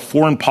why our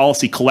foreign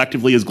policy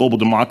collectively as global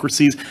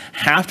democracies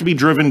have to be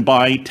driven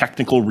by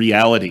technical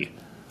reality.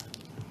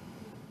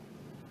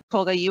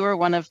 Kolga, you were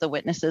one of the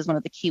witnesses, one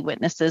of the key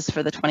witnesses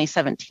for the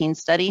 2017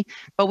 study,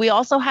 but we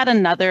also had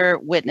another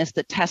witness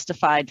that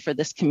testified for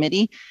this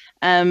committee.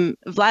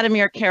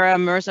 Vladimir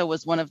Kara-Murza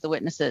was one of the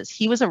witnesses.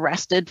 He was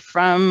arrested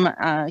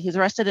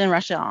in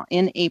Russia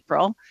in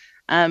April,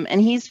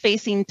 and he's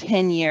facing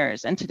 10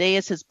 years, and today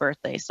is his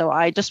birthday. So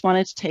I just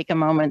wanted to take a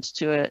moment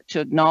to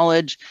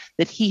acknowledge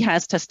that he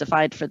has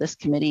testified for this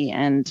committee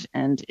and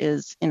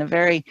is in a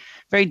very,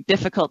 very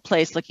difficult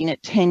place, looking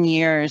at 10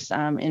 years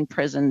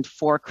imprisoned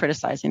for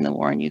criticizing the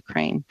war in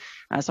Ukraine.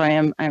 So I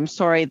am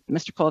sorry,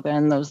 Mr. Kolga,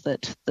 and those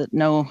that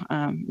know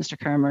Mr.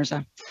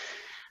 Kara-Murza.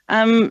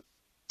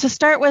 To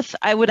start with,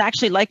 I would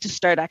actually like to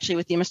start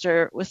with you,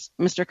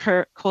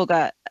 Mr.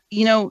 Kolga.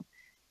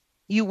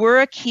 You were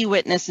a key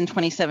witness in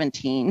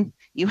 2017.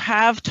 You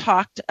have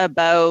talked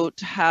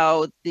about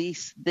how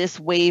this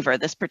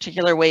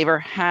particular waiver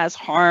has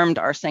harmed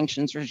our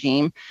sanctions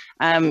regime.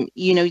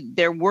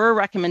 There were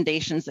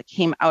recommendations that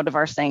came out of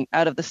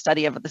the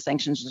study of the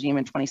sanctions regime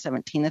in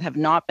 2017 that have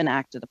not been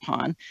acted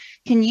upon.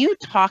 Can you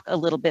talk a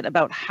little bit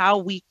about how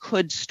we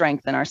could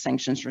strengthen our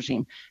sanctions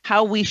regime,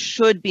 how we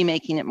should be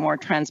making it more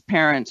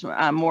transparent,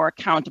 more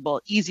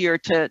accountable, easier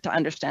to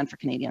understand for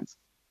Canadians?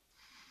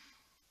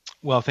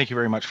 Well, thank you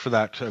very much for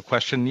that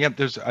question. Yeah,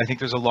 I think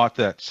there's a lot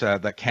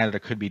that Canada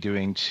could be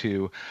doing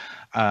to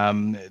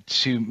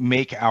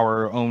make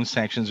our own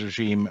sanctions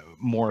regime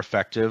more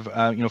effective.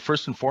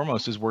 First and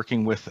foremost is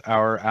working with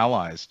our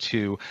allies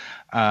to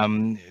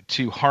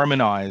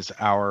harmonize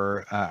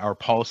our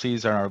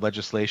policies and our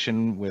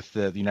legislation with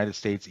the United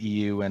States,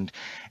 EU, and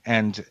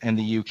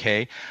the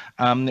UK.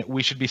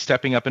 We should be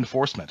stepping up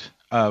enforcement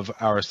of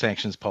our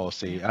sanctions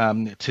policy.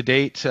 To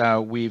date,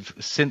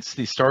 since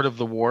the start of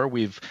the war,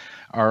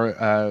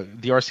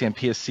 the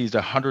RCMP has seized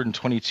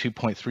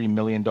 $122.3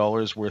 million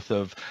worth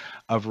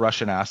of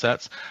Russian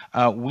assets.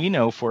 We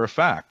know for a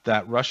fact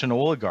that Russian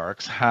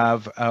oligarchs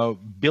have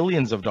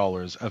billions of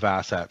dollars of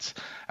assets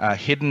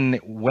hidden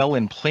well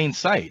in plain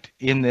sight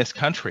in this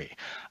country.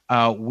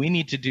 We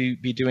need to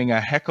be doing a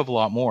heck of a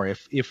lot more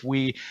if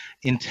we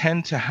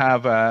intend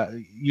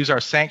to use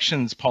our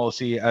sanctions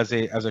policy as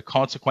a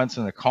consequence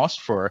and a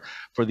cost for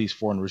these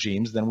foreign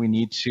regimes. Then we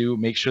need to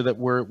make sure that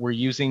we're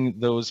using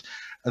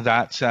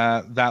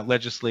that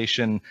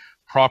legislation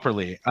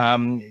properly.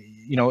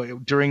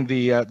 During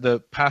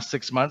the past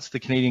 6 months, the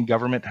Canadian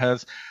government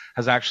has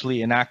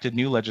actually enacted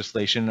new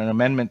legislation, an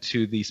amendment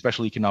to the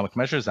Special Economic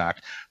Measures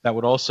Act that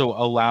would also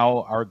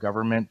allow our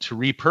government to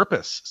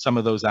repurpose some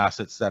of those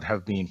assets that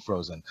have been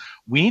frozen.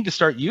 We need to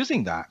start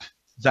using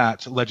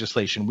that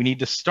legislation. We need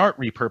to start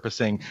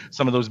repurposing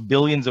some of those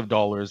billions of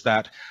dollars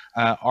that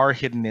are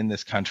hidden in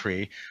this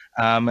country.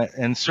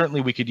 And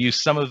certainly we could use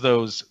some of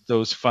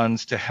those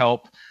funds to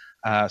help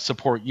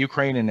support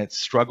Ukraine in its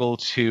struggle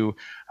to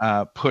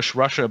push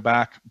Russia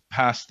back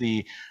past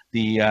the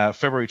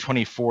February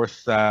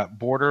 24th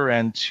border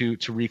and to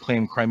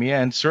reclaim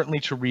Crimea, and certainly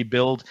to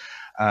rebuild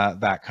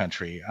that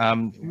country.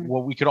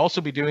 What we could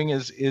also be doing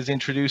is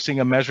introducing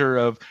a measure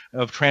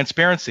of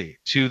transparency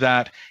to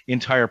that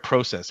entire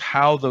process,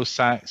 how those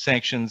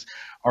sanctions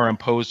are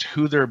imposed,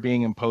 who they're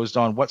being imposed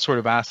on, what sort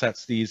of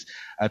assets these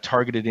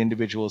targeted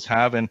individuals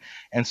have, and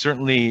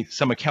certainly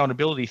some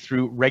accountability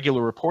through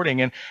regular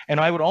reporting. And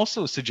I would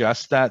also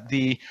suggest that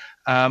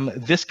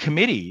this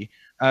committee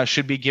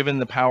should be given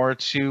the power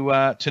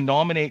to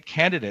nominate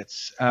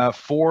candidates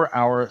for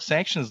our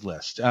sanctions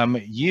list.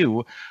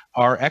 You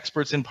are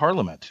experts in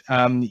Parliament.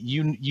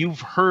 You've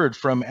heard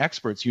from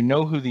experts. You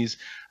know who these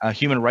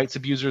human rights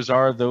abusers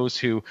are, those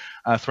who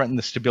threaten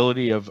the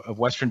stability of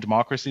Western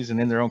democracies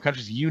and in their own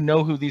countries. You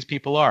know who these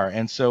people are,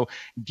 and so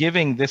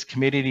giving this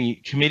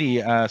committee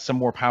some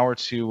more power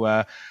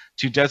to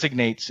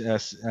designate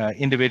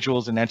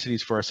individuals and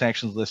entities for our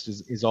sanctions list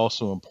is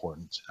also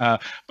important.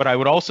 But I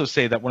would also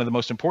say that one of the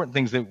most important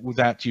things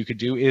that you could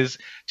do is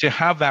to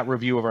have that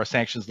review of our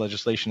sanctions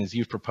legislation as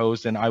you've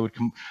proposed. And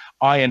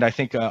I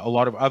think a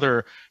lot of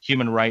other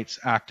human rights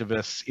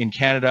activists in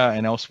Canada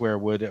and elsewhere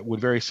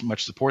would very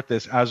much support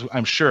this, as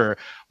I'm sure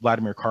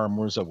Vladimir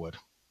Kara-Murza would.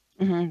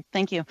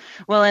 Thank you.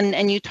 Well,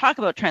 and you talk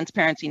about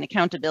transparency and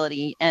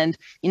accountability, and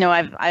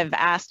I've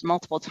asked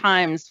multiple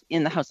times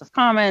in the House of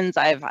Commons.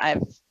 I've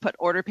put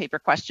order paper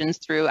questions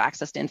through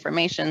access to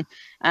information,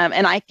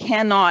 and I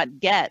cannot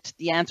get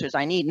the answers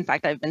I need. In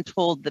fact, I've been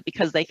told that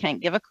because they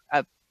can't give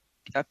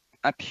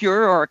a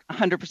pure or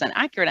 100%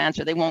 accurate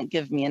answer, they won't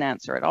give me an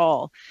answer at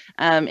all.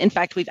 In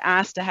fact, we've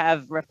asked to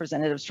have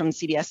representatives from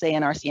CDSA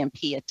and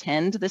RCMP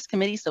attend this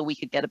committee so we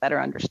could get a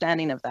better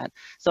understanding of that.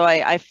 So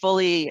I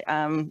fully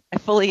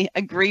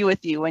agree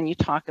with you when you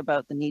talk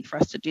about the need for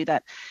us to do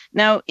that.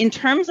 Now, in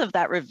terms of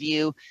that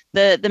review,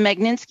 the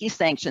Magnitsky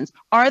sanctions,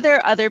 are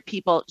there other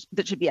people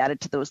that should be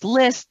added to those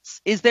lists?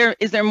 Is there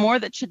more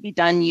that should be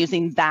done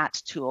using that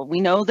tool?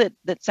 We know that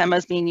SEMA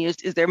is being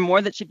used. Is there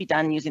more that should be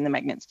done using the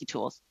Magnitsky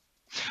tools?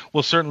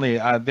 Well, certainly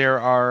there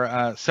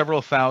are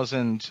several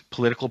thousand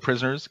political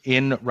prisoners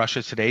in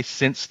Russia today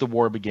since the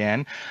war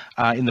began.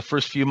 In the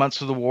first few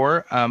months of the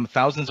war,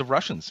 thousands of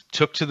Russians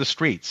took to the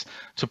streets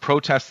to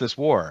protest this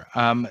war.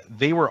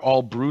 They were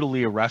all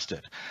brutally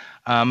arrested.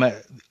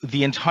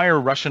 The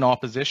entire Russian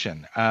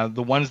opposition,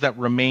 the ones that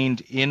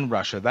remained in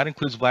Russia, that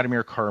includes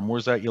Vladimir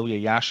Kara-Murza,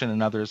 Ilya Yashin,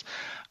 and others,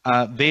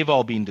 they've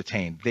all been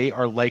detained. They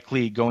are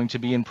likely going to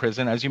be in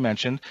prison, as you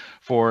mentioned,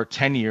 for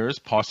 10 years,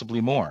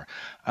 possibly more.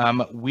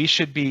 We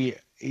should be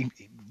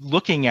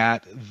looking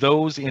at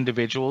those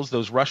individuals,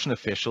 those Russian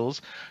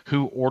officials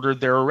who ordered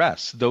their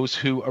arrests, those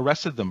who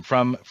arrested them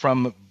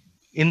from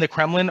in the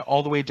Kremlin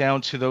all the way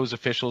down to those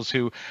officials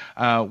who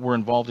were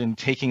involved in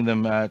taking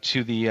them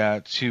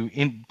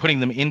putting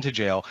them into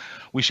jail.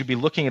 We should be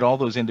looking at all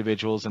those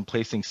individuals and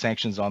placing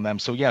sanctions on them.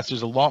 So yes,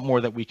 there's a lot more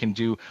that we can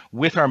do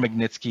with our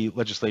Magnitsky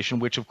legislation,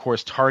 which of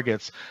course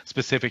targets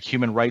specific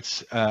human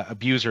rights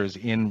abusers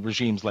in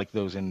regimes like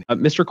those in.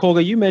 Mr.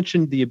 Kolga, you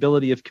mentioned the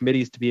ability of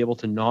committees to be able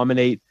to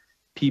nominate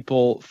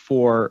people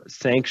for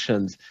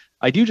sanctions.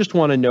 I do just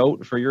want to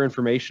note for your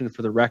information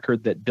for the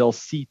record that Bill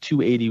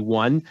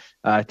C-281,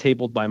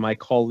 tabled by my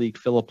colleague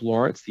Philip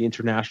Lawrence, the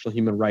International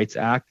Human Rights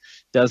Act,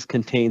 does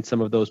contain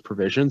some of those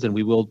provisions, and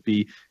we will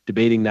be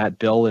debating that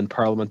bill in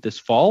Parliament this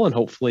fall, and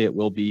hopefully it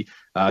will be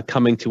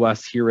coming to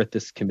us here at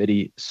this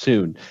committee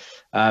soon.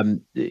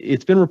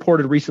 It's been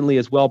reported recently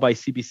as well by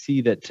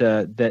CBC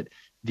that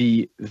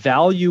the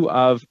value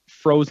of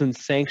frozen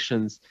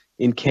sanctions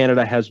in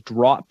Canada has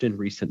dropped in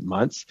recent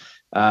months.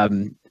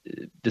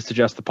 To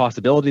suggest the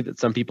possibility that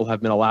some people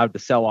have been allowed to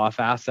sell off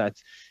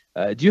assets.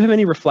 Do you have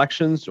any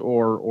reflections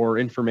or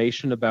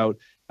information about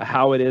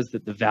how it is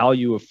that the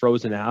value of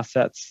frozen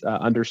assets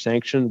under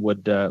sanction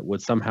would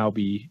somehow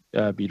be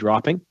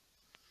dropping?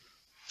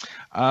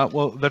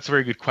 Well, that's a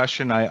very good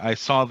question. I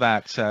saw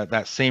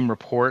that same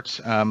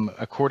report.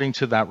 According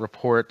to that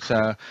report,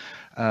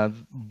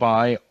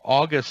 by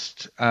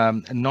August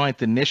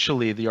 9th,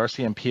 initially, the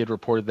RCMP had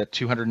reported that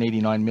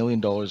 $289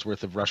 million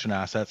worth of Russian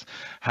assets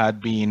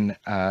had been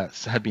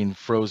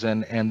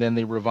frozen, and then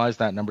they revised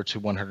that number to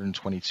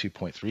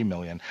 $122.3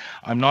 million.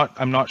 I'm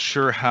not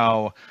sure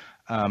how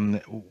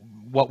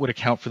what would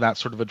account for that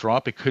sort of a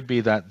drop. It could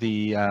be that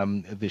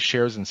the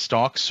shares in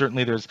stocks.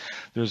 Certainly,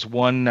 there's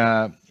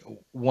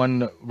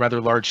one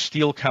rather large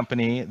steel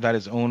company that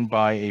is owned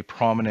by a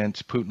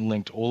prominent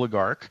Putin-linked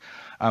oligarch,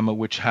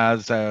 which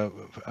has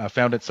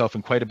found itself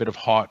in quite a bit of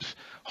hot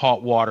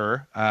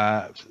water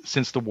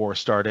since the war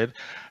started.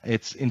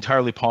 It's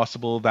entirely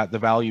possible that the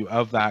value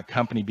of that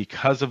company,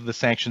 because of the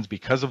sanctions,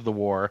 because of the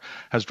war,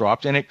 has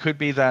dropped, and it could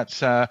be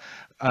that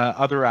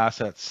other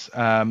assets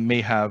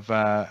may have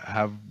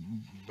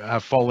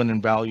fallen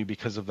in value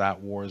because of that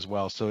war as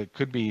well. So it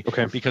could be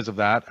because of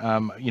that.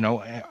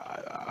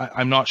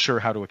 I'm not sure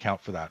how to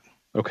account for that.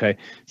 Okay,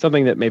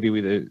 something that maybe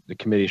the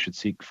committee should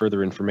seek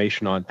further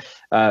information on.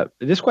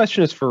 This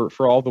question is for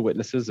all the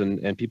witnesses,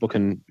 and people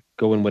can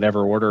go in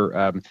whatever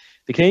order.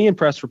 The Canadian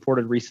press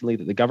reported recently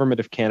that the government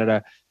of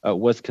Canada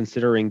was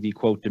considering the,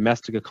 quote,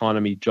 domestic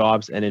economy,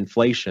 jobs, and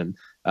inflation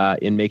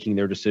in making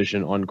their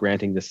decision on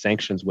granting the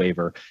sanctions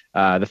waiver.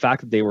 The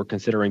fact that they were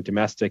considering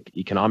domestic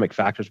economic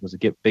factors was a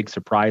big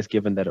surprise,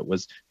 given that it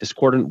was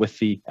discordant with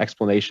the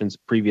explanations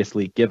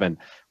previously given.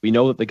 We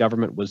know that the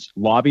government was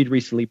lobbied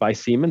recently by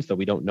Siemens, though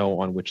we don't know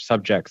on which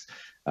subjects.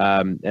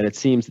 And it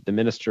seems that the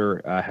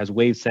minister has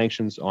waived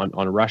sanctions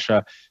on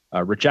Russia,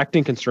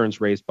 rejecting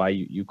concerns raised by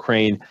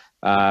Ukraine,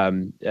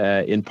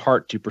 in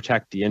part to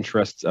protect the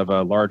interests of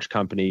a large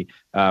company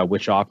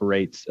which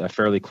operates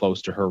fairly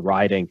close to her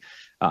riding.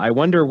 I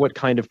wonder what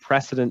kind of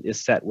precedent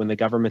is set when the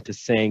government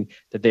is saying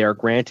that they are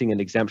granting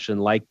an exemption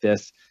like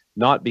this,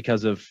 not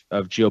because of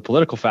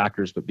geopolitical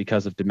factors, but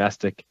because of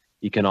domestic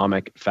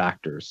economic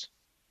factors.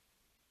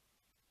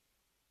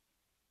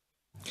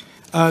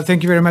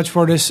 Thank you very much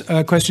for this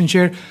question,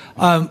 Chair.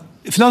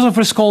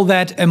 Philosophers call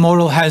that a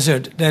moral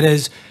hazard. That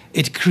is,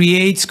 it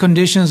creates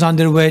conditions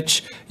under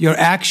which your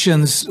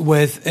actions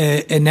with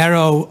a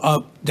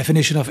narrow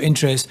definition of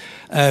interest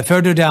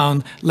further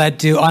down led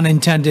to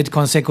unintended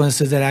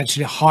consequences that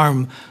actually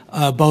harm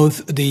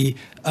both the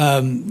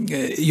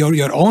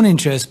your own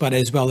interests, but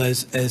as well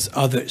as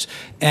others.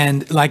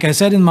 And like I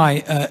said in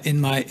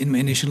my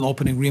initial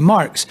opening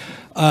remarks,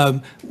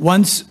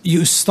 once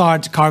you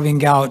start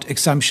carving out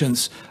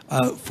exemptions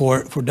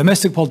for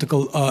domestic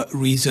political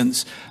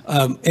reasons,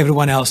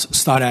 everyone else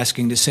start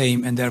asking the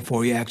same, and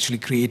therefore you actually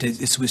create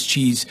a Swiss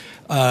cheese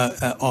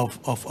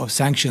of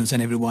sanctions,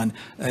 and everyone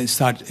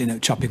start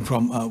chopping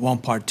from one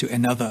part to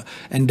another,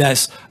 and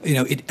thus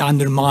it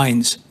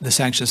undermines the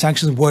sanctions.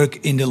 Sanctions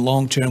work in the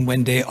long term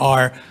when they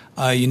are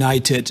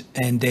united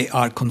and they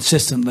are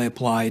consistently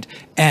applied,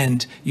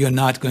 and you're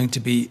not going to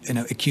be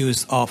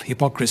accused of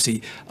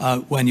hypocrisy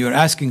when you're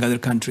asking other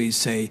countries,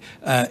 say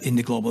in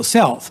the global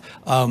south,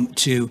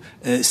 to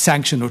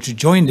sanction or to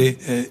join the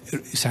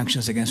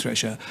sanctions against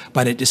Russia,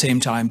 but at the same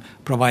time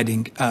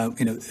providing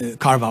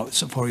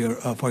carve-outs for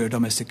your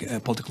domestic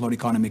political or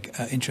economic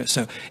interests.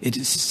 So it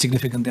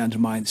significantly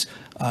undermines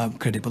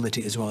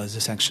credibility as well as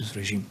the sanctions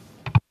regime.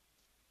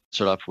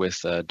 Start off with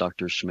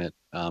Dr. Schmitt.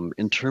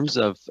 In terms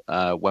of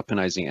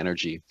weaponizing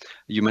energy,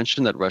 you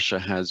mentioned that Russia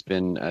has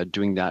been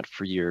doing that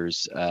for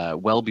years,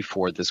 well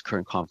before this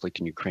current conflict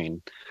in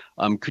Ukraine.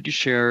 Could you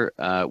share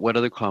what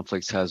other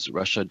conflicts has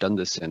Russia done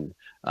this in?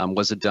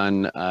 Was it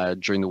done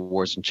during the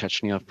wars in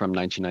Chechnya from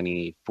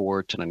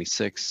 1994 to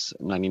 96,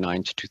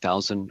 99 to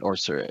 2000, or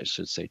sorry, I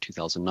should say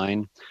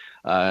 2009?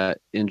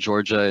 In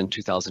Georgia in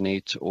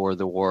 2008, or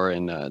the war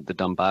in the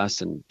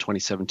Donbass in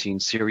 2017,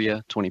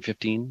 Syria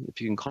 2015? If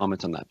you can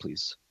comment on that,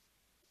 please.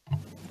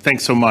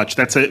 Thanks so much.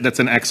 That's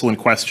an excellent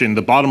question.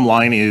 The bottom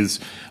line is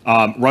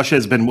Russia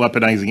has been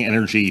weaponizing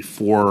energy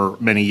for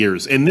many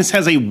years, and this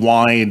has a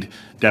wide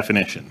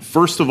definition.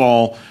 First of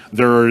all,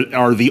 there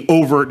are the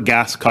overt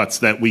gas cuts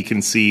that we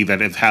can see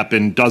that have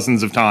happened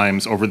dozens of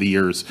times over the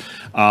years.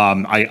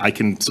 I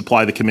can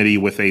supply the committee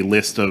with a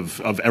list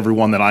of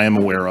everyone that I am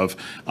aware of,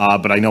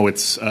 but I know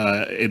it's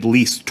at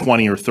least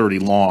 20 or 30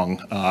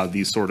 long,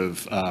 these sort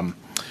of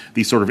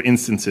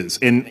instances.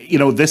 And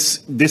this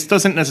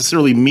doesn't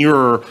necessarily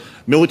mirror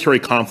military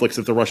conflicts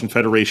that the Russian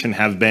Federation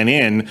have been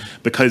in,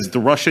 because the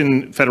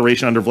Russian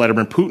Federation under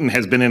Vladimir Putin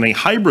has been in a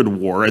hybrid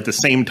war at the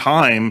same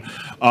time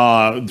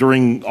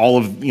during all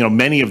of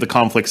many of the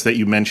conflicts that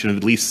you mentioned,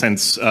 at least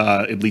since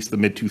at least the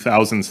mid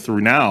 2000s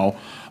through now,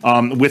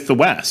 with the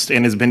West,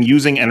 and has been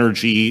using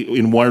energy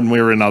in one way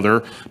or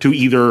another to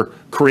either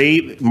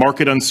create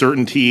market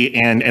uncertainty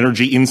and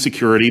energy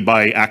insecurity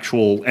by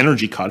actual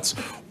energy cuts,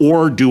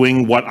 or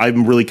doing what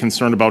I'm really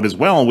concerned about as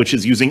well, which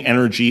is using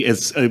energy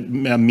as a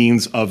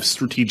means of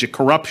strategic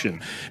corruption,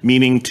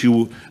 meaning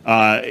to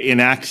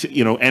enact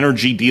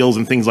energy deals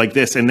and things like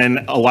this, and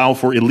then allow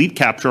for elite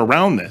capture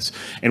around this.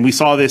 And we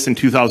saw this in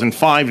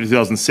 2005 to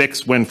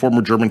 2006 when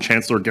former German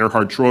Chancellor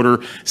Gerhard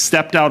Schroeder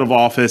stepped out of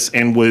office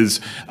and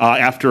was,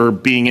 after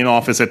being in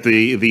office at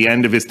the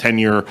end of his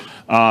tenure,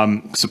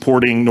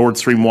 supporting Nord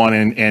Stream 1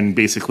 and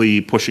basically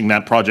pushing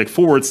that project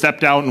forward,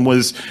 stepped out and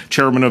was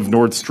chairman of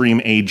Nord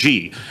Stream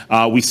AG.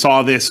 We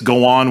saw this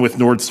go on with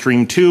Nord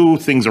Stream 2,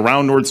 things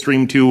around Nord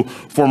Stream 2.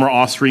 Former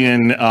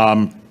Austrian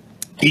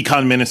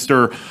Econ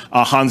Minister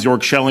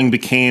Hans-Jörg Schelling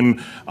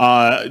became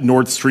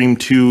Nord Stream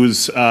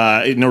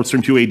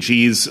 2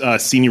 AG's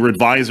senior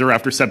advisor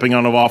after stepping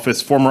out of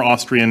office. Former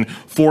Austrian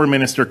Foreign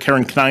Minister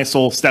Karen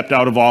Kneißl stepped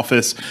out of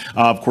office.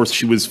 Of course,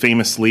 she was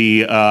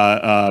famously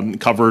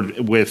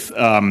covered with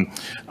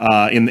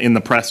in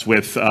the press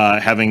with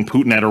having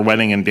Putin at her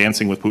wedding and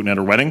dancing with Putin at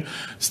her wedding.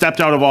 Stepped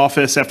out of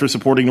office after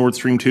supporting Nord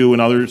Stream 2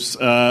 and others,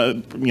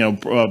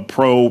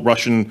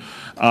 pro-Russian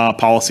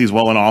policies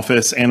while in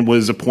office, and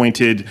was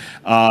appointed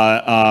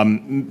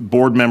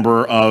board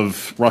member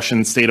of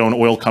Russian state-owned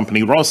oil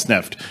company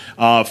Rosneft.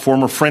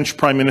 Former French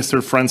Prime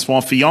Minister Francois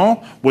Fillon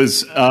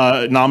was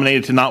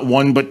nominated to not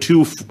one but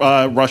two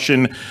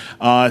Russian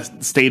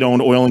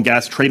state-owned oil and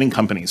gas trading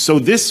companies. So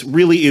this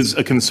really is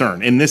a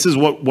concern, and this is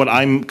what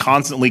I'm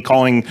constantly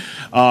calling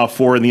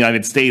for in the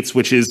United States,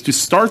 which is to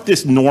start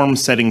this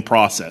norm-setting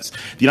process.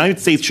 The United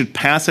States should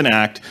pass an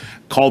act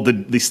called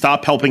the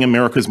Stop Helping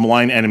America's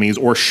Malign Enemies,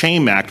 or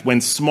SHAME Act. When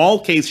small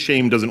case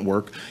shame doesn't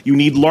work, you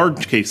need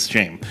large case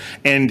shame.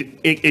 And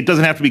it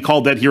doesn't have to be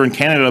called that here in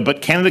Canada,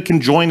 but Canada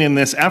can join in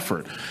this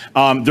effort.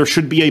 There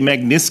should be a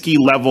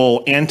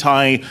Magnitsky-level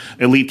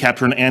anti-elite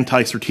capture and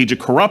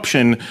anti-strategic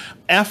corruption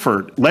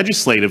effort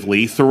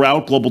legislatively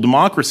throughout global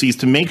democracies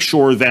to make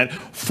sure that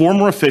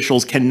former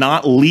officials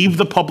cannot leave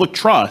the public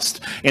trust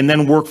and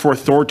then work for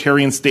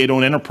authoritarian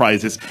state-owned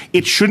enterprises.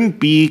 It shouldn't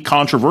be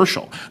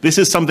controversial. This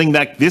is something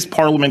that this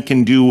parliament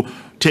can do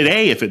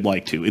today if it'd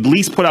like to. At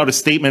least put out a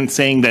statement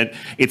saying that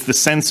it's the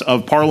sense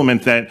of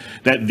parliament that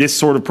this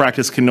sort of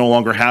practice can no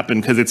longer happen,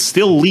 because it's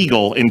still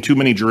legal in too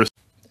many jurisdictions.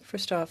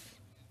 First off,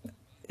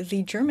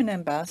 the German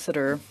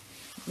ambassador,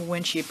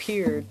 when she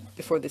appeared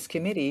before this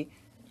committee,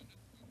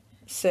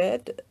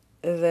 said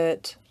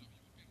that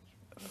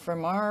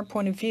from our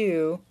point of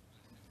view,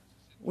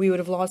 we would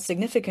have lost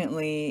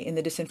significantly in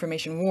the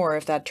disinformation war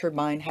if that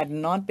turbine had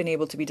not been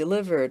able to be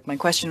delivered. My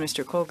question,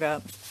 Mr.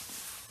 Kolga,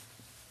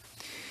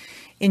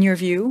 in your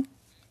view,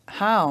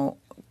 how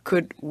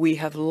could we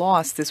have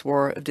lost this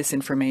war of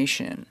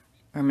disinformation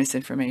or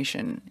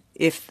misinformation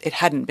if it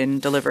hadn't been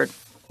delivered?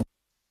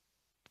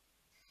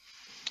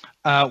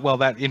 Well,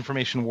 that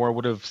information war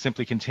would have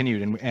simply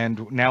continued,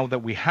 and now that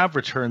we have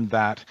returned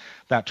that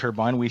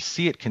turbine, we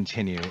see it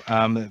continue.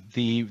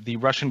 The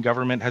Russian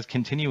government has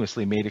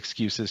continuously made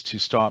excuses to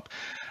stop,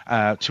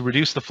 to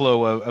reduce the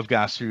flow of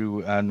gas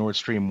through Nord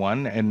Stream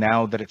 1, and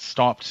now that it's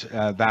stopped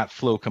that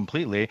flow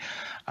completely,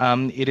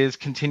 it is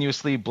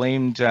continuously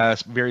blamed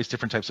various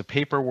different types of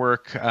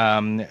paperwork,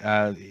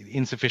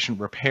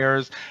 insufficient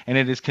repairs, and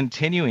it is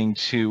continuing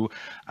to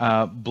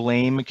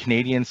blame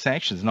Canadian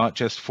sanctions, not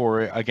just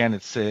for, again,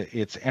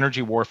 it's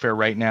energy warfare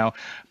right now,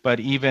 but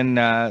even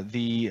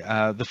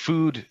the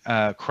food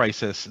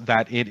crisis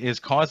that it is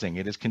causing.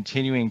 It is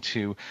continuing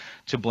to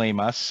blame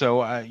us.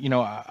 So,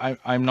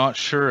 I'm not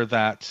sure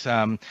that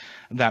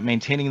that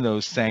maintaining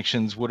those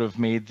sanctions would have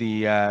made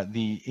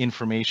the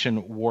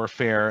information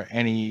warfare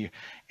any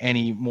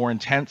more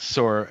intense,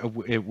 or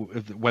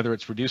whether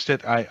it's reduced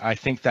it. I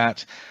think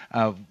that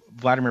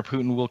Vladimir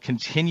Putin will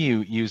continue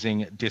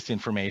using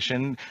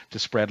disinformation to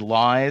spread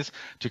lies,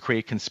 to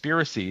create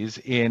conspiracies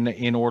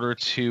in order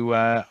to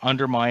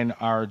undermine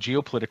our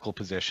geopolitical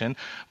position,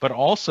 but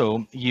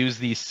also use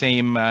these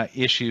same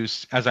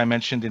issues, as I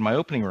mentioned in my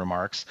opening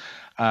remarks,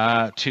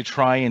 to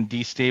try and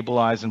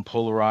destabilize and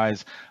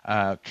polarize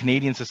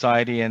Canadian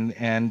society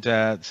and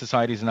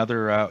societies in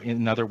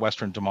other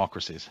Western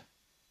democracies.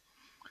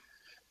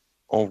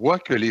 On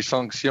voit que les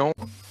sanctions.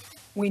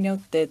 We note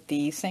that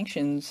the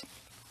sanctions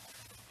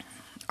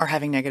are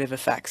having negative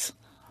effects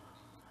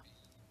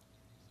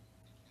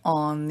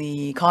on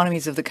the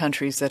economies of the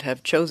countries that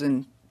have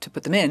chosen to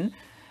put them in.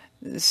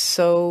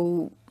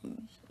 So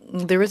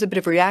there is a bit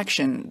of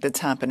reaction that's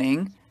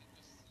happening.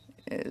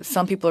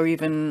 Some people are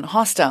even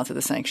hostile to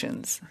the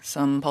sanctions.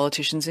 Some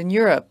politicians in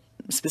Europe,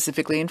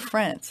 specifically in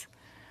France,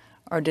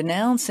 are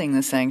denouncing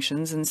the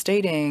sanctions and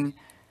stating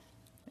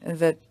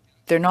that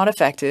they're not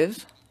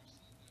effective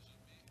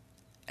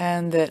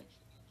and that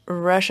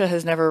Russia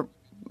has never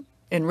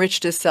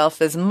enriched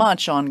itself as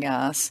much on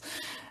gas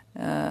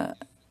as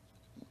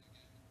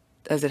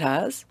it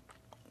has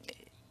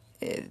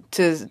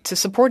to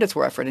support its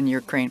war effort in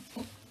Ukraine.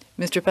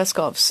 Mr.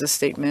 Peskov's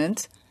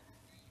statement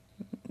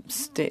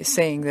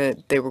saying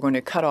that they were going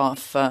to cut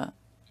off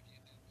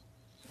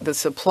the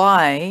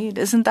supply,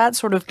 isn't that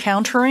sort of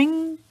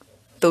countering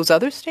those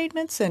other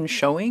statements and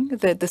showing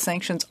that the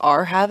sanctions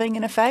are having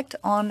an effect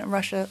on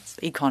Russia's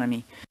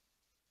economy?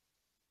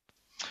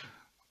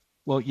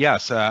 Well,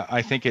 yes,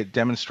 I think it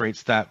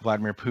demonstrates that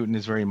Vladimir Putin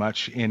is very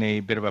much in a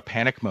bit of a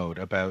panic mode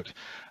about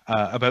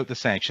the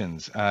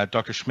sanctions.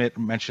 Dr. Schmitt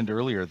mentioned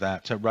earlier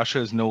that Russia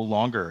is no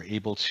longer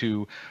able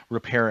to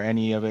repair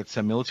any of its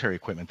military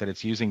equipment, that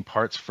it's using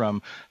parts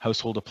from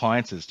household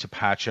appliances to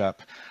patch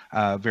up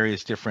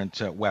various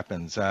different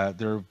weapons.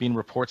 There have been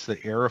reports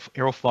that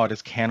Aeroflot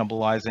is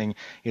cannibalizing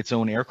its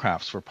own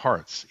aircrafts for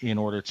parts in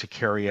order to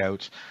carry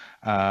out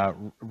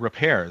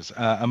repairs.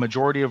 A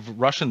majority of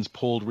Russians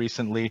polled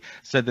recently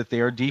said that they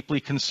are deeply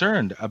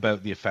concerned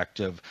about the effect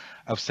of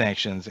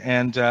sanctions.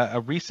 And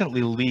a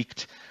recently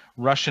leaked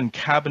Russian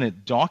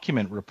cabinet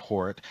document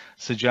report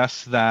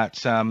suggests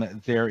that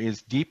there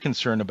is deep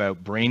concern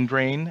about brain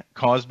drain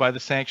caused by the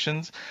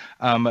sanctions.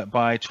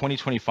 By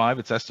 2025,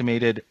 it's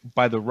estimated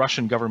by the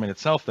Russian government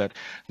itself that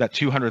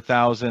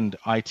 200,000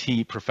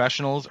 IT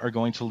professionals are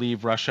going to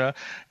leave Russia,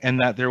 and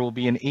that there will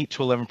be an 8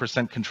 to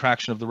 11%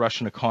 contraction of the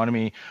Russian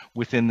economy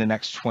within the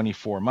next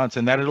 24 months,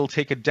 and that it'll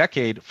take a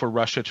decade for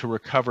Russia to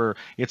recover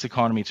its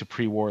economy to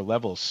pre-war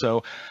levels.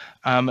 So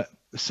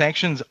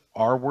sanctions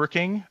are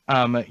working.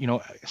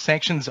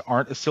 Sanctions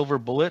aren't a silver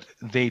bullet.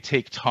 They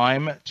take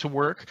time to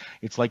work.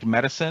 It's like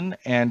medicine,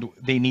 and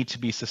they need to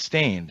be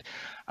sustained.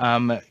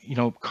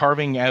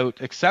 Carving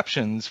out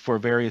exceptions for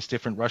various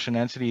different Russian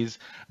entities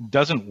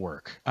doesn't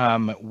work.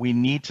 We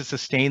need to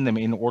sustain them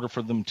in order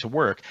for them to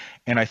work.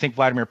 And I think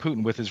Vladimir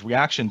Putin, with his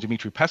reaction,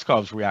 Dmitry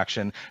Peskov's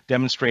reaction,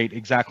 demonstrate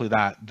exactly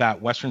that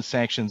Western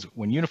sanctions,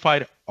 when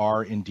unified,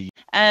 are indeed.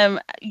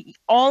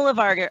 All of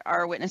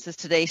our witnesses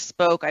today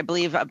spoke, I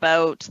believe,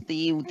 about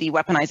the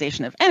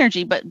weaponization of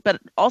energy,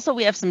 but also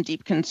we have some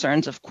deep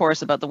concerns, of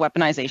course, about the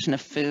weaponization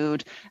of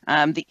food,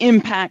 the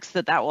impacts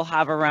that will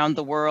have around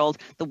the world,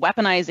 the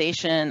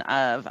weaponization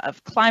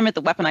of climate,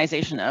 the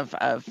weaponization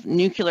of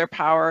nuclear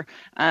power.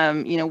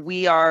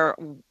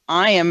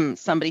 I am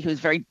somebody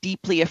who's very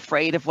deeply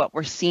afraid of what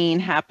we're seeing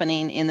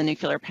happening in the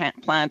nuclear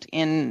plant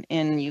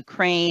in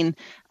Ukraine,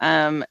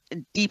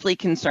 deeply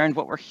concerned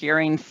what we're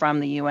hearing from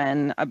the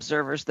UN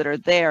observers that are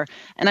there.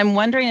 And I'm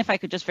wondering if I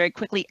could just very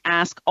quickly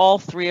ask all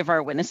three of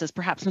our witnesses,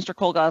 perhaps Mr.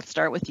 Kolga, I'll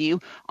start with you,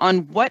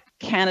 on what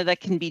Canada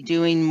can be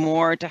doing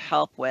more to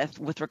help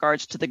with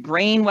regards to the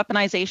grain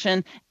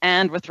weaponization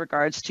and with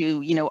regards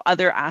to,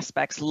 other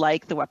aspects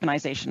like the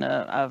weaponization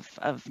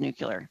of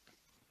nuclear.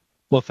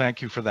 Well,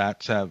 thank you for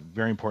that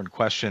very important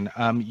question.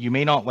 You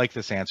may not like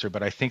this answer,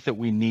 but I think that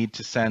we need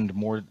to send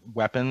more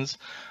weapons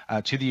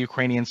to the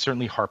Ukrainians,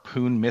 certainly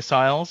Harpoon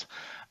missiles,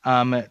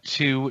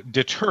 to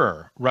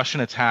deter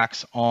Russian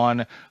attacks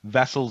on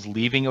vessels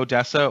leaving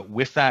Odessa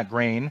with that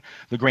grain,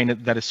 the grain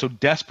that is so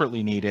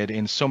desperately needed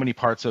in so many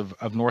parts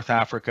of North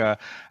Africa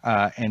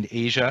and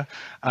Asia.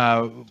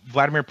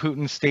 Vladimir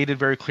Putin stated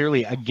very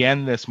clearly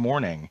again this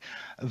morning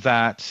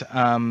that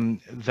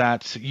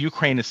that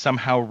Ukraine is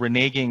somehow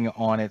reneging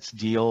on its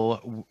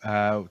deal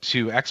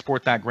to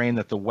export that grain,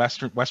 that the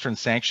Western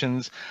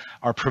sanctions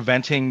are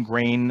preventing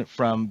grain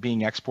from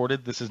being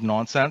exported. This is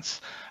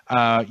nonsense.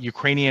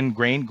 Ukrainian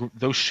grain,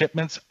 those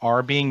shipments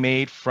are being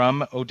made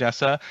from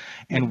Odessa,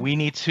 and we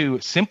need to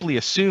simply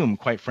assume,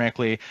 quite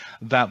frankly,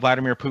 that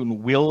Vladimir Putin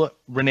will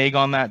renege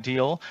on that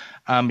deal.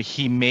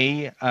 He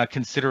may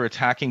consider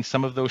attacking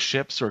some of those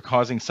ships or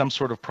causing some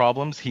sort of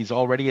problems. He's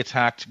already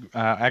attacked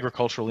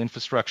agricultural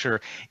infrastructure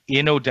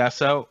in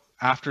Odessa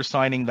after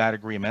signing that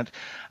agreement.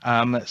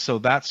 So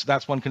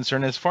that's one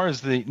concern. As far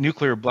as the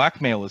nuclear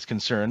blackmail is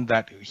concerned,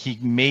 that he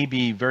may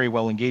be very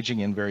well engaging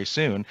in very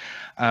soon,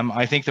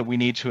 I think that we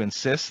need to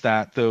insist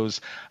that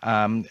those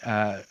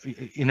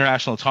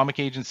International Atomic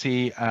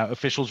Agency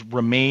officials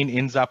remain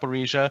in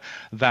Zaporizhia,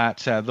 that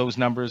those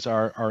numbers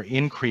are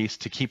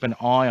increased, to keep an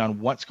eye on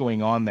what's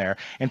going on there,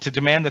 and to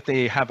demand that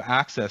they have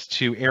access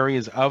to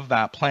areas of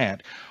that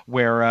plant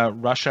where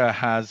Russia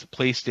has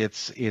placed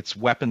its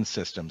weapons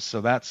systems. So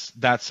that's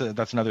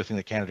another thing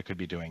that Canada could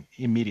be doing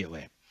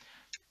immediately.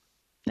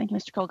 Thank you,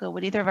 Mr. Kolga.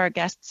 Would either of our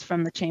guests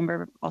from the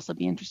chamber also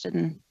be interested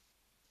in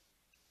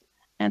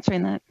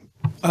answering that?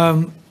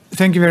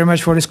 Thank you very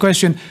much for this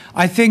question.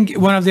 I think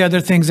one of the other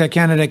things that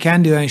Canada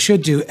can do and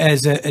should do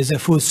as a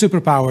food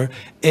superpower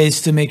is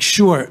to make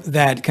sure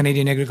that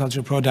Canadian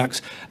agricultural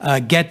products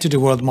get to the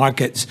world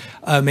markets.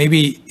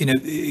 Maybe,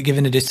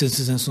 given the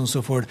distances and so on and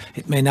so forth,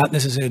 it may not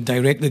necessarily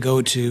directly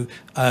go to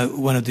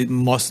one of the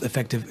most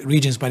effective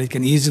regions, but it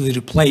can easily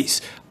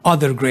replace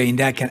other grain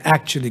that can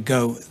actually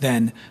go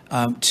then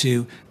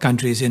to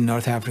countries in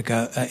North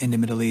Africa, in the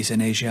Middle East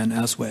and Asia and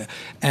elsewhere.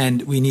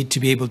 And we need to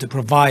be able to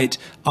provide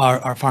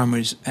our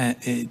farmers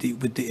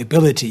with the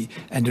ability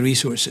and the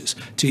resources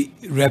to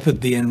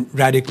rapidly and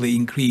radically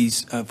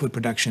increase food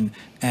production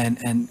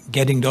and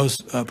getting those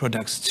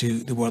products to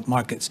the world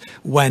markets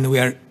when we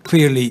are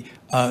clearly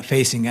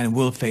facing and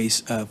will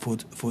face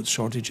food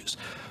shortages.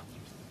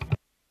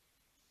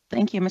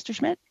 Thank you. Mr.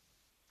 Schmitt?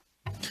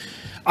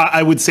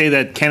 I would say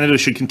that Canada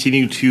should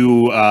continue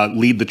to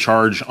lead the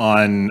charge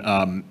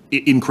on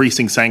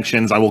increasing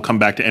sanctions. I will come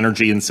back to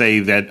energy and say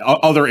that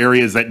other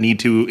areas that need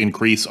to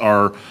increase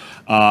are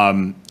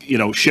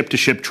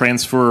ship-to-ship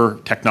transfer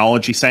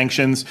technology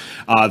sanctions.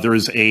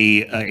 There's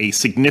a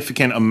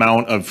significant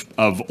amount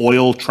of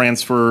oil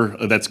transfer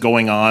that's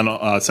going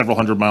on several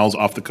hundred miles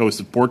off the coast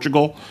of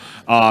Portugal.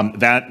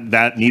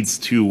 That needs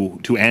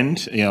to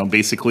end,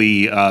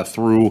 basically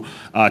through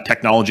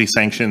technology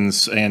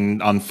sanctions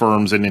and on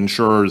firms and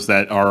insurers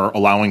that are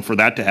allowing for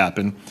that to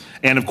happen.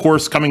 And of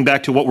course, coming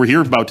back to what we're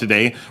here about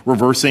today,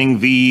 reversing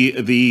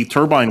the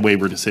turbine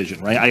waiver decision,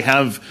 right? I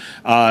have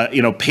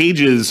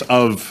pages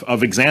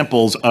of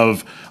examples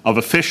of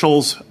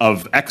officials,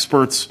 of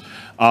experts,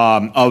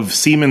 of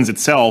Siemens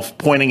itself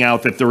pointing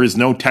out that there is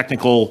no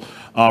technical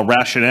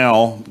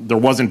rationale. There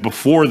wasn't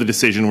before the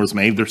decision was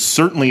made. There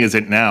certainly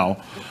isn't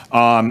now.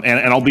 And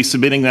I'll be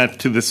submitting that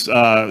to this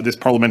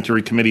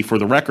parliamentary committee for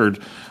the record.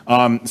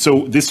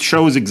 So this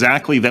shows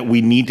exactly that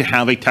we need to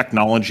have a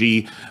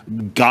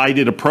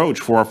technology-guided approach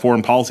for our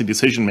foreign policy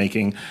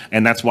decision-making,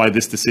 and that's why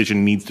this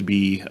decision needs to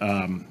be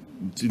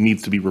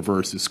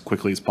reversed as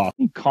quickly as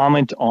possible.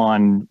 Comment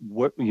on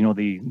what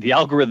the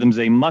algorithms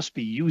they must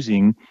be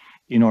using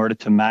in order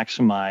to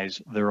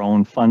maximize their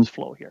own funds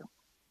flow here.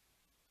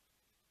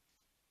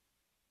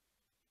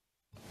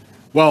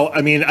 Well,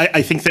 I mean,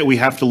 I think that we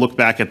have to look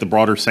back at the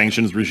broader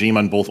sanctions regime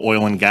on both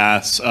oil and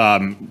gas.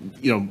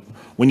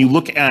 When you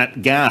look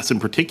at gas in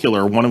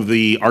particular, one of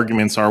the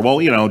arguments are,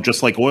 well,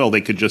 just like oil,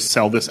 they could just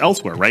sell this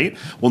elsewhere, right?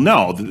 Well,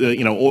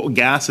 no,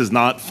 gas is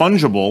not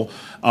fungible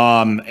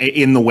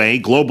in the way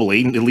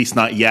globally, at least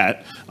not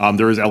yet.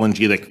 There is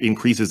LNG that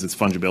increases its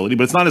fungibility,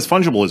 but it's not as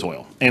fungible as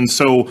oil. And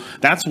so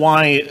that's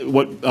why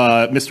what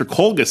Mr.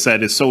 Kolga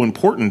said is so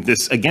important.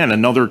 This, again,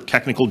 another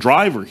technical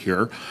driver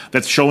here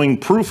that's showing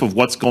proof of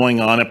what's going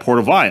on at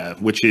Portovaya,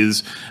 which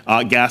is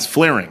gas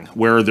flaring,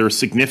 where there's a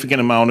significant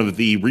amount of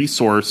the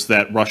resource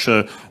that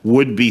Russia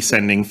would be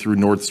sending through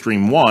Nord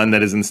Stream 1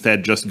 that is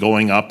instead just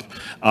going up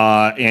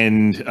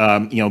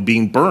and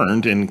being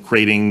burned and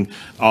creating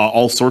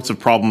all sorts of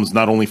problems,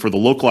 not only for the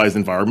localized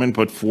environment,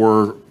 but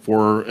for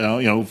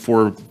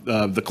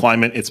the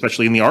climate,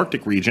 especially in the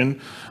Arctic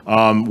region,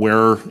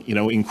 where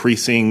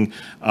increasing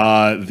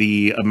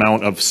the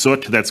amount of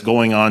soot that's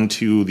going on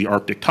to the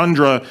Arctic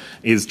tundra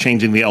is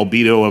changing the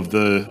albedo of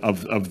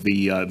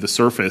the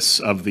surface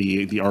of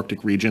the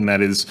Arctic region.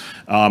 That is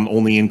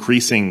only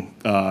increasing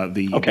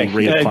the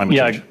rate of climate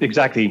change. Yeah,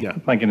 exactly. Yeah.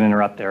 If I can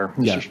interrupt there,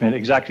 Mr. Schmitt,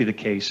 exactly the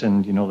case,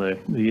 and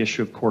the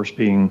issue, of course,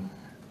 being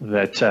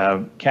that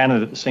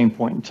Canada, at the same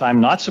point in time,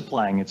 not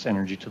supplying its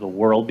energy to the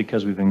world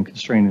because we've been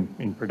constrained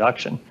in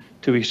production.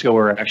 2 weeks ago,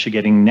 we're actually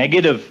getting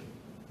negative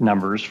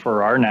numbers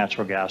for our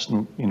natural gas,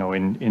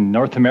 in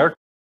North America.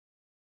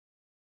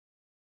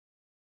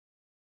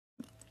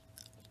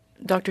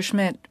 Dr.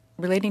 Schmitt,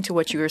 relating to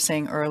what you were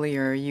saying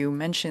earlier, you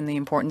mentioned the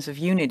importance of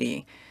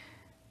unity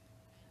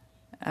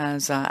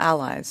as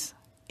allies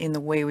in the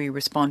way we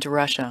respond to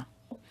Russia.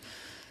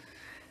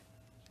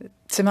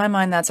 To my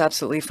mind, that's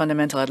absolutely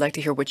fundamental. I'd like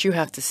to hear what you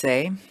have to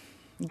say,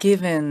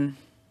 given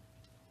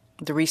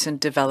the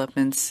recent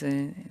developments,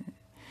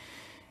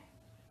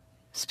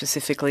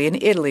 specifically in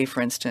Italy,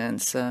 for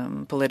instance,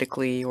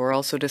 politically, or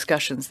also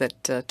discussions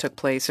that took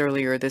place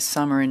earlier this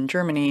summer in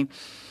Germany.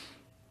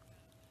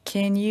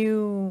 Can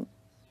you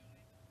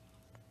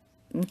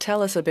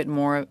tell us a bit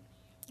more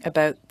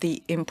about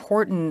the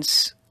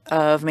importance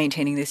of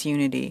maintaining this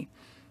unity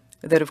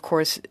that, of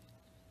course,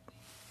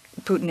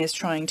 Putin is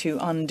trying to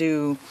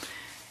undo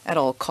at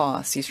all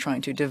costs? He's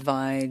trying to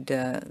divide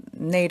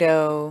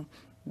NATO,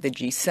 the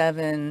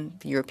G7,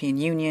 the European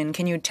Union.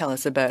 Can you tell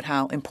us about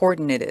how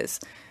important it is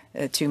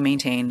to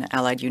maintain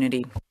Allied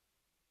unity?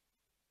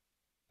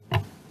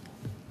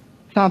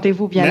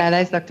 Sentez-vous bien à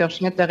l'aise, Dr.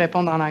 Schmitt, de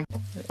répondre en anglais?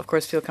 Of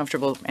course, feel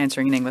comfortable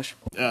answering in English.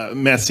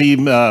 Merci,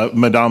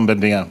 Madame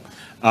Bendian.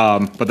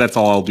 But that's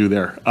all I'll do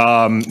there.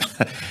 I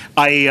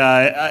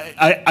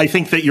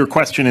think that your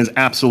question is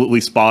absolutely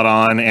spot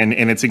on,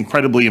 and it's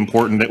incredibly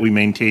important that we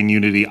maintain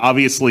unity.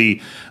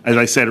 Obviously, as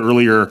I said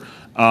earlier,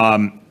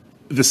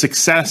 the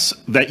success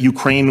that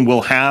Ukraine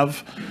will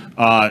have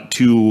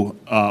to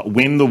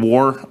win the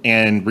war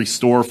and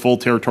restore full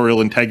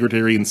territorial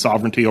integrity and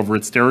sovereignty over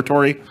its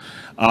territory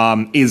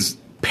is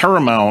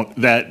paramount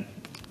that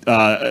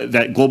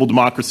global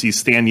democracies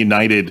stand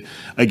united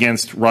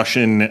against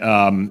Russian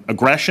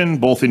aggression,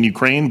 both in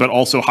Ukraine, but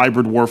also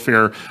hybrid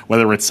warfare,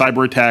 whether it's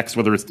cyber attacks,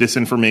 whether it's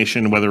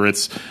disinformation, whether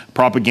it's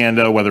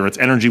propaganda, whether it's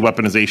energy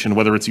weaponization,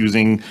 whether it's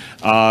using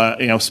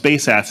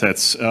space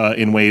assets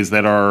in ways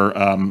that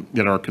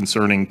are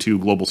concerning to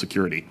global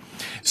security.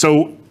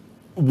 So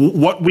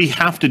what we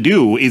have to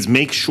do is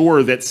make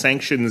sure that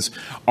sanctions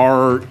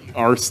are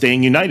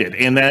staying united,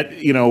 and that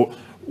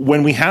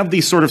when we have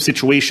these sort of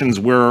situations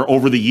where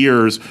over the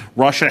years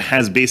Russia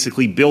has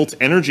basically built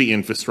energy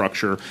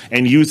infrastructure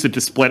and used it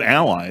to split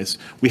allies,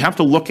 we have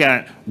to look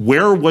at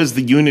where was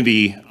the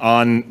unity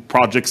on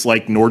projects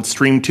like Nord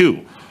Stream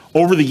 2.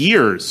 Over the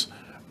years,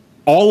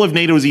 all of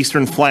NATO's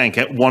eastern flank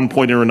at one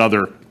point or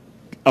another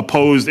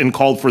opposed and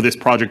called for this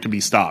project to be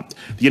stopped.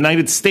 The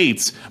United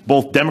States,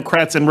 both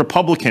Democrats and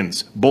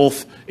Republicans,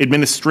 both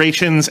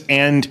administrations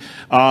and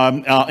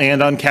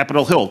on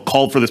Capitol Hill,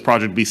 called for this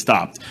project to be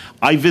stopped.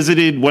 I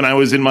visited, when I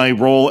was in my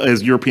role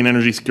as European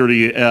Energy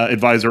Security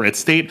Advisor at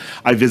State,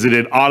 I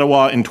visited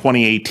Ottawa in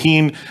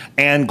 2018,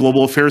 and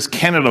Global Affairs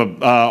Canada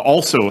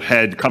also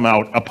had come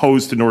out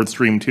opposed to Nord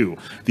Stream 2.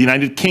 The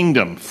United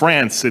Kingdom,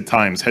 France at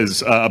times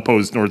has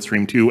opposed Nord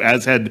Stream 2,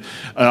 as had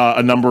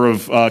a number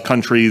of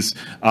countries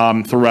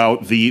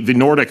throughout the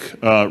Nordic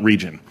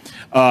region.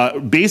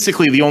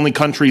 Basically, the only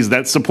countries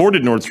that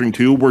supported Nord Stream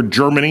 2 were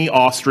Germany,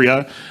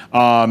 Austria,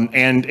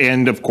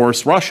 and of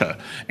course, Russia.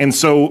 And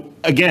so,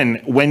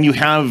 again, when you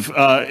have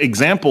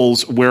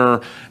examples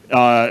where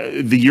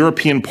the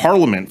European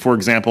Parliament, for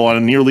example, on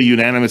a nearly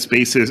unanimous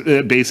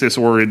basis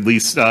or at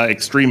least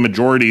extreme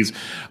majorities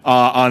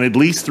on at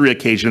least 3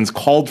 occasions,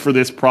 called for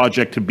this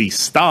project to be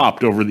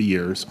stopped over the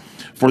years,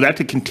 for that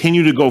to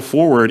continue to go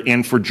forward,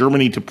 and for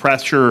Germany to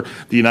pressure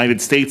the United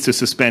States to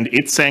suspend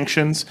its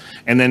sanctions,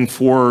 and then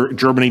for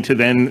Germany to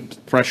then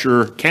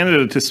pressure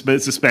Canada to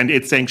suspend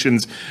its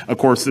sanctions, of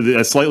course,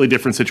 a slightly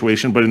different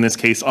situation, but in this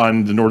case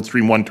on the Nord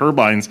Stream 1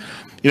 turbines.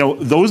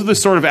 Those are the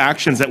sort of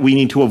actions that we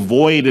need to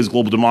avoid as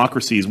global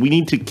democracies. We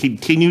need to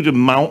continue to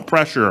mount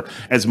pressure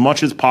as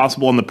much as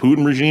possible on the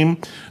Putin regime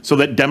so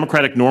that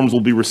democratic norms will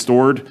be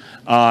restored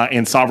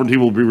and sovereignty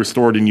will be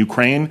restored in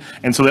Ukraine,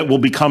 and so that we'll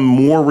become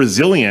more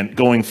resilient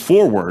going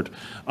forward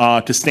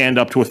to stand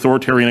up to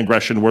authoritarian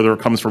aggression, whether it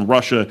comes from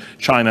Russia,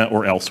 China,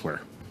 or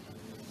elsewhere.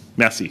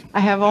 Merci. I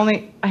have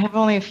only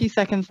a few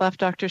seconds left,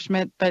 Dr.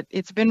 Schmitt, but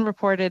it's been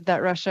reported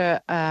that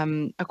Russia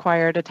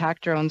acquired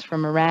attack drones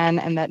from Iran,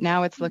 and that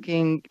now it's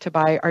looking to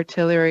buy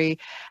artillery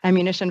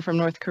ammunition from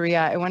North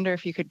Korea. I wonder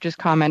if you could just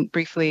comment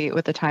briefly,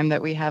 with the time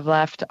that we have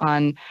left,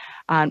 on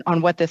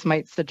what this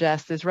might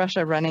suggest. Is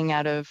Russia running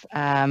out of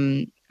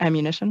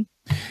ammunition?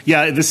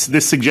 Yeah,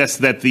 this suggests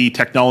that the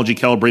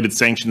technology-calibrated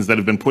sanctions that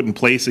have been put in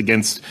place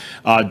against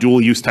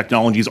dual-use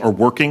technologies are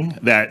working,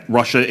 that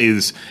Russia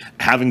is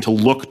having to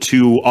look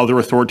to other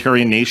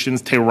authoritarian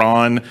nations,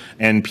 Tehran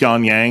and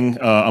Pyongyang,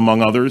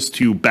 among others,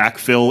 to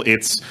backfill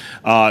its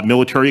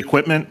military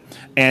equipment.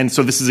 And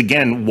so this is,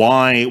 again,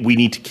 why we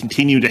need to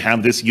continue to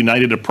have this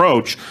united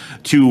approach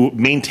to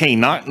maintain,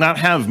 not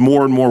have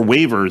more and more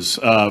waivers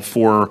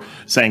for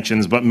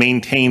sanctions, but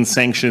maintain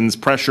sanctions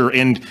pressure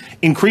and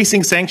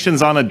increasing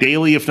sanctions on a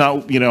daily, if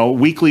not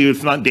weekly,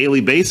 if not daily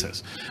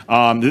basis.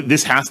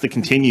 This has to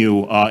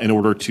continue in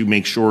order to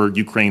make sure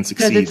Ukraine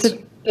succeeds.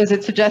 Does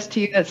it suggest to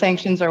you that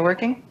sanctions are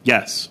working?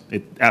 Yes,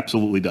 it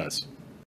absolutely does.